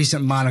more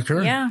recent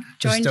moniker. Yeah.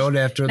 Bestowed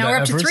after now the we're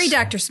up efforts. to 3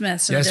 Dr.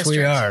 Smiths in the Yes, district.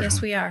 we are.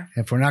 Yes, we are.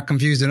 If we're not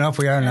confused enough,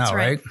 we are That's now,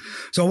 right?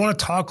 So I want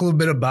to talk a little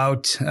bit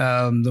about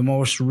the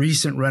most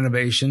recent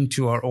renovation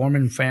to our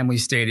Ormond Family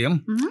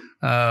Stadium. Mm-hmm.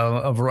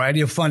 A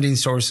variety of funding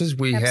sources.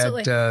 We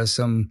had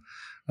some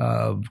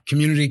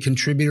community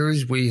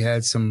contributors. We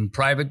had some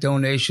private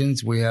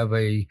donations. We have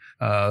the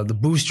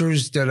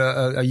boosters did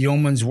a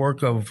yeoman's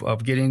work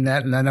of getting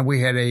that. And then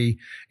we had a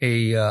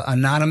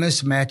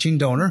anonymous matching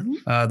donor,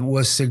 that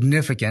was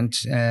significant.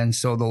 And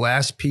so the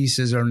last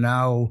pieces are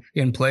now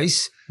in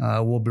place.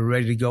 We'll be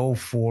ready to go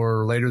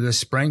for later this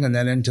spring and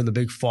then into the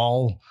big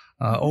fall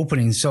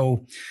opening.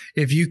 So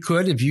if you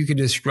could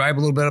describe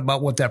a little bit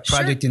about what that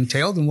project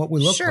entailed and what we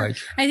look like.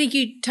 I think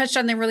you touched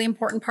on the really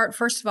important part,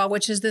 first of all,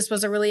 which is this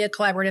was a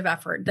collaborative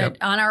effort that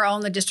on our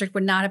own, the district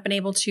would not have been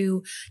able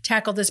to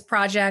tackle this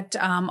project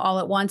all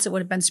at once. It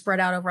would have been spread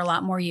out over a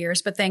lot more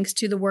years. But thanks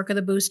to the work of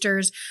the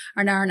boosters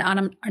and our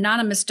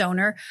anonymous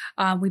donor,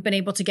 we've been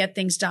able to get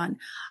things done.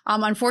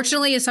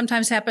 Unfortunately, as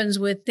sometimes happens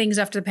with things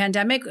after the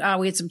pandemic,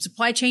 we had some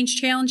supply chain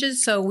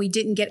challenges. So we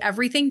didn't get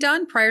everything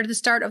done prior to the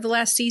start of the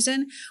last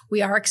season.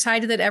 We are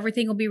excited that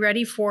everything will be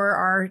ready for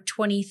our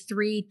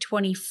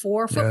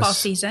 23-24 football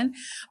season,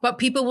 but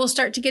people will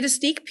start to get a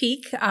sneak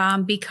peek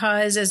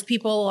because, as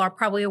people are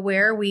probably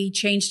aware, we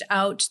changed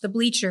out the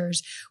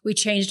bleachers. We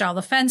changed all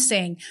the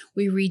fencing.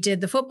 We redid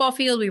the football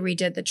field. We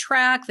redid the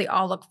track. They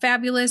all look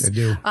fabulous. They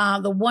do.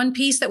 The one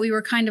piece that we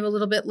were kind of a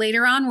little bit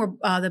later on were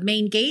the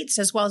main gates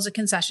as well as a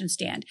concession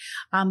stand.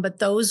 But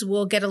those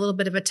will get a little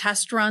bit of a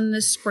test run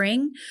this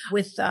spring,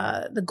 with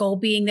the goal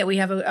being that we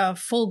have a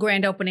full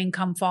grand opening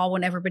come fall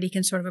when everybody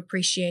can sort of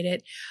appreciate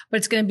it. But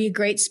it's going to be a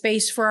great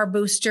space for our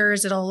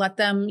boosters. It'll let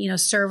them,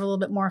 serve a little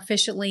bit more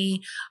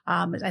efficiently.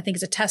 I think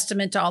it's a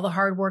testament to all the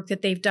hard work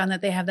that they've done,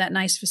 that they have that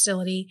nice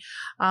facility.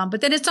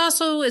 But then it's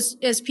also,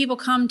 as people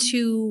come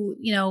to,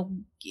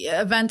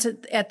 events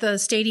at the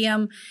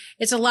stadium,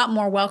 it's a lot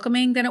more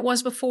welcoming than it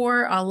was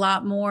before,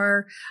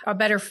 a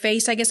better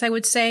face, I guess I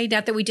would say.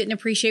 Not that we didn't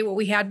appreciate what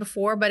we had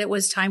before, but it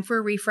was time for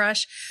a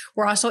refresh.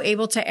 We're also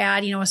able to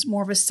add,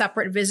 more of a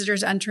separate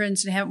visitors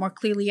entrance and have it more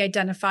clearly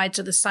identified.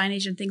 So the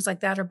signage and things like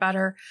that are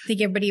better. I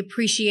think everybody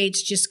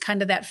appreciates just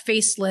kind of that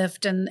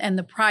facelift and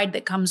the pride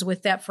that comes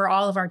with that for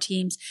all of our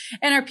teams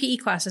and our PE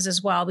classes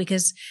as well,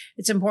 because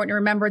it's important to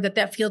remember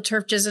that field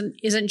turf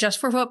isn't just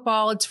for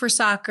football. It's for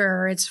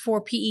soccer. It's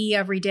for PE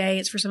every day.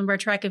 It's for some of our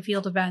track and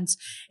field events.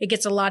 It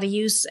gets a lot of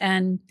use,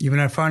 and even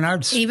at fine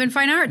arts,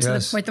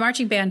 yes. With the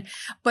marching band.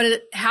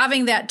 But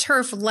having that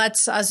turf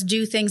lets us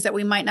do things that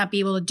we might not be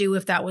able to do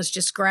if that was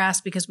just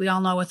grass, because we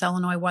all know with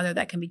Illinois weather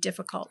that can be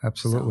difficult.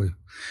 Absolutely.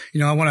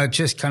 So. I want to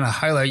just kind of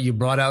highlight, you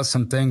brought out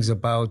some things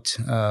about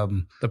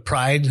the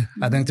pride.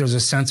 Mm-hmm. I think there's a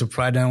sense of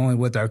pride not only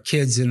with our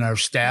kids and our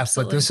staff,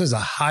 Absolutely. But this is a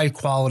high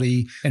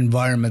quality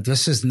environment.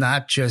 This is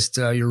not just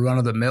your run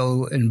of the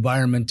mill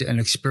environment and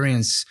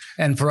experience.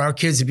 And for our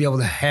kids to be able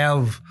to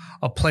have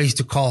a place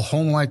to call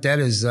home like that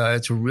is,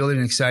 it's really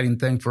an exciting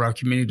thing for our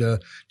community to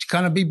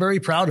kind of be very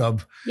proud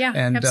of. Yeah,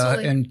 and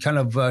absolutely. Kind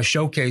of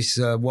showcase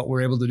what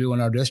we're able to do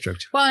in our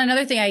district. Well,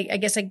 another thing I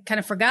guess I kind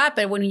of forgot,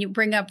 but when you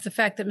bring up the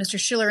fact that Mr.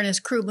 Schiller and his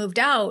crew moved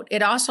out,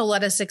 it also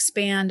let us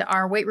expand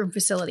our weight room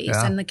facilities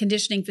and the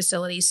conditioning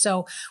facilities.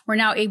 So we're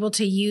now able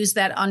to use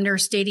that under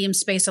stadium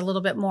space a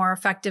little bit more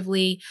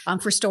effectively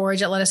for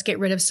storage. It let us get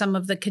rid of some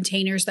of the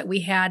containers that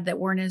we had that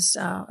weren't as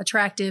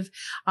attractive,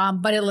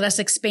 but it let us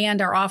expand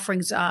our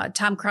offerings.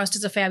 Tom Kraus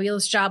does a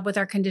fabulous job with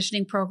our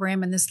conditioning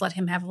program, and this let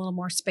him have a little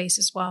more space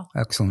as well.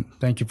 Excellent.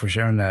 Thank you for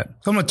sharing that.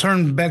 So I'm going to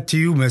turn back to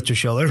you, Mr.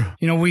 Schiller.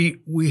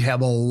 We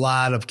have a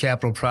lot of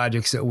capital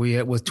projects that we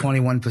have with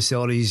 21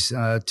 facilities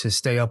to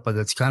stay up with.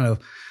 It's kind of,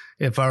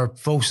 if our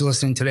folks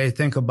listening today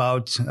think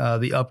about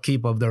the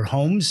upkeep of their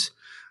homes,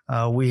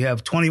 we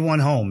have 21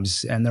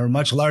 homes, and they're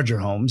much larger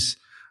homes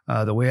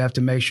that we have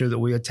to make sure that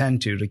we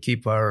attend to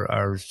keep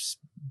our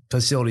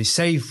facility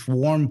safe,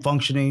 warm,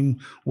 functioning,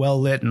 well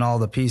lit, and all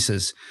the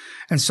pieces.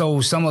 And so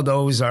some of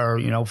those are,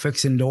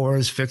 fixing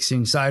doors,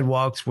 fixing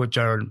sidewalks, which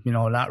are,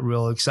 not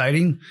real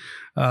exciting.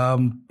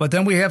 But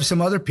then we have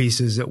some other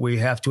pieces that we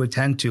have to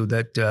attend to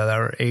that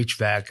our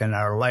HVAC and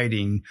our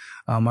lighting,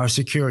 our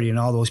security and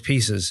all those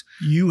pieces.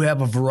 You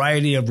have a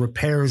variety of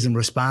repairs and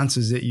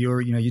responses that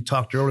you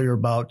talked earlier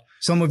about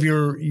some of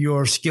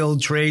your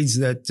skilled trades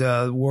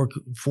that work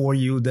for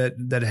you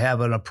that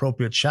have an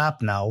appropriate shop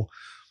now.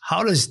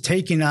 How does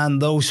taking on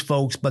those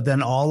folks, but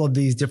then all of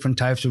these different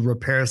types of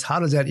repairs, how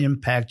does that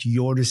impact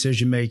your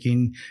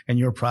decision-making and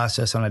your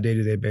process on a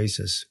day-to-day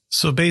basis?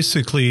 So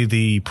basically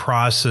the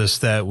process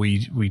that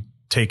we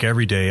take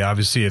every day,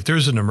 obviously, if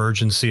there's an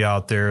emergency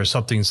out there,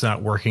 something's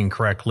not working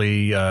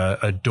correctly,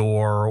 a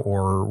door,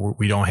 or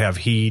we don't have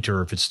heat,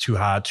 or if it's too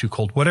hot, too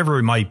cold, whatever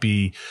it might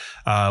be,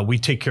 we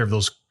take care of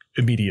those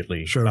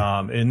immediately. Sure.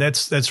 And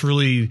that's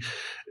really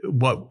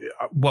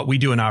what we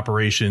do in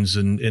operations,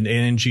 and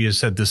Angie has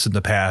said this in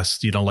the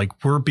past,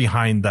 we're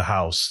behind the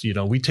house,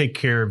 we take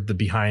care of the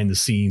behind the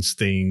scenes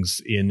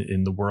things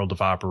in the world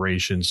of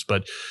operations,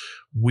 but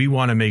we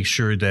want to make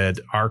sure that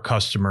our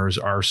customers,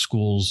 our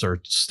schools, our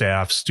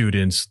staff,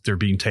 students, they're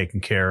being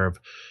taken care of.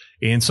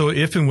 And so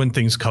if and when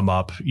things come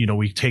up,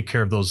 we take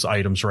care of those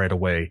items right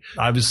away.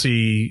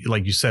 Obviously,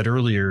 like you said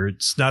earlier,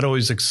 it's not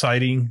always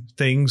exciting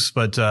things,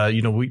 but,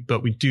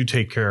 we do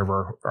take care of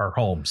our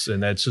homes,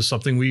 and that's just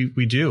something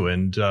we do.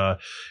 And,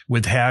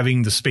 with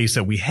having the space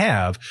that we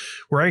have,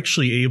 we're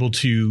actually able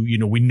to,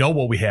 we know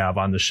what we have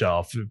on the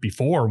shelf.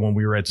 Before, when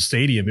we were at the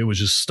stadium, it was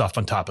just stuff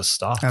on top of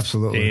stuff.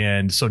 Absolutely.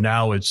 And so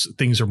now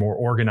things are more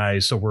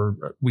organized. So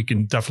we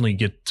can definitely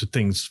get to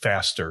things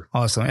faster.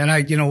 Awesome. And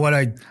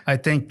I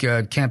think,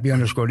 can't be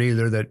underscored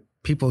either, that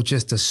people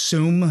just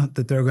assume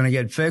that they're going to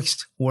get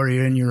fixed. Where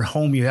you're in your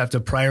home, you have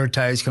to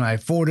prioritize. Can I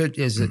afford it?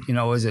 Is it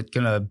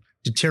going to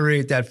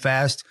deteriorate that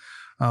fast?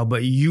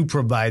 But you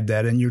provide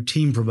that, and your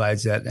team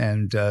provides that,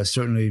 and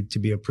certainly to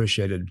be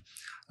appreciated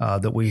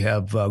that we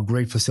have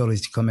great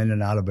facilities to come in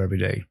and out of every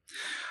day.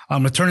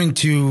 Returning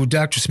to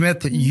Dr.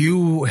 Smith,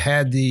 you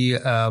had the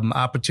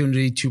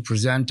opportunity to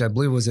present, I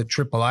believe it was at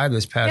III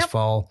this past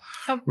fall,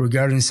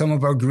 regarding some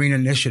of our green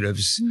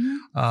initiatives.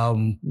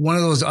 Mm-hmm. One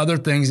of those other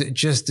things that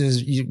just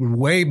is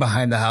way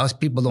behind the house.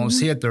 People don't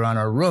see it. They're on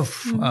our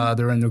roof. Mm-hmm.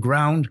 They're in the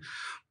ground.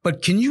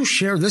 But can you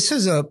share, this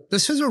is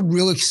a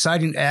real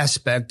exciting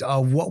aspect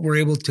of what we're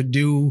able to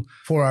do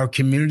for our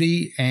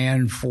community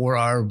and for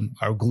our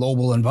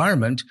global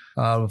environment.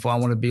 If I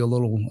want to be a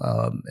little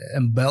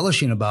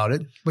embellishing about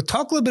it, but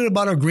talk a little bit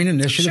about our green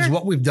initiatives,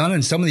 what we've done,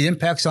 and some of the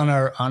impacts on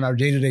our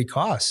day-to-day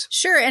costs.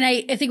 Sure. And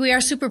I think we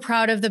are super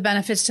proud of the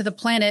benefits to the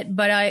planet,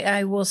 but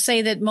I will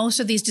say that most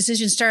of these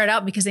decisions started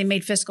out because they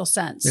made fiscal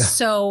sense. Yeah.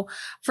 So,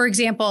 for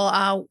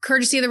example,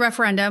 courtesy of the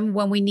referendum,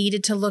 when we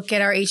needed to look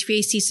at our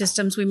HVAC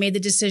systems, we made the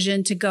decision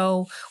to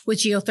go with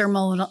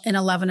geothermal in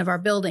 11 of our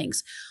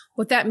buildings.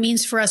 What that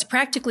means for us,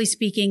 practically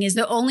speaking, is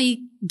the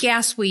only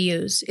gas we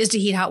use is to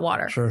heat hot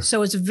water. Sure.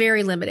 So it's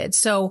very limited.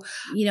 So,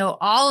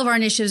 all of our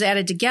initiatives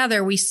added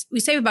together, we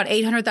save about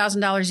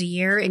 $800,000 a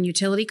year in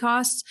utility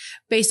costs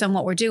based on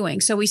what we're doing.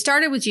 So we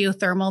started with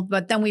geothermal,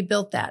 but then we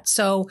built that.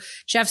 So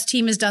Jeff's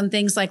team has done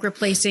things like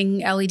replacing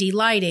LED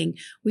lighting.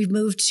 We've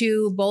moved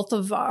to all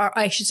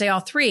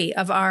three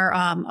of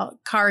our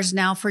cars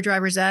now for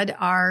driver's ed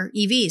are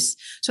EVs.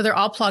 So they're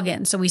all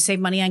plug-in. So we save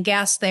money on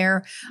gas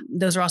there.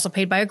 Those are also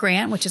paid by a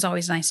grant, which is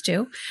always nice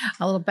too.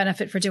 A little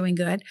benefit for doing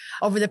good.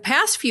 Over the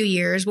past few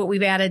years, what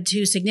we've added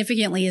to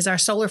significantly is our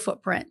solar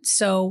footprint.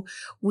 So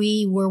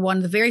we were one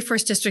of the very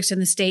first districts in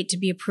the state to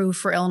be approved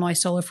for Illinois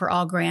Solar for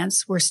All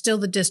grants. We're still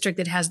the district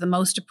that has the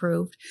most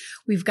approved.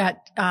 We've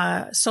got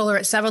solar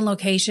at 7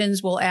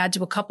 locations. We'll add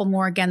to a couple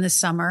more again this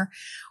summer.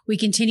 We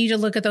continue to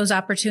look at those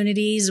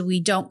opportunities. We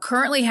don't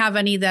currently have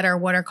any that are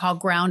what are called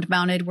ground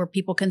mounted, where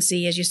people can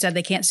see. As you said,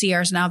 they can't see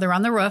ours now. They're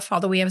on the roof,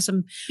 although we have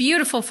some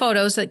beautiful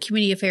photos that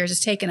Community Affairs has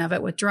taken of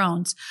it with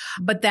drones.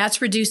 But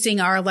that's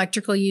reducing our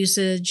electrical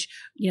usage,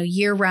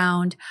 year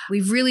round.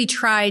 We've really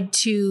tried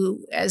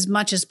to, as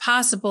much as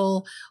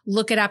possible,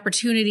 look at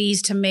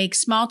opportunities to make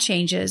small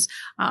changes.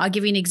 I'll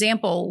give you an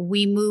example.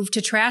 We moved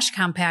to trash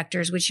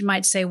compactors, which you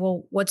might say,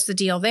 well, what's the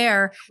deal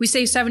there? We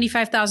save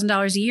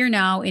 $75,000 a year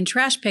now in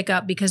trash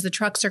pickup because the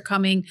trucks are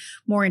coming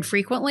more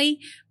infrequently.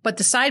 But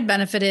the side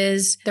benefit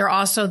is they're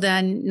also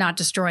then not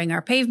destroying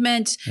our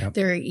pavement. Yep.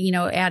 They're,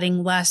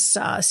 adding less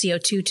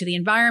CO2 to the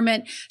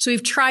environment. So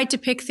we've tried to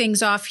pick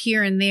things off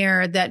here and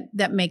there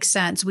that makes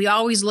sense. We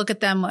always look at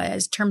them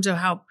as terms of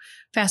how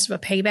fast of a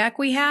payback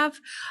we have.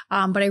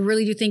 But I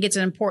really do think it's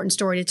an important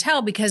story to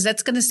tell because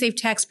that's going to save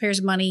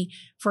taxpayers money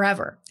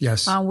forever.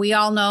 Yes. We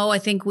all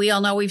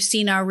know we've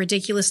seen our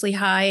ridiculously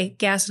high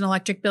gas and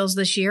electric bills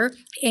this year.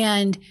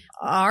 And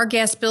our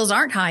gas bills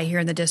aren't high here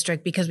in the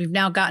district because we've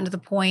now gotten to the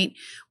point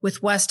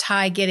with West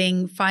High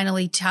getting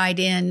finally tied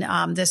in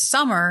this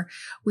summer.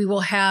 We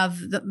will have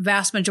the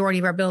vast majority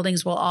of our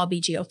buildings will all be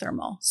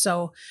geothermal.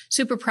 So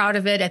super proud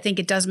of it. I think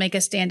it does make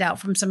us stand out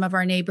from some of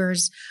our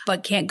neighbors,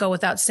 but can't go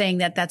without saying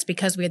that that's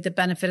because we had the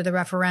benefit of the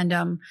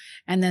referendum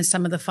and then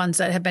some of the funds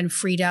that have been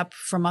freed up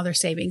from other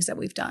savings that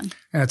we've done.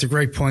 And that's a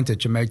great point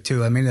that you make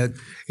too. I mean, that,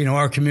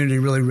 our community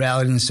really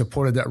rallied and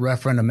supported that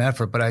referendum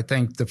effort, but I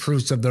think the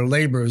fruits of their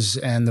labors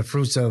and the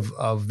fruits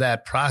of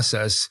that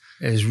process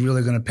is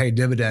really going to pay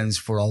dividends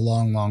for a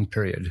long, long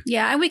period.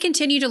 Yeah. And we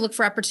continue to look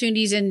for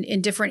opportunities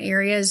in different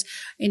areas.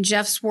 In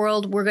Jeff's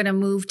world, we're going to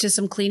move to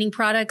some cleaning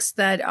products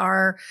that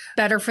are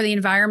better for the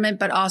environment,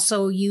 but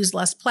also use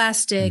less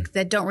plastic,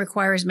 that don't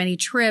require as many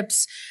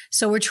trips.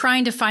 So we're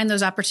trying to find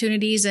those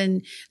opportunities,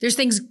 and there's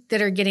things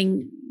that are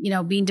getting,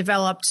 being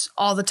developed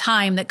all the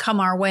time that come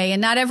our way.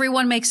 And not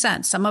everyone makes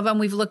sense. Some of them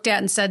we've looked at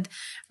and said,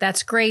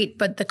 that's great,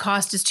 but the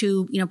cost is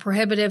too,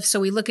 prohibitive.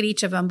 So we look at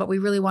each of them, but we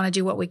really want to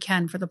do what we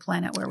can for the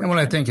planet where we And what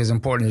I think is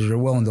important is you're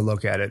willing to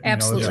look at it.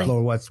 Absolutely.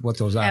 Explore what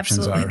those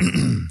options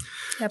Absolutely.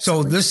 are.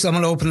 So I'm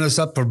going to open this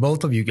up for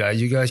both of you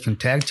guys. You guys can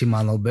tag team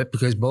on a little bit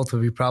because both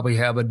of you probably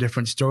have a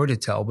different story to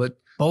tell, but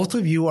both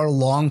of you are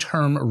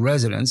long-term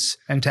residents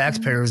and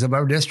taxpayers of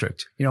our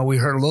district. We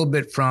heard a little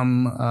bit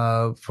from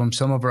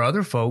some of our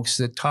other folks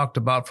that talked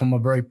about from a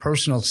very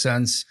personal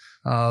sense.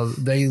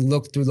 They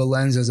look through the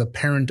lens as a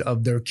parent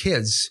of their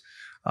kids.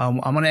 I'm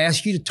going to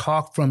ask you to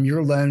talk from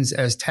your lens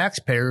as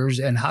taxpayers,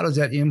 and how does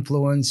that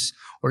influence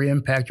or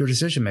impact your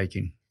decision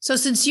making? So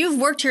since you've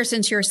worked here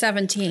since you're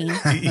 17,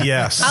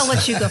 yes, I'll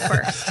let you go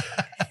first.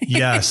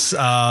 Yes.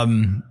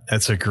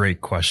 That's a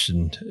great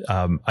question.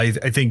 I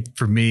think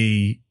for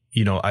me,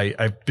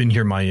 I've been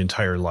here my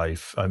entire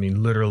life. I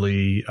mean,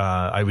 literally,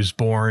 I was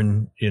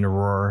born in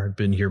Aurora. I've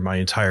been here my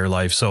entire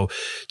life. So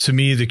to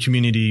me, the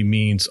community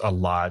means a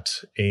lot.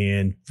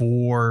 And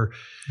for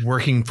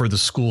working for the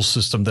school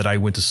system that I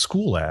went to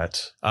school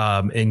at,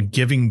 and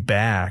giving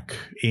back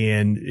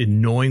and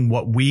knowing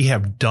what we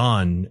have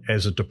done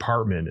as a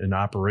department in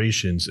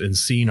operations and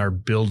seeing our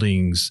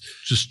buildings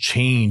just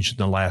change in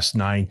the last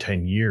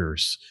 9-10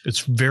 years,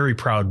 it's a very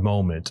proud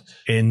moment.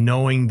 And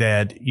knowing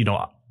that,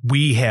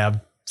 we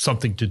have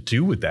something to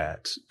do with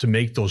that, to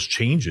make those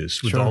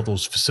changes with all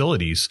those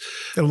facilities.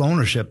 There's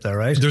ownership there,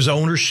 right? There's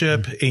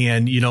ownership,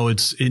 and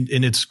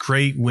it's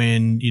great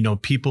when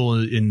people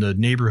in the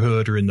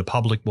neighborhood or in the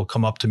public will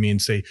come up to me and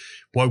say,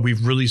 "Boy,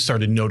 we've really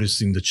started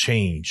noticing the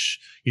change.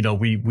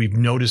 We've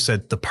noticed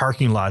that the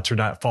parking lots are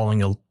not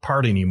falling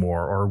apart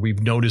anymore, or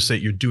we've noticed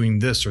that you're doing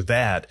this or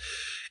that,"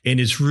 and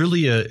it's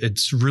really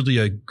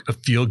a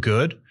feel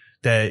good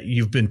that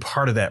you've been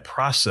part of that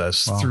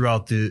process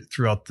throughout the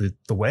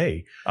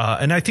way.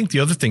 And I think the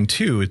other thing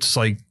too, it's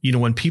like,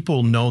 when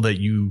people know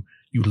that you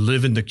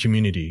live in the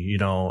community,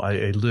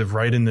 I live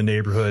right in the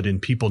neighborhood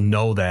and people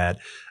know that,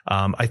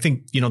 I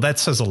think, that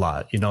says a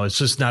lot. It's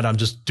just not, I'm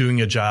just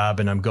doing a job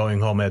and I'm going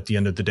home at the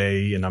end of the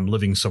day and I'm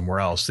living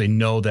somewhere else. They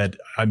know that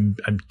I'm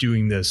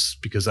doing this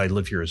because I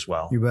live here as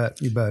well. You bet.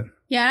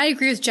 Yeah, I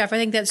agree with Jeff. I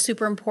think that's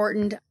super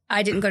important.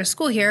 I didn't go to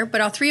school here,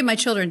 but all three of my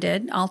children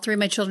did. All three of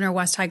my children are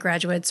West High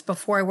graduates.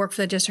 Before I worked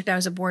for the district, I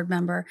was a board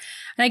member.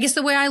 And I guess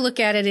the way I look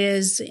at it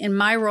is, in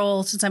my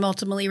role, since I'm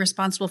ultimately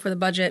responsible for the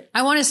budget,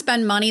 I want to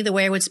spend money the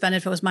way I would spend it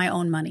if it was my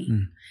own money.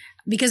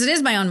 Because it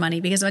is my own money,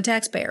 because I'm a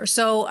taxpayer.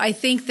 So I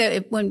think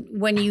that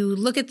when you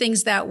look at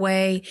things that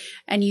way,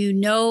 and you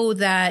know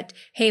that,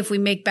 hey, if we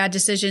make bad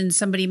decisions,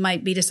 somebody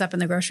might beat us up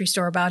in the grocery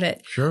store about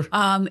it. Sure.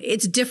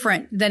 It's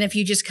different than if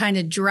you just kind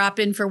of drop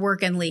in for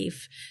work and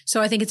leave.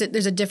 So I think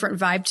there's a different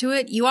vibe to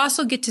it. You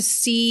also get to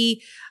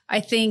see, I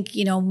think,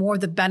 more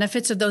the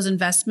benefits of those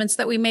investments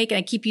that we make. And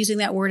I keep using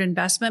that word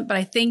investment, but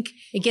I think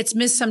it gets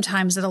missed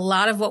sometimes that a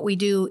lot of what we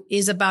do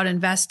is about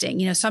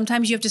investing.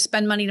 Sometimes you have to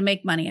spend money to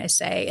make money, I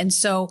say. And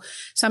so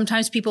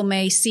sometimes people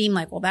may seem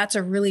like, well, that's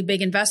a really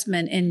big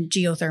investment in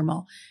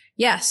geothermal.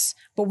 Yes,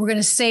 but we're going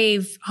to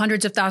save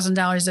hundreds of thousands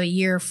of dollars a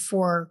year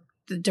for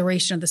the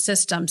duration of the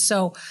system.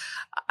 So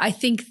I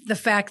think the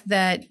fact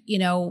that,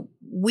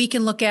 we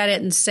can look at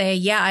it and say,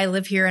 yeah, I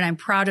live here and I'm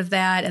proud of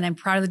that. And I'm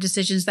proud of the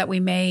decisions that we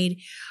made.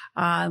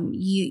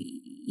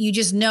 You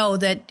just know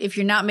that if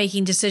you're not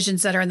making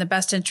decisions that are in the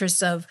best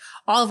interests of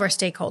all of our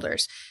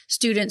stakeholders,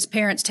 students,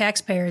 parents,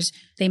 taxpayers,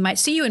 they might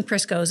see you in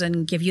Prisco's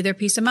and give you their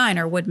peace of mind,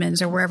 or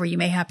Woodman's, or wherever you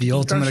may have to. The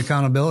ultimate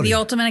accountability. The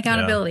ultimate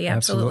accountability. Yeah,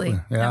 absolutely.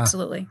 Yeah.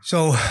 Absolutely.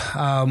 So,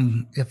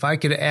 if I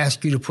could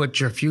ask you to put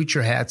your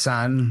future hats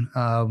on,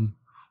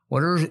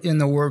 what are in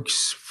the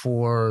works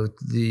for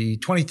the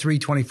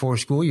 23-24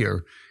 school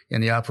year in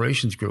the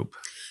operations group?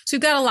 So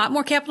we've got a lot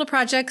more capital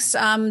projects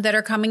that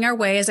are coming our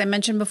way. As I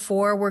mentioned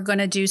before, we're going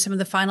to do some of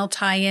the final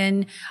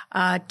tie-in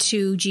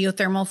to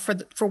geothermal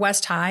for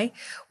West High.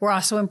 We're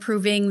also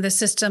improving the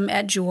system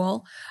at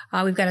Jewel.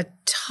 We've got a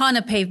ton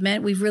of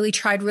pavement. We've really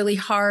tried really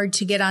hard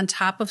to get on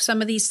top of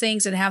some of these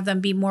things and have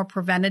them be more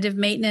preventative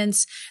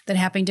maintenance than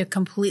having to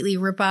completely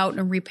rip out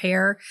and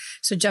repair.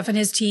 So Jeff and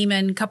his team,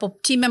 and a couple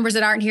team members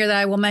that aren't here that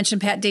I will mention,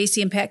 Pat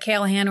Dacey and Pat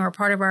Callahan, who are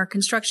part of our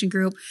construction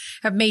group,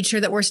 have made sure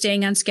that we're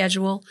staying on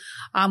schedule.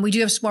 We do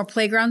have some more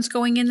playgrounds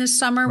going in this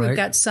summer. Right. We've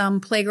got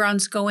some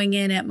playgrounds going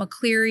in at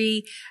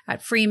McCleary,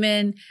 at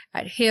Freeman,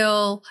 at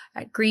Hill,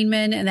 at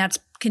Greenman, and that's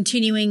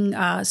continuing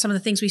some of the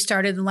things we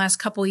started in the last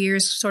couple of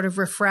years, sort of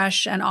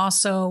refresh, and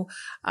also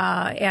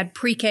add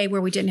pre-K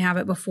where we didn't have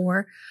it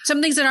before.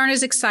 Some things that aren't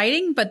as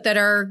exciting, but that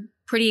are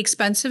pretty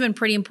expensive and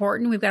pretty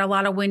important. We've got a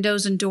lot of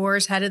windows and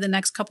doors headed the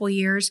next couple of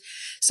years.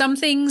 Some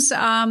things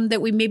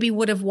that we maybe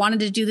would have wanted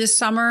to do this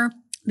summer,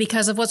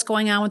 because of what's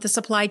going on with the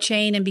supply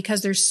chain and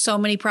because there's so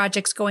many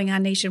projects going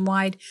on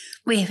nationwide,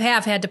 we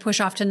have had to push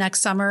off to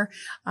next summer.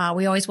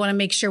 We always want to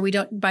make sure we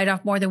don't bite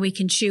off more than we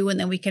can chew, and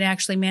then we can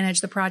actually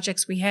manage the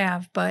projects we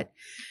have. And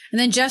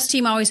then Jeff's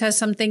team always has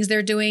some things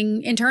they're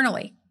doing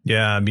internally.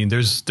 Yeah, I mean,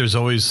 there's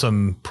always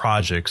some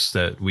projects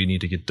that we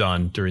need to get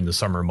done during the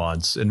summer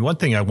months. And one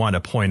thing I want to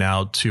point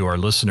out to our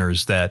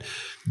listeners, that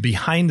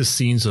behind the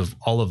scenes of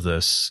all of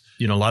this,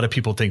 a lot of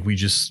people think we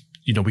just,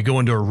 we go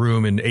into a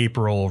room in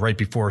April right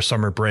before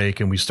summer break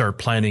and we start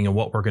planning on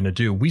what we're going to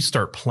do. We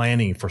start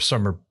planning for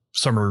summer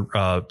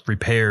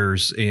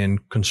repairs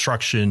and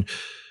construction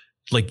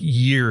like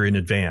year in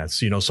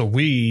advance, so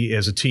we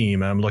as a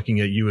team, I'm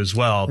looking at you as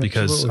well,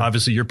 because Absolutely.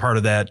 Obviously you're part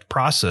of that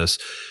process.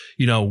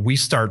 We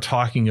start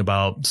talking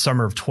about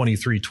summer of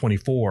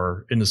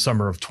 23-24 in the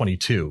summer of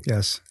 22.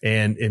 Yes.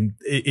 And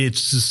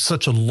it's just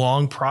such a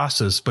long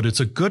process, but it's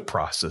a good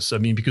process. I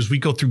mean, because we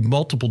go through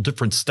multiple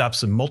different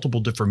steps and multiple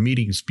different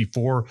meetings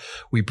before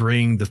we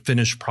bring the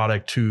finished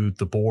product to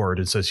the board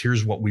and says,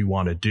 here's what we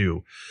want to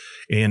do.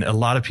 And a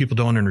lot of people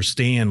don't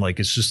understand, like,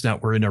 it's just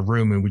not, we're in a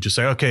room and we just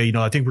say, okay,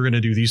 I think we're going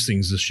to do these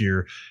things this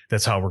year.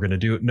 That's how we're going to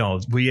do it. No,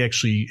 we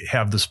actually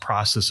have this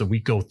process and we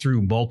go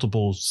through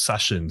multiple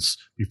sessions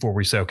before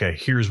we say, okay,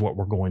 here's what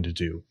we're going to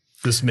do.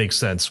 This makes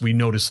sense. We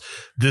notice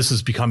this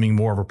is becoming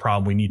more of a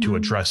problem. We need to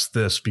address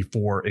this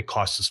before it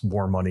costs us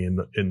more money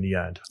in the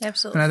end.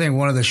 Absolutely. And I think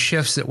one of the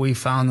shifts that we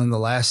found in the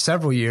last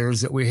several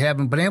years that we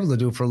haven't been able to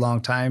do for a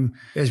long time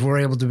is we're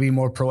able to be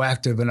more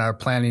proactive in our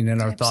planning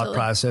and our thought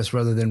process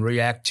rather than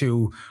react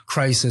to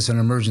crisis and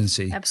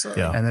emergency.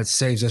 Absolutely. Yeah. And that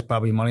saves us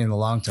probably money in the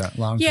long term.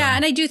 Yeah.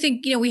 And I do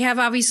think, we have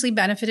obviously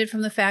benefited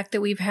from the fact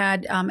that we've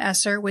had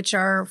ESSER, which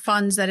are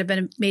funds that have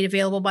been made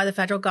available by the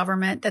federal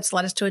government. That's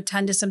led us to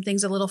attend to some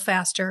things a little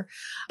faster.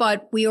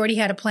 But we already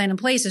had a plan in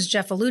place, as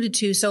Jeff alluded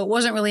to. So it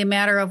wasn't really a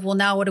matter of, well,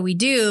 now what do we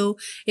do?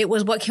 It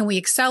was, what can we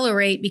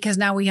accelerate? Because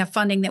now we have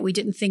funding that we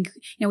didn't think,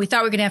 we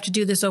thought we were going to have to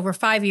do this over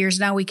 5 years.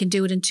 Now we can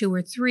do it in 2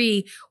 or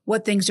 3.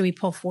 What things do we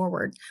pull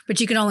forward? But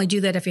you can only do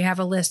that if you have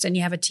a list and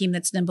you have a team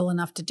that's nimble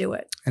enough to do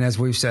it. And as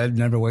we've said,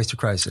 never waste a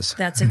crisis.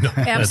 That's it.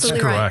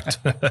 Absolutely That's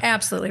right.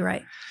 Absolutely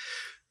right.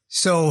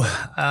 So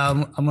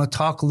I'm going to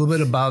talk a little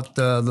bit about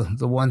the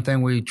one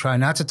thing we try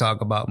not to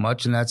talk about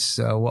much, and that's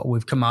what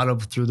we've come out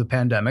of through the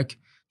pandemic.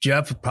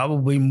 Jeff,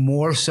 probably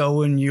more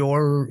so in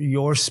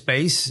your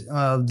space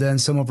than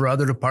some of our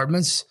other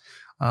departments,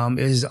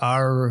 is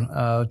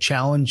our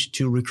challenge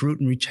to recruit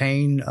and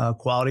retain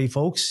quality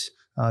folks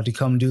to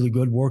come do the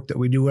good work that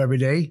we do every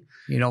day.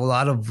 You know, a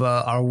lot of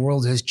our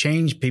world has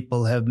changed.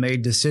 People have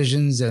made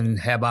decisions and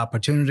have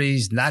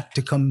opportunities not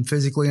to come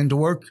physically into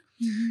work.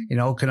 Mm-hmm. You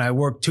know, can I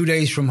work 2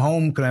 days from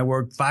home? Can I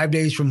work 5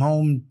 days from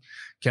home?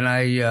 Can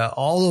I,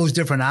 all those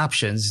different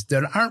options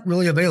that aren't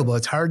really available.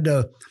 It's hard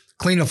to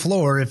clean a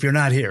floor if you're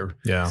not here.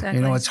 Yeah. Exactly.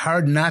 You know, it's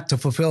hard not to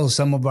fulfill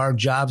some of our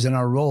jobs and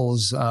our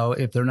roles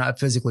if they're not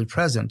physically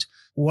present.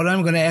 What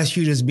I'm going to ask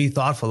you to be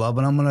thoughtful of,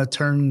 and I'm going to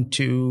turn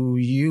to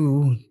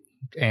you,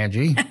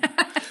 Angie,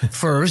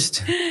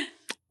 first.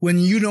 When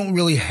you don't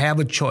really have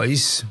a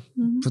choice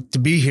to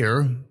be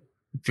here,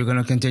 if you're going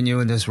to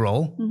continue in this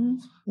role,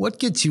 what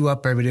gets you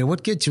up every day?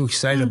 What gets you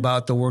excited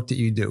about the work that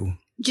you do?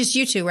 Just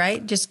you two,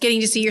 right? Just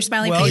getting to see your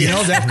smiling Well, faces. you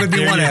know, that could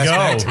be one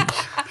aspect.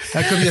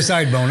 That could be a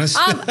side bonus.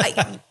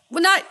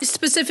 Well, not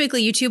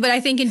specifically you two, but I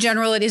think in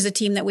general, it is a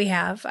team that we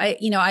have.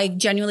 I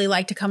genuinely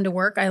like to come to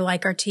work. I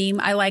like our team.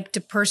 I like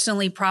to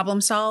personally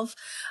problem solve.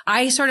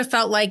 I sort of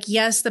felt like,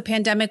 yes, the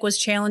pandemic was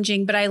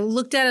challenging, but I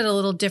looked at it a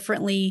little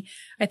differently,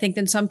 I think,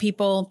 than some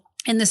people,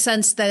 in the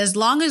sense that as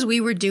long as we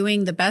were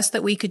doing the best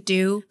that we could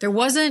do, there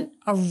wasn't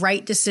a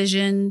right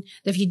decision.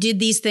 If you did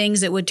these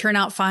things, it would turn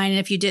out fine. And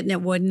if you didn't,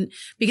 it wouldn't,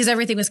 because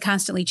everything was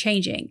constantly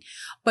changing.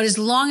 But as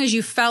long as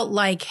you felt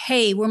like,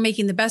 hey, we're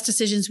making the best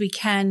decisions we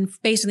can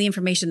based on the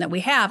information that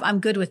we have, I'm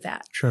good with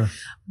that. Sure.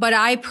 But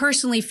I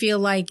personally feel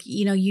like,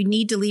 you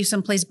need to leave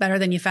someplace better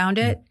than you found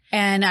it.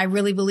 And I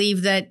really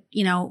believe that,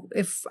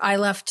 if I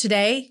left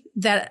today,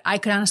 that I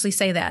could honestly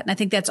say that. And I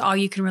think that's all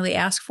you can really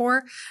ask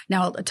for.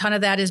 Now, a ton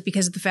of that is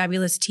because of the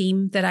fabulous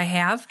team that I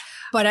have.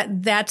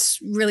 But that's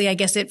really, I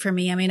guess, it for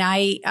me. I mean,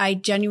 I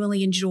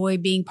genuinely enjoy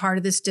being part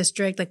of this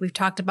district. Like we've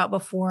talked about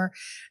before,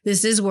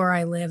 this is where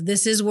I live.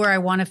 This is where I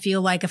want to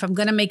feel like if I'm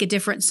going to make a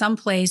difference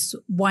someplace,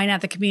 why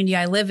not the community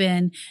I live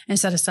in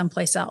instead of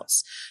someplace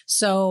else?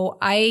 So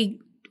I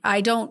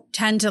don't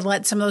tend to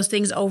let some of those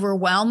things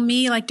overwhelm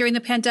me like during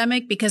the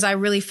pandemic, because I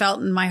really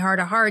felt in my heart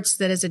of hearts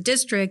that as a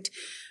district,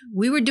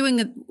 we were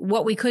doing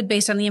what we could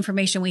based on the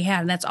information we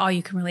had. And that's all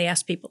you can really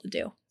ask people to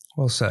do.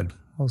 Well said.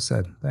 Well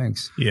said.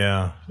 Thanks.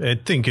 Yeah. I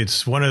think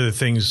it's one of the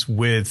things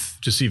with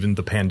just even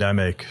the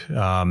pandemic,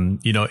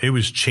 it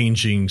was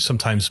changing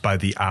sometimes by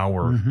the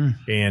hour,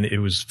 and it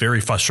was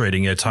very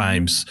frustrating at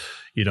times.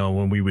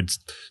 When we would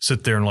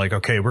sit there and like,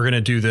 okay, we're going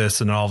to do this.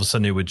 And all of a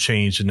sudden it would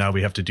change. And now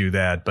we have to do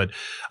that. But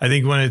I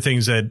think one of the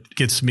things that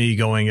gets me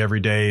going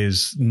every day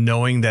is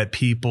knowing that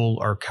people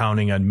are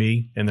counting on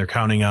me and they're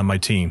counting on my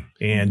team.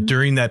 And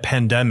during that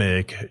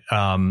pandemic,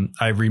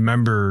 I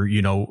remember,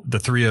 the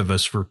three of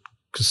us were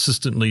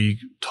consistently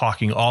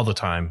talking all the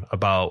time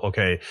about,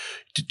 okay,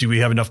 do we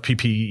have enough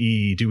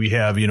PPE? Do we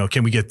have,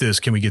 can we get this?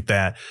 Can we get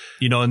that?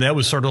 And that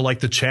was sort of like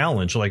the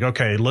challenge, like,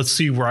 okay, let's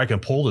see where I can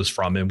pull this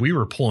from. And we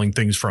were pulling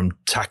things from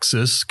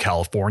Texas,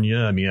 California.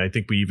 I mean, I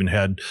think we even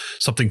had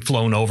something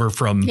flown over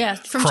from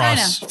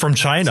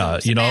China,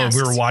 we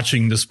were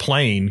watching this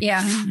plane,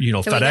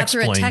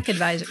 FedEx plane. Tech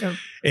advisor.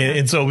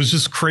 And so it was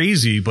just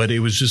crazy, but it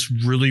was just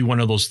really one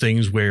of those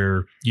things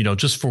where,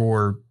 just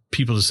for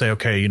people to say,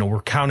 okay,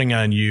 we're counting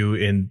on you.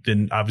 And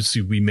then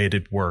obviously we made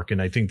it work.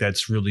 And I think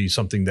that's really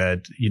something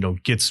that,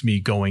 gets me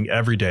going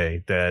every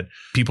day, that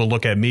people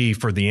look at me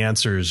for the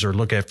answers or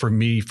look at for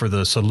me for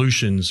the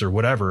solutions or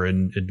whatever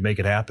and make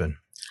it happen.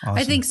 Awesome.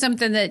 I think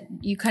something that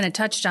you kind of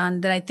touched on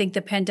that I think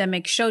the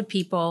pandemic showed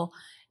people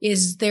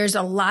is there's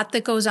a lot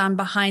that goes on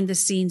behind the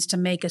scenes to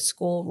make a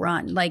school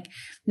run. Like,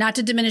 not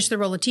to diminish the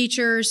role of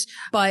teachers,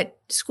 but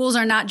schools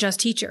are not just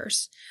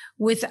teachers.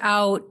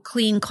 Without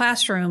clean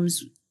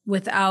classrooms,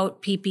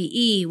 without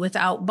PPE,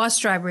 without bus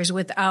drivers,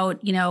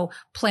 without,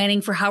 planning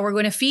for how we're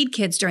going to feed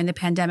kids during the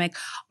pandemic,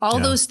 all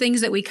those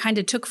things that we kind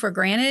of took for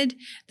granted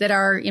that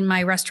are, in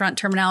my restaurant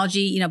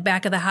terminology,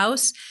 back of the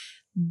house,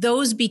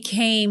 those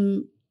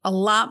became a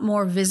lot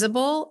more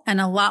visible and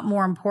a lot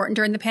more important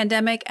during the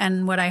pandemic.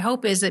 And what I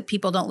hope is that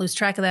people don't lose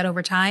track of that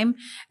over time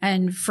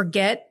and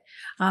forget.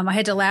 I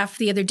had to laugh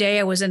the other day.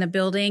 I was in a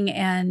building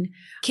and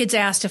kids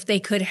asked if they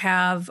could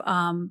have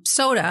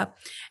soda.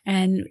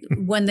 And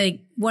one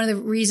of the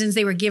reasons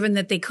they were given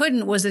that they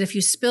couldn't was that if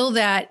you spill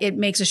that, it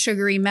makes a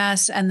sugary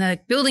mess and the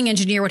building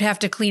engineer would have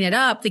to clean it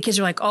up. The kids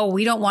are like, oh,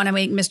 we don't want to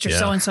make Mr.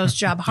 So-and-so's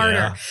job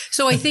harder.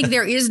 So I think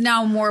there is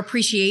now more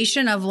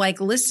appreciation of like,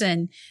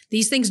 listen,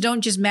 these things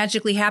don't just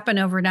magically happen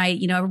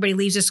overnight. Everybody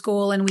leaves a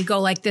school and we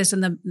go like this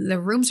and the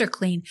rooms are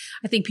clean.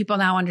 I think people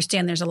now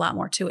understand there's a lot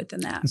more to it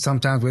than that. And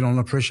sometimes we don't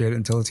appreciate it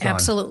until it's gone.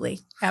 Absolutely.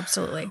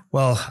 Absolutely.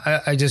 Well,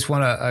 I just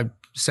want to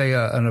say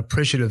an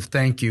appreciative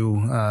thank you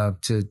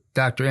to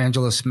Dr.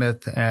 Angela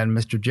Smith and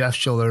Mr. Jeff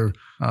Schiller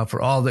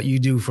for all that you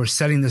do for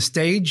setting the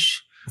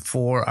stage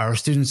for our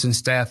students and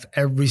staff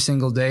every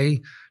single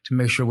day to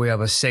make sure we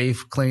have a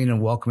safe, clean,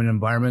 and welcoming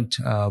environment.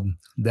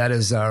 That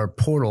is our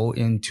portal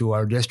into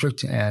our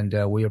district, and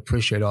we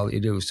appreciate all that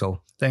you do.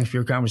 So thanks for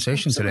your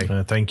conversation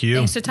today. Thank you.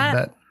 Thanks for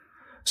time.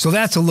 So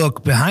that's a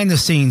look behind the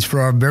scenes for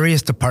our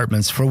various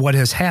departments for what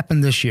has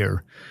happened this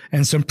year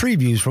and some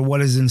previews for what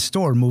is in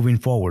store moving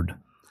forward.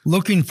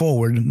 Looking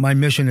forward, my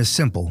mission is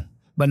simple,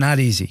 but not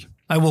easy.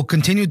 I will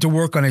continue to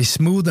work on a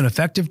smooth and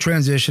effective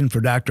transition for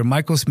Dr.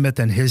 Michael Smith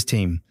and his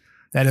team.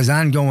 that is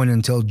ongoing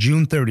until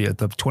June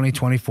 30th of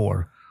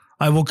 2024.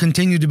 I will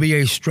continue to be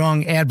a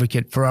strong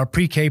advocate for our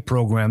pre-K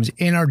programs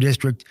in our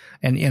district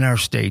and in our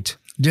state.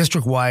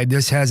 District-wide,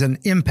 this has an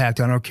impact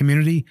on our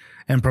community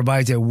and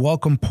provides a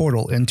welcome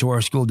portal into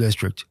our school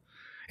district.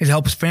 It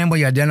helps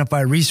family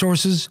identify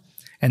resources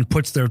and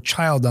puts their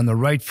child on the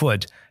right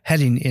foot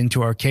heading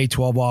into our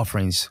K-12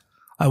 offerings.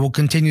 I will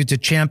continue to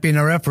champion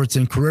our efforts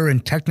in career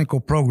and technical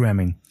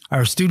programming.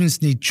 Our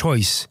students need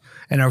choice,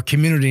 and our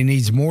community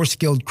needs more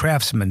skilled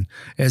craftsmen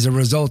as a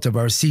result of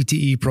our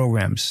CTE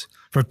programs.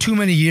 For too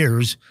many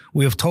years,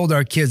 we have told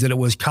our kids that it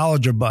was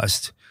college or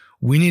bust.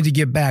 We need to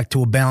get back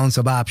to a balance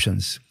of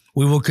options.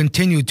 We will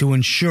continue to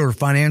ensure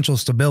financial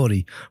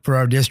stability for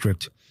our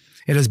district.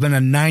 It has been a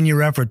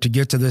 9-year effort to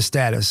get to this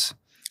status.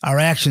 Our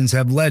actions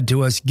have led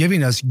to us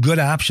giving us good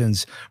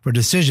options for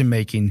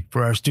decision-making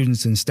for our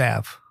students and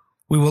staff.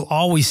 We will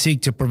always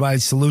seek to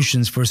provide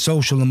solutions for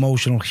social and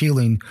emotional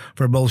healing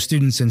for both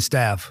students and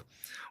staff.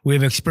 We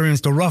have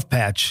experienced a rough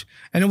patch,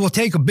 and it will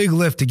take a big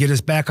lift to get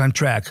us back on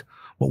track,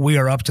 but we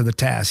are up to the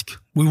task.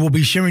 We will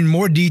be sharing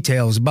more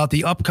details about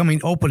the upcoming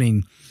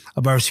opening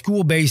of our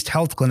school-based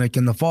health clinic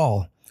in the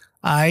fall.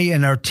 I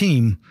and our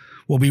team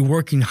will be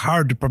working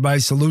hard to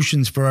provide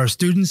solutions for our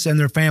students and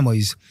their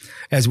families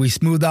as we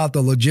smooth out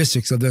the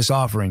logistics of this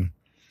offering.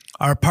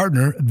 Our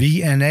partner,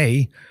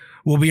 VNA,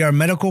 will be our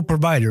medical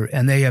provider,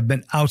 and they have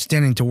been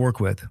outstanding to work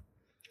with.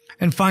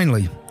 And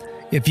finally,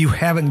 if you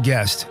haven't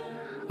guessed,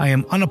 I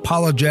am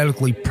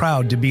unapologetically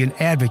proud to be an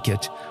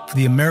advocate for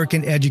the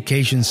American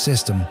education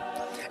system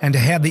and to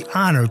have the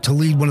honor to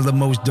lead one of the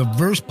most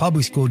diverse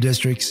public school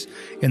districts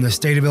in the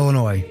state of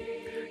Illinois.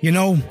 You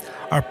know,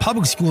 our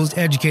public schools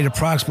educate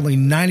approximately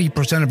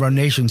 90% of our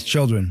nation's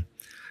children.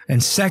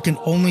 And second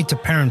only to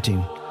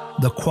parenting,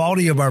 the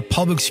quality of our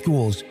public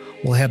schools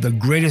will have the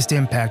greatest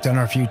impact on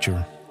our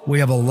future. We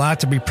have a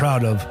lot to be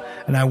proud of,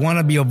 and I want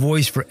to be a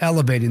voice for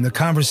elevating the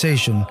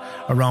conversation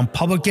around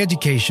public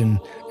education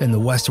in the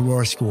West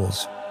Aurora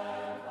schools.